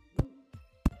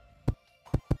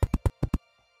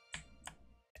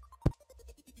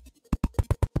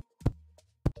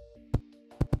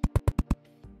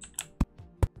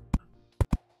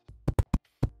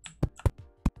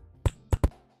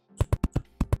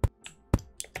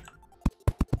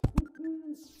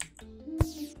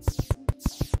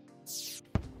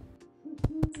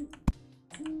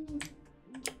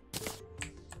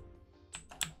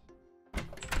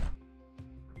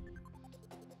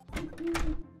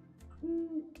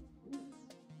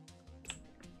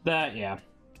 That, yeah.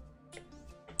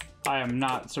 I am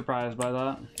not surprised by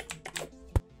that.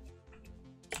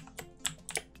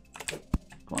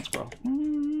 Come on, scroll.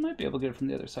 Might be able to get it from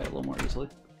the other side a little more easily.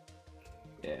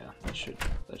 Yeah, that should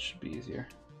be easier.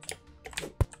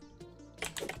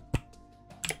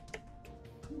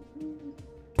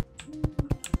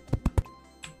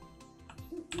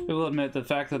 I will admit the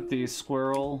fact that the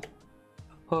squirrel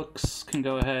hooks can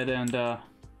go ahead and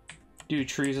do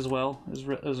trees as well is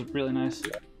really nice.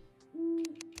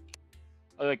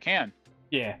 Oh, they can.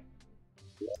 Yeah.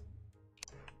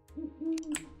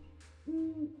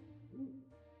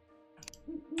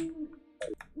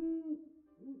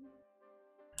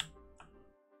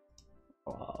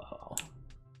 Oh.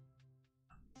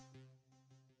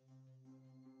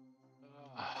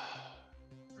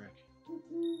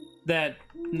 That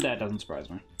doesn't surprise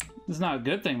me. It's not a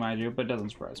good thing, mind you, but it doesn't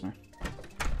surprise me.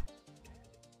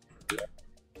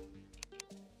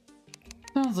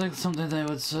 Sounds like something they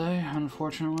would say,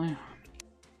 unfortunately.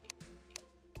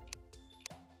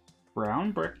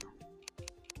 Brown brick.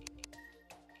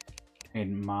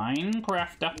 In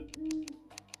Minecraft.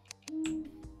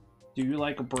 Do you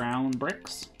like brown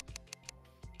bricks?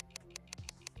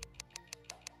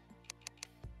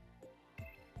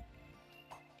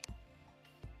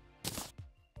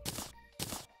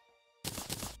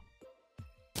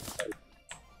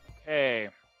 Hey.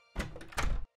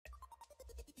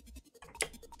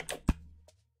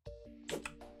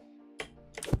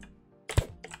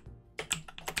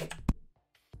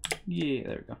 Yeah,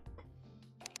 there we go.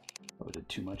 Oh, I did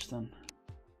too much then.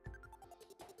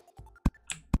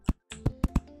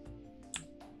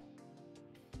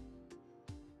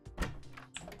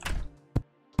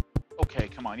 Okay,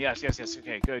 come on. Yes.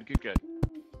 Okay, good.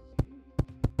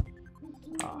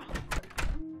 Ah.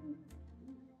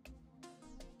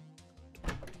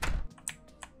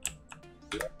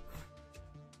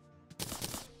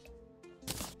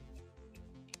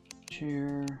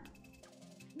 Chair.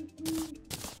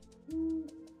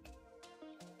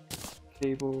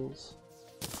 Tables.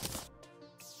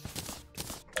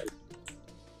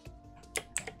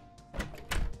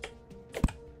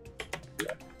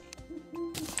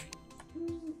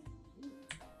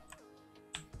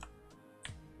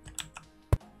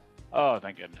 Oh,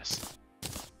 thank goodness.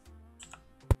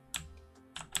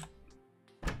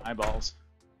 Eyeballs.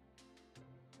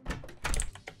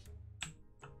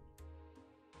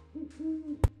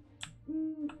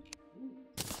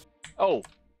 Oh.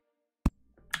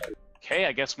 Okay,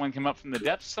 I guess one came up from the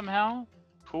depths somehow.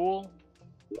 Cool.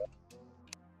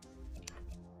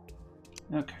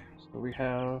 Okay, so we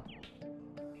have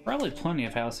probably plenty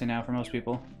of housing now for most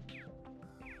people.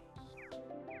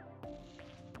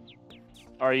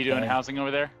 Are you doing housing over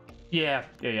there? Yeah.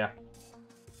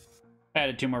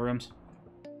 Added 2 more rooms.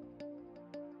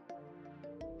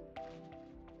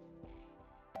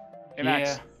 Hey, Max.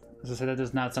 Yeah. As I said, that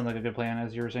does not sound like a good plan,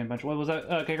 as you were saying, Bunch. What was that,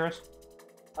 KKairos?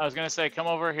 I was gonna say, come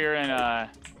over here and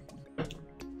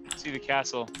see the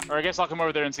castle. Or I guess I'll come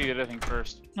over there and see the other thing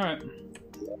first. Alright. We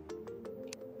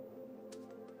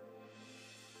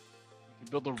could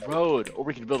build a road, or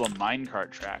we could build a minecart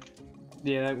track.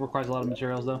 Yeah, that requires a lot of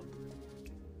materials, though.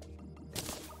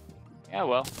 Yeah,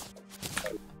 well,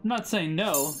 I'm not saying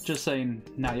no, just saying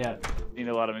not yet. need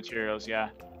a lot of materials, yeah.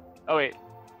 Oh, wait.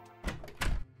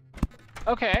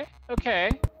 Okay,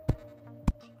 okay.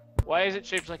 Why is it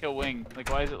shaped like a wing? Like,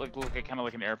 why does it look like kind of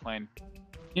like an airplane?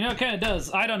 You know, it kind of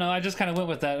does. I don't know. I just kind of went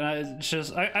with that, and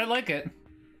I like it.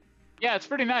 Yeah, it's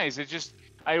pretty nice. It just,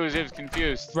 I was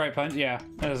confused. Right, Punch? Yeah.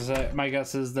 As, my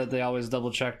guess is that they always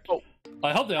double check. Oh.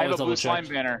 I hope they I have always a blue double slime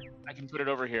check. banner. I can put it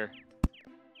over here.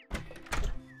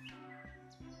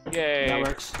 Yay. That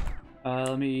works.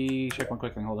 Let me check one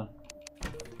quick thing. Hold on.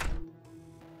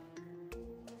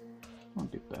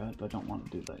 Won't do bad, but I don't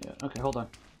want to do that yet. Okay, hold on.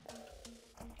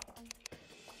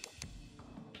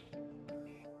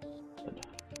 Lead.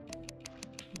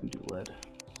 We can do lead.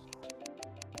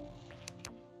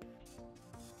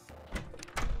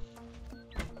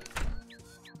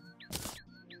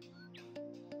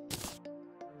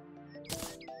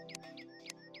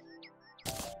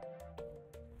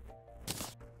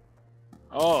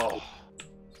 Oh.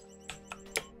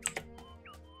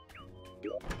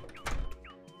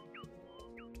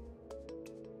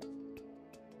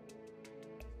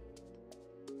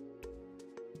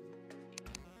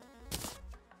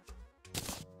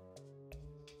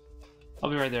 I'll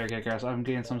be right there, KKairos. I'm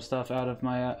getting some stuff out of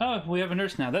my. Oh, we have a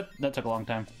nurse now. That took a long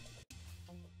time.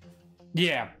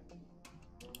 Yeah.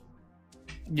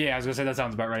 Yeah, I was gonna say that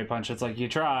sounds about right, Punch. It's like you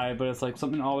try, but it's like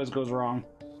something always goes wrong.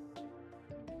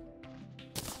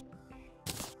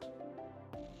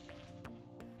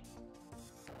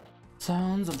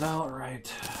 Sounds about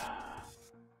right.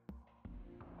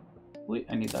 Wait,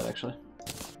 I need that actually.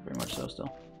 Very much so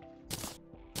still.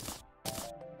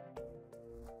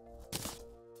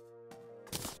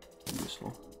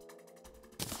 Useful.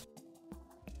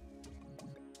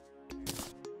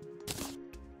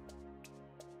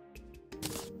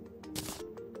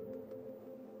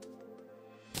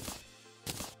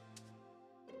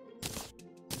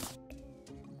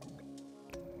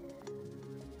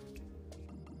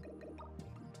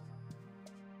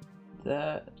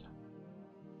 That.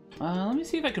 Let me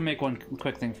see if I can make one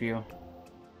quick thing for you.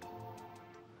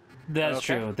 That's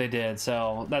Okay. true. They did.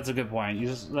 So that's a good point. You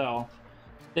just well,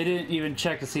 they didn't even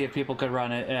check to see if people could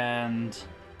run it, and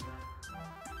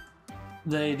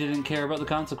they didn't care about the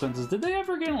consequences. Did they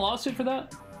ever get in a lawsuit for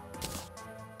that?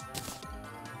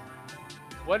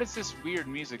 What is this weird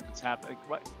music that's happening?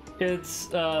 What? It's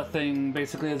a thing.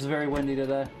 Basically, it's very windy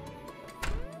today.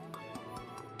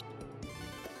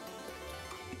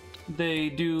 They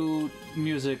do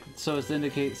music so as to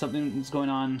indicate something is going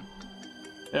on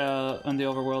in the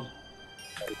overworld.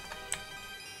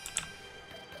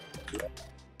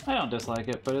 I don't dislike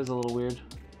it, but it's a little weird.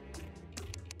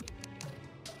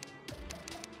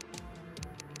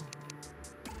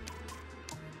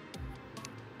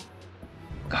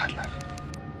 God love you.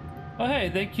 Oh hey,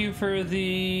 thank you for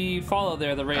the follow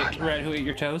there, the rat who ate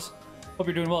your toes. Hope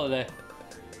you're doing well today.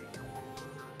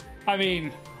 I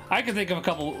mean, I can think of a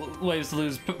couple ways to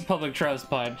lose public trust,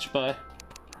 Punch, but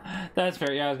that's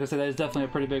fair. Yeah, I was gonna say that is definitely a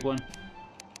pretty big one.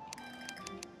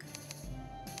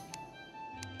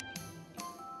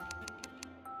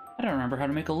 I don't remember how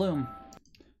to make a loom.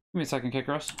 Give me a second,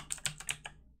 KKairos.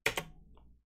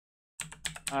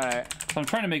 Alright. So I'm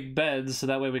trying to make beds so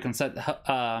that way we can set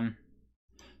spawn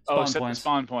Set points. the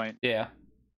spawn point. Yeah.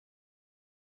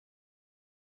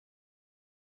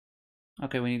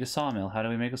 Okay, we need a sawmill. How do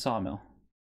we make a sawmill?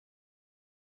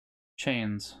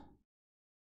 Chains.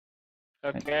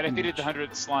 Okay, I defeated the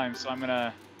 100th slime, so I'm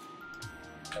gonna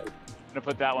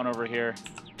put that one over here.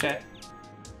 Okay.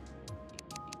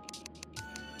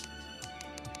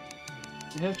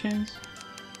 Do you have chains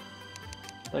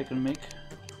that I can make?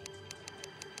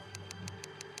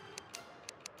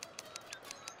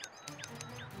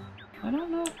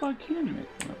 don't know if I can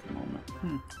make them at the moment.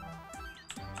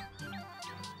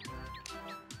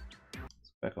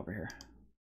 Let's go back over here.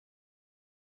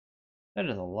 That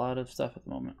is a lot of stuff at the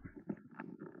moment.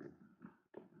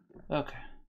 Okay.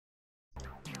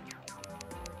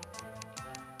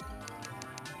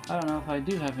 I don't know if I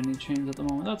do have any chains at the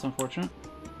moment. That's unfortunate.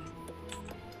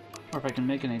 Or if I can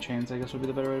make any chains, I guess would be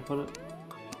the better way to put it.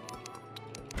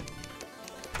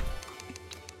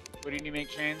 What do you need to make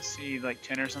chains? You need like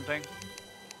 10 or something?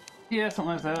 Yeah,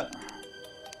 something like that.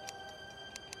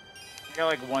 I got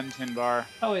like 1 tin bar.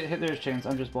 Oh wait, there's chains.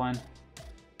 I'm just blind.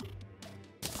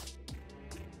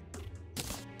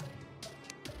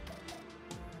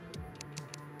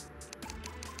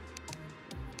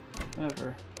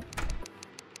 Whatever.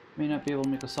 May not be able to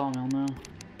make a sawmill now.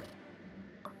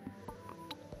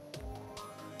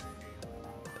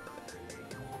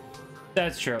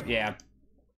 That's true, yeah.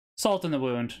 Salt in the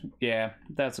wound. Yeah,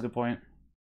 that's a good point.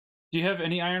 Do you have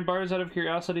any iron bars out of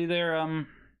curiosity there?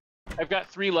 I've got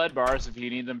 3 lead bars if you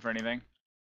need them for anything.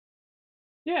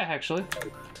 Yeah, actually.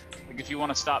 Like if you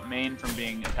want to stop main from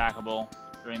being attackable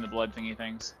during the blood thingy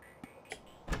things.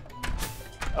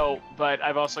 Oh, but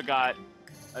I've also got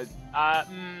a,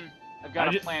 I've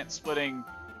got a plant spitting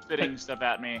stuff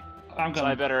at me. I'm So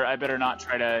coming. I better not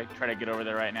try to get over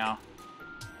there right now.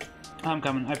 I'm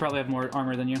coming. I probably have more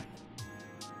armor than you.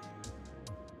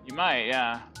 You might,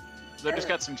 yeah. They've just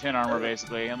got some tin armor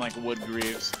basically and like wood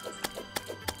greaves.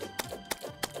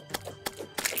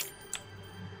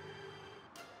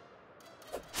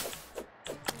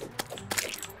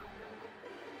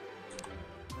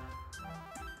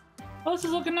 Oh, this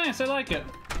is looking nice. I like it.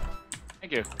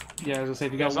 Thank you. Yeah, I was gonna say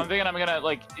if you Yeah, got so I'm thinking I'm gonna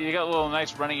like you got a little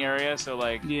nice running area, so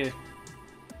like yeah,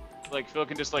 Phil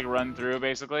can just like run through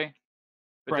basically.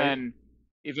 But Right. then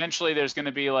eventually there's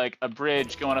gonna be like a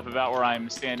bridge going up about where I'm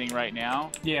standing right now.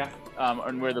 yeah.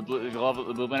 And where the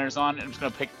blue banner's on, and I'm just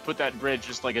gonna put that bridge,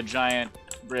 just like a giant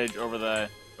bridge over the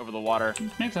water.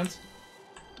 Makes sense.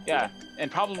 Yeah,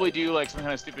 and probably do like some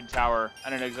kind of stupid tower.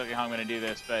 I don't know exactly how I'm gonna do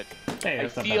this, but Hey, I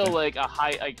that's not feel bad. like a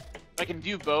high, like if I can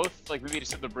do both, like maybe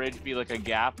just have the bridge be like a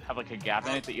gap, have like a gap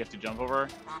in it that you have to jump over,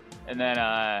 and then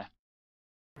have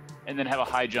a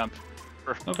high jump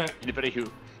for Okay. anybody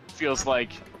who feels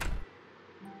like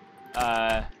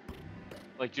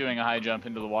doing a high jump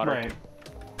into the water. Right.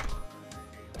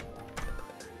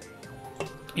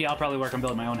 Yeah, I'll probably work on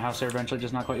building my own house there eventually,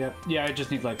 just not quite yet. Yeah, I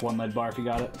just need like 1 lead bar if you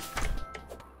got it.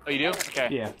 Oh, you do? Okay.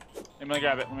 Yeah. I'm gonna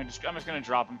grab it. I'm just gonna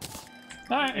drop them.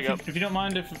 Alright, There you if you don't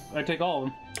mind if I take all of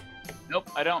them. Nope,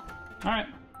 I don't. Alright.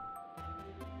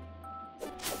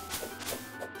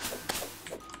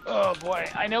 Oh boy,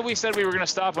 I know we said we were gonna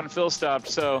stop when Phil stopped,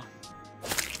 so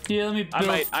Yeah, let me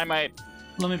build, I might.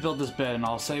 let me build this bed and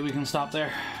I'll say we can stop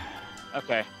there.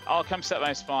 Okay, I'll come set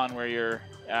my spawn where you're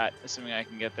at, assuming I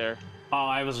can get there. Oh,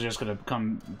 I was just gonna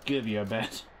come give you a bed.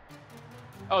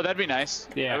 Oh, that'd be nice.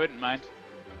 Yeah. I wouldn't mind.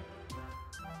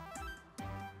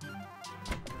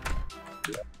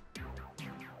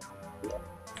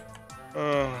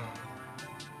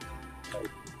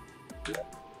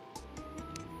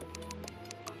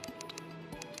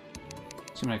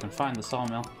 Assuming I can find the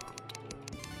sawmill.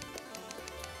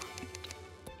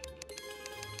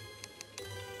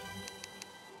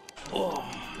 Oh.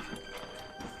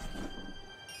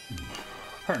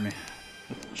 Pardon me.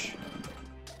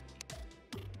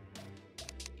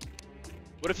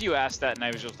 What if you asked that and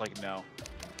I was just like, no?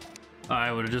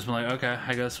 I would have just been like, okay,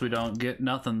 I guess we don't get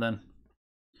nothing then.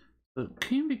 It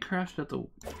can be crafted at the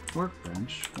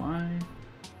workbench. Why?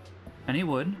 Any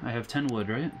wood? I have 10 wood,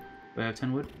 right? Do I have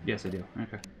 10 wood? Yes, I do.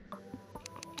 Okay.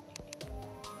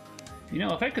 You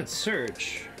know, if I could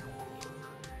search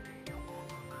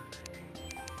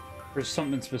for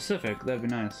something specific, that'd be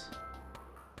nice.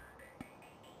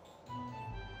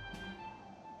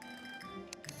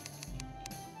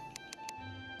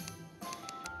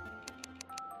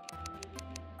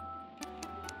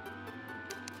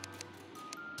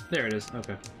 There it is.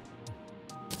 Okay.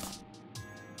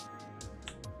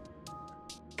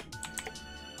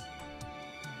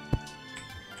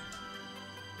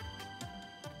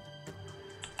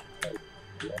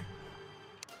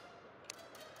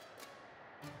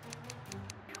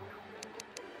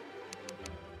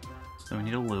 So we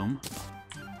need a loom.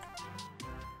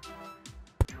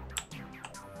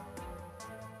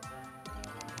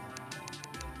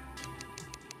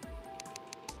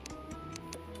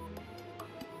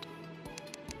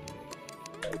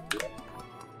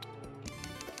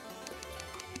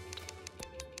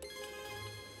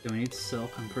 Do we need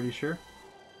silk? I'm pretty sure.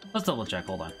 Let's double check.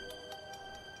 Hold on.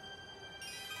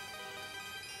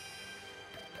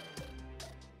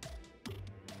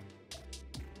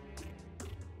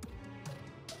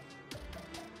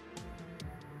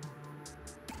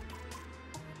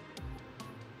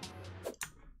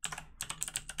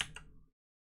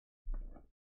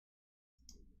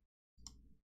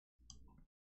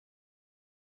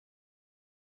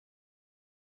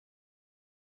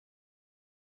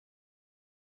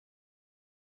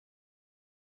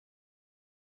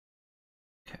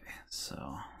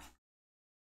 So.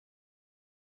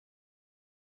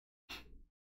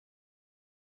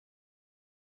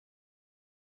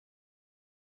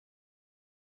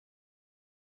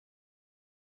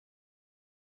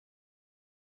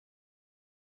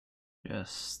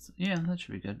 Just, yeah, that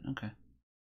should be good. Okay.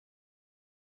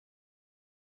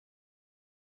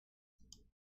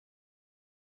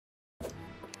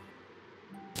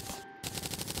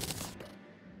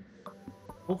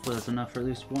 Hopefully that's enough for at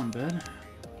least one bed.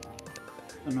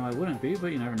 I know I wouldn't be,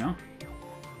 but you never know.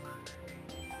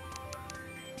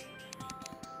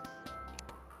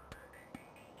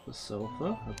 A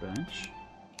sofa, a bench.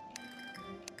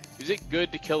 Is it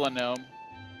good to kill a gnome?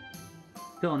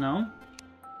 Kill a gnome?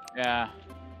 Yeah.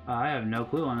 I have no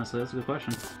clue, honestly. That's a good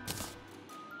question.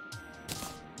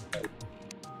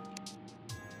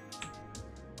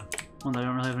 One that I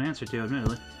don't really have an answer to,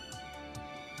 admittedly.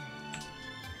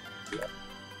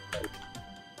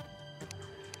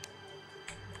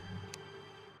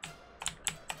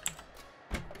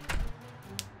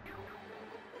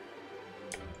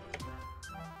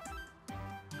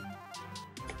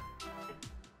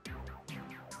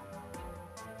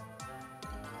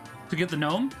 To get the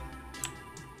gnome?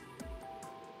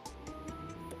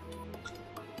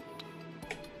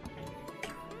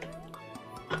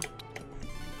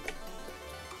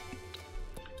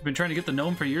 You've been trying to get the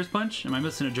gnome for years, Punch? Am I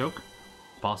missing a joke?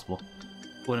 Possible.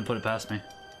 Wouldn't put it past me.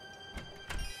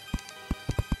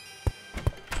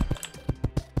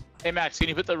 Hey Max, can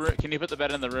you put the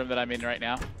bed in the room that I'm in right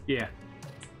now? Yeah.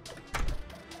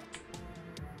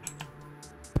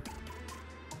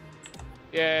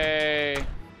 Yay!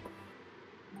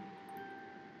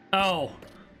 Oh!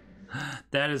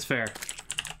 That is fair.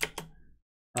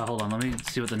 Hold on, let me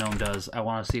see what the gnome does. I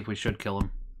want to see if we should kill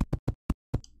him.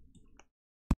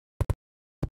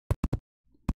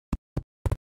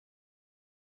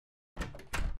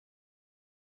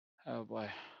 Oh boy.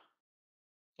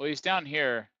 Well, he's down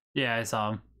here. Yeah, I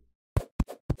saw him.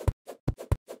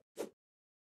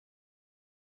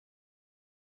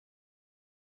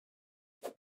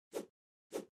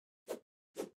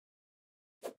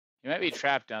 He might be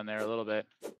trapped down there a little bit.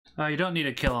 You don't need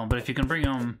to kill him, but if you can bring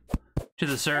him to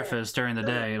the surface during the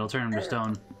day, it'll turn him to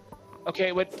stone.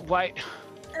 Okay, why?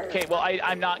 Okay, well,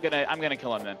 I'm gonna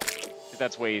kill him then. 'Cause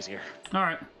that's way easier.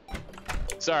 Alright.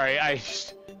 Sorry,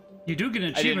 You do get an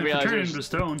achievement for turning him to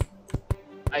stone.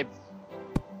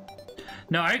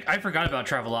 No, I forgot about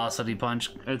Travelocity,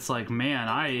 Punch. It's like,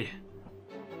 man,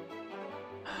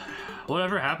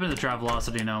 whatever happened to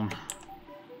Travelocity Gnome?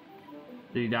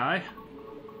 Did he die?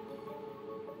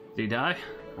 Did he die?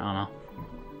 I don't know.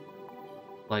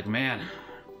 Like, man.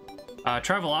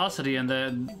 Travelocity and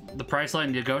the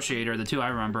Priceline Negotiator, the two I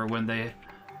remember, when the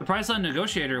Priceline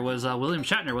Negotiator was William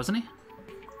Shatner, wasn't he?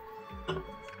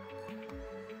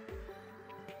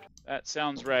 That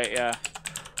sounds right, yeah.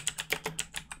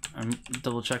 I'm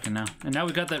double checking now. And now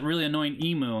we got that really annoying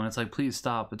emu, and it's like, please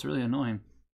stop. It's really annoying.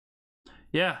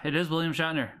 Yeah, it is William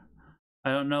Shatner.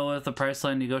 I don't know if the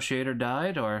Priceline Negotiator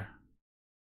died, or...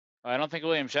 I don't think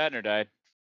William Shatner died.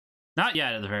 Not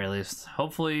yet, at the very least.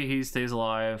 Hopefully he stays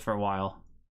alive for a while.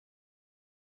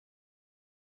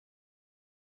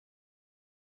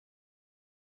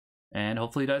 And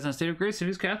hopefully he dies in a state of grace if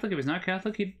he's Catholic. If he's not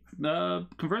Catholic, he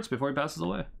converts before he passes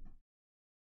away.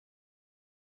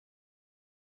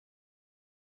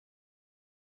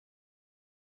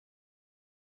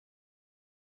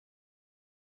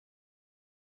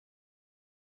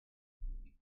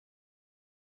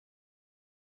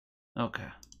 Okay.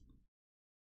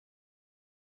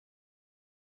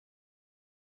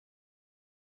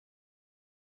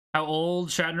 How old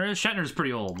Shatner is? Shatner's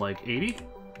pretty old, like 80?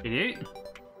 88?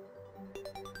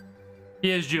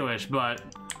 He is Jewish, but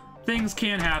things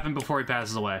can happen before he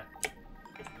passes away.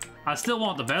 I still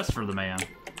want the best for the man.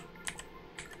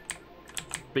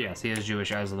 But yes, he is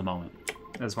Jewish as of the moment,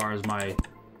 as far as my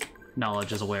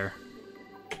knowledge is aware.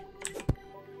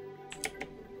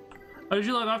 Oh, did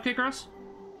you log off, KKairos?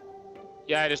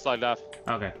 Yeah, I just logged off.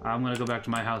 Okay, I'm gonna go back to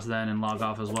my house then and log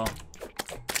off as well.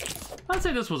 I'd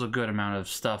say this was a good amount of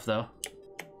stuff, though.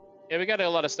 Yeah, we got a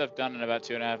lot of stuff done in about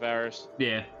 2.5 hours.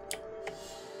 Yeah.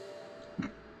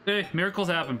 Hey, miracles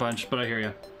happen, Punch, but I hear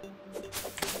you.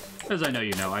 As I know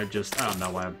you know, I don't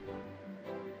know why I'm...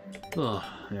 Ugh,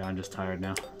 yeah, I'm just tired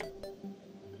now.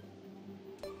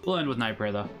 We'll end with night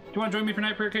prayer, though. Do you want to join me for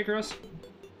night prayer, KKairos?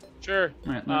 Sure.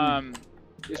 Alright,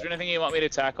 is there anything you want me to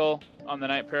tackle on the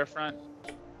night prayer front?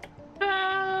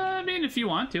 I mean, if you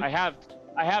want to. I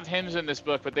have hymns in this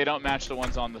book, but they don't match the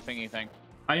ones on the thingy thing.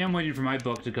 I am waiting for my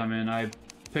book to come in. I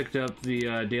picked up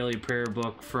the daily prayer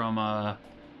book from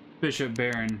Bishop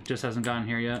Barron. Just hasn't gotten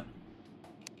here yet.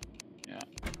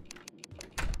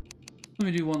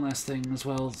 Let me do one last thing as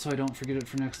well, so I don't forget it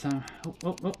for next time.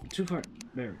 Oh, too far.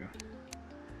 There we go.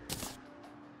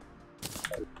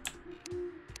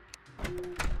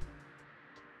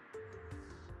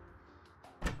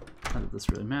 Not that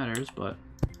this really matters, but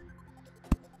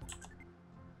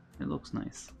it looks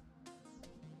nice.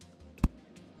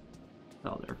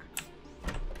 That'll work.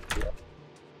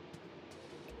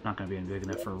 Not gonna be big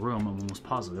enough for a room, I'm almost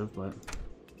positive, but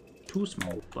too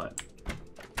small, but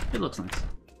it looks nice.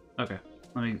 Okay,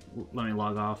 let me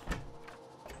log off.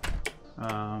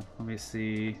 Let me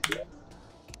see.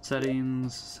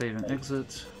 Settings, save and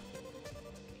exit.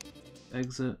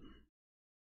 Exit.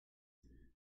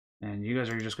 And you guys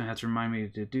are just gonna have to remind me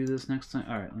to do this next time.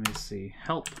 Alright, let me see.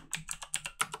 Help.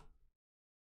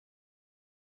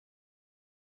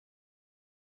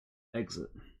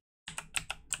 Exit.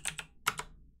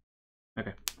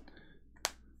 Okay.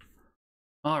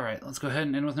 Alright, let's go ahead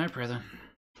and end with night prayer then.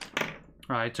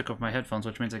 Oh, I took off my headphones,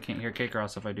 which means I can't hear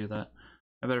KKairos if I do that.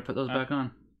 I better put those back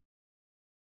on.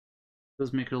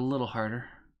 Does make it a little harder.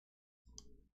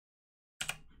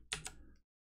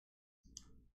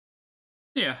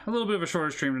 Yeah, a little bit of a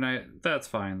shorter stream tonight. That's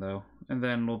fine though. And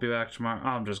then we'll be back tomorrow.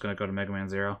 I'm just gonna go to Mega Man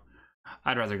Zero.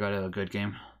 I'd rather go to a good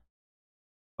game.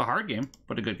 A hard game,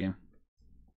 but a good game.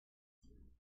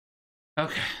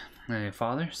 Okay. Hey,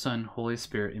 Father, Son, Holy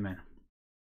Spirit, Amen.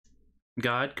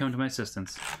 God, come to my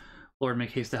assistance. Lord,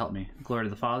 make haste to help me. Glory to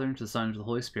the Father, and to the Son, and to the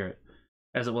Holy Spirit.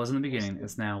 As it was in the beginning,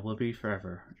 is now, will be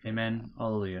forever. Amen.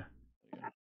 Alleluia.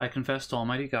 I confess to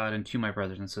Almighty God and to you, my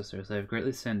brothers and sisters, I have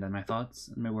greatly sinned in my thoughts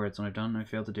and my words when I've done and I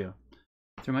failed to do.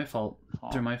 Through my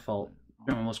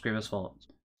most grievous fault.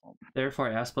 Therefore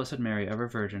I ask Blessed Mary, ever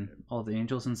Virgin, all the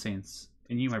angels and saints,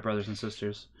 and you, my brothers and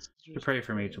sisters, to pray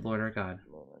for me to Lord our God.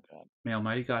 May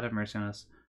Almighty God have mercy on us,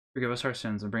 forgive us our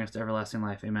sins, and bring us to everlasting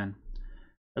life. Amen.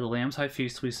 At the Lamb's high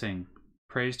feast we sing,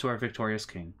 praise to our victorious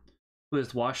King, who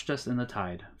has washed us in the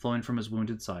tide, flowing from his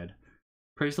wounded side.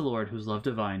 Praise the Lord, whose love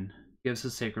divine gives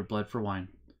his sacred blood for wine.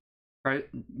 Christ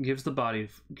gives his body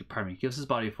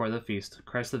for the feast.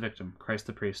 Christ the victim, Christ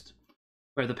the priest.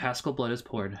 Where the paschal blood is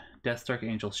poured, death's dark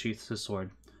angel sheaths his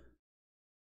sword.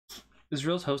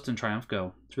 Israel's host in triumph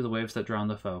go through the waves that drown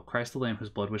the foe. Christ the Lamb whose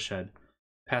blood was shed,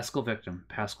 paschal victim,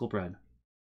 paschal bread.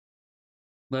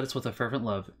 Let us with a fervent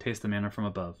love taste the manna from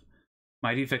above.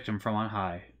 Mighty victim from on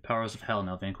high, powers of hell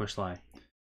now vanquished lie.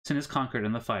 Sin is conquered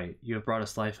in the fight. You have brought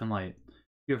us life and light.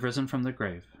 You have risen from the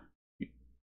grave.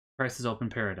 Christ has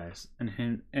opened paradise, and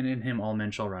in him all men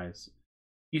shall rise.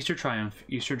 Easter triumph,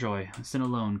 Easter joy, sin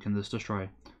alone can this destroy.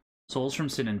 Souls from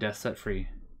sin and death set free,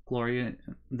 glory in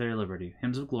their liberty,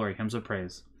 hymns of glory, hymns of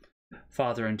praise.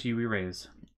 Father, unto you we raise,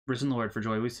 risen Lord, for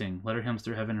joy we sing, let our hymns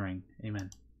through heaven ring.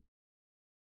 Amen.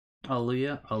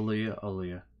 Alleluia, alleluia,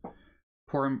 alleluia.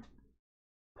 Poor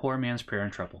man's prayer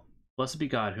and trouble. Blessed be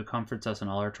God, who comforts us in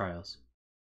all our trials.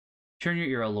 Turn your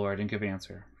ear, O Lord, and give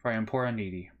answer, for I am poor and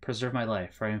needy. Preserve my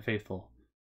life, for I am faithful.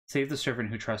 Save the servant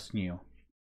who trusts in you.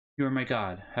 You are my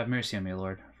God. Have mercy on me,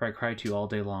 Lord, for I cry to you all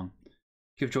day long.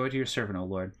 Give joy to your servant, O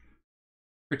Lord.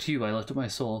 For to you I lift up my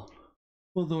soul.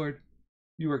 O Lord,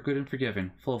 you are good and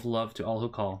forgiving, full of love to all who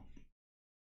call.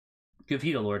 Give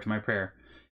heed, O Lord, to my prayer,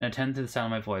 and attend to the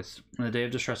sound of my voice. In the day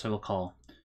of distress I will call,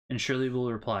 and surely you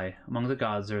will reply. Among the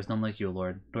gods there is none like you, O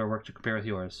Lord, nor work to compare with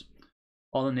yours.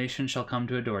 All the nations shall come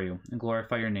to adore you, and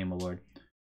glorify your name, O Lord.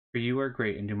 For you are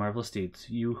great and do marvelous deeds,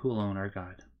 you who alone are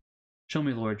God. Show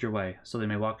me, Lord, your way, so they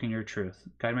may walk in your truth.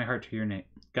 Guide my heart to your name.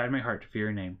 Guide my heart to fear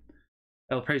your name.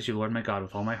 I will praise you, Lord my God,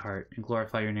 with all my heart, and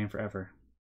glorify your name forever.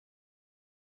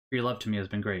 For your love to me has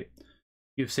been great.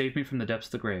 You have saved me from the depths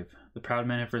of the grave. The proud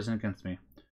men have risen against me.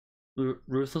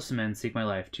 Ruthless men seek my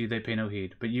life. To you they pay no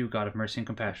heed. But you, God of mercy and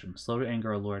compassion, slow to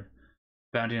anger, O Lord,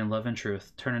 abounding in love and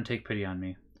truth, turn and take pity on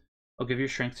me. O give your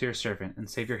strength to your servant, and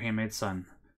save your handmaid's son.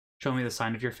 Show me the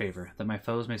sign of your favor, that my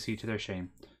foes may see to their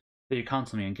shame. That you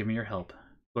counsel me and give me your help.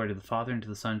 Glory to the Father, and to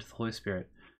the Son, and to the Holy Spirit,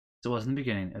 as it was in the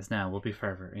beginning, as now, will be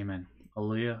forever. Amen.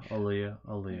 Alleluia, alleluia,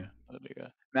 alleluia.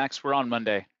 Max, we're on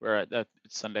Monday. We're at it's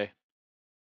Sunday.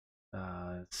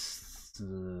 You're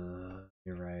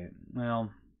right. Well,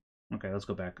 okay, let's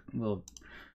go back. We'll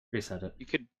reset it. You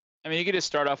could just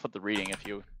start off with the reading if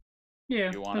you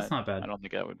want. That's not bad. I don't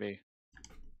think that would be.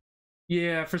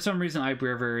 Yeah, for some reason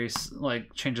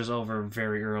iBreviary changes over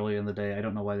very early in the day. I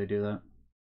don't know why they do that.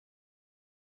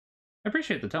 I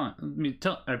appreciate the talent.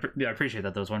 I appreciate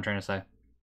that. That was what I'm trying to say.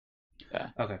 Yeah.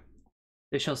 Okay.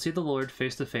 They shall see the Lord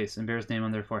face to face and bear his name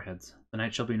on their foreheads. The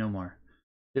night shall be no more.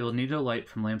 They will need no light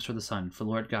from lamps for the sun, for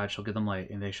Lord God shall give them light,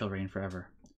 and they shall reign forever.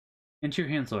 Into your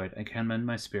hands, Lord, I commend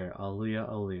my spirit. Alleluia,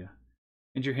 alleluia.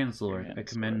 Into your hands, Lord, I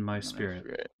commend my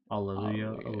spirit.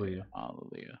 Alleluia, alleluia.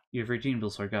 Alleluia. You have redeemed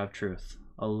us, Lord God of truth.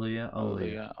 Alleluia,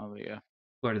 alleluia. Alleluia.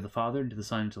 Glory to the Father, and to the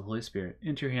Son, and to the Holy Spirit.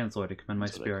 Into your hands, Lord, I commend my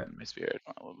spirit. My spirit.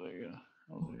 Alleluia.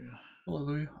 Alleluia.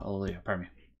 Alleluia, alleluia. Pardon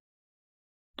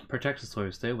me. Protect us,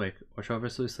 Lord, stay awake. Watch over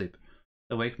us till we sleep.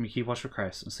 Awake, may keep watch for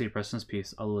Christ, and sleep, rest in his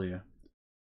peace. Alleluia.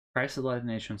 Christ, the light of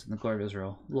the nations, and the glory of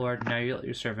Israel. Lord, now you let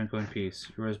your servant go in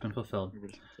peace. Your word has been fulfilled.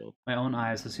 My own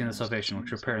eyes have seen the salvation which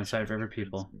prepared inside of every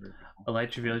people. A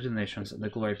light revealed to the nations, and the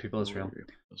glory of people of Israel.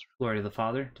 Glory to the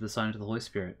Father, to the Son, and to the Holy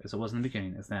Spirit, as it was in the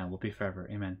beginning, as now, will be forever.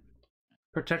 Amen.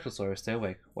 Protect us, Lord, stay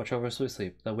awake. Watch over us till we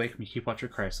sleep. That awake may keep watch for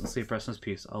Christ, and sleep, rest in his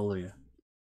peace. Alleluia.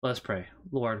 Let us pray.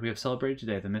 Lord, we have celebrated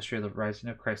today the mystery of the rising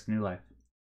of Christ in new life.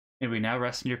 May we now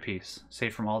rest in your peace,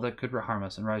 safe from all that could harm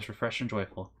us, and rise refreshed and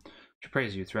joyful to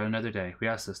praise you throughout another day. We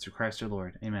ask this through Christ our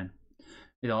Lord. Amen.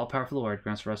 May the all-powerful Lord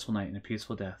grant us a restful night and a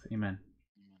peaceful death. Amen.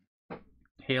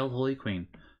 Hail, Holy Queen,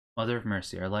 Mother of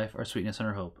Mercy, our life, our sweetness, and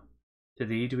our hope. To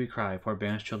thee do we cry, poor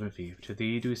banished children of Eve. To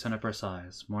thee do we send up our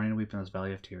sighs, mourning and weeping in this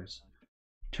valley of tears.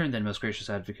 Turn then, most gracious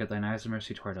Advocate, thine eyes of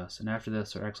mercy toward us, and after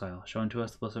this our exile, show unto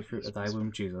us the blessed fruit of thy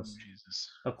womb, Jesus.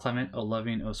 O clement, O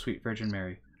loving, O sweet Virgin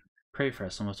Mary, pray for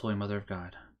us, O most holy Mother of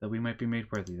God, that we might be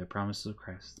made worthy of the promises of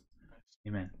Christ.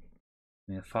 Amen.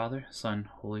 In the Father, Son,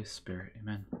 Holy Spirit.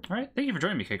 Amen. All right. Thank you for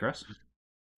joining me, KAIros.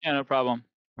 Yeah, no problem.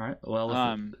 All right. Well,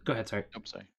 go ahead. Sorry. I'm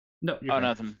sorry. No. Oh,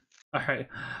 nothing. All right.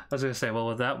 I was gonna say. Well,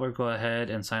 with that, we'll go ahead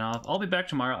and sign off. I'll be back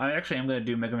tomorrow. I actually am gonna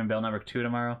do Mega Man Battle Network 2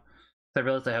 tomorrow. I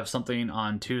realized I have something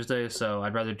on Tuesday, so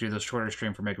I'd rather do the shorter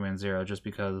stream for Mega Man 0, just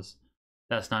because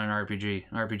that's not an RPG.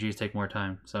 RPGs take more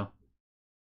time. So.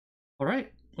 All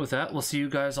right. With that, we'll see you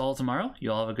guys all tomorrow.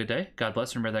 You all have a good day. God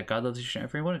bless. Remember that God loves each and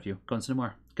every one of you. Go and see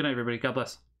more. Good night, everybody. God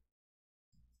bless.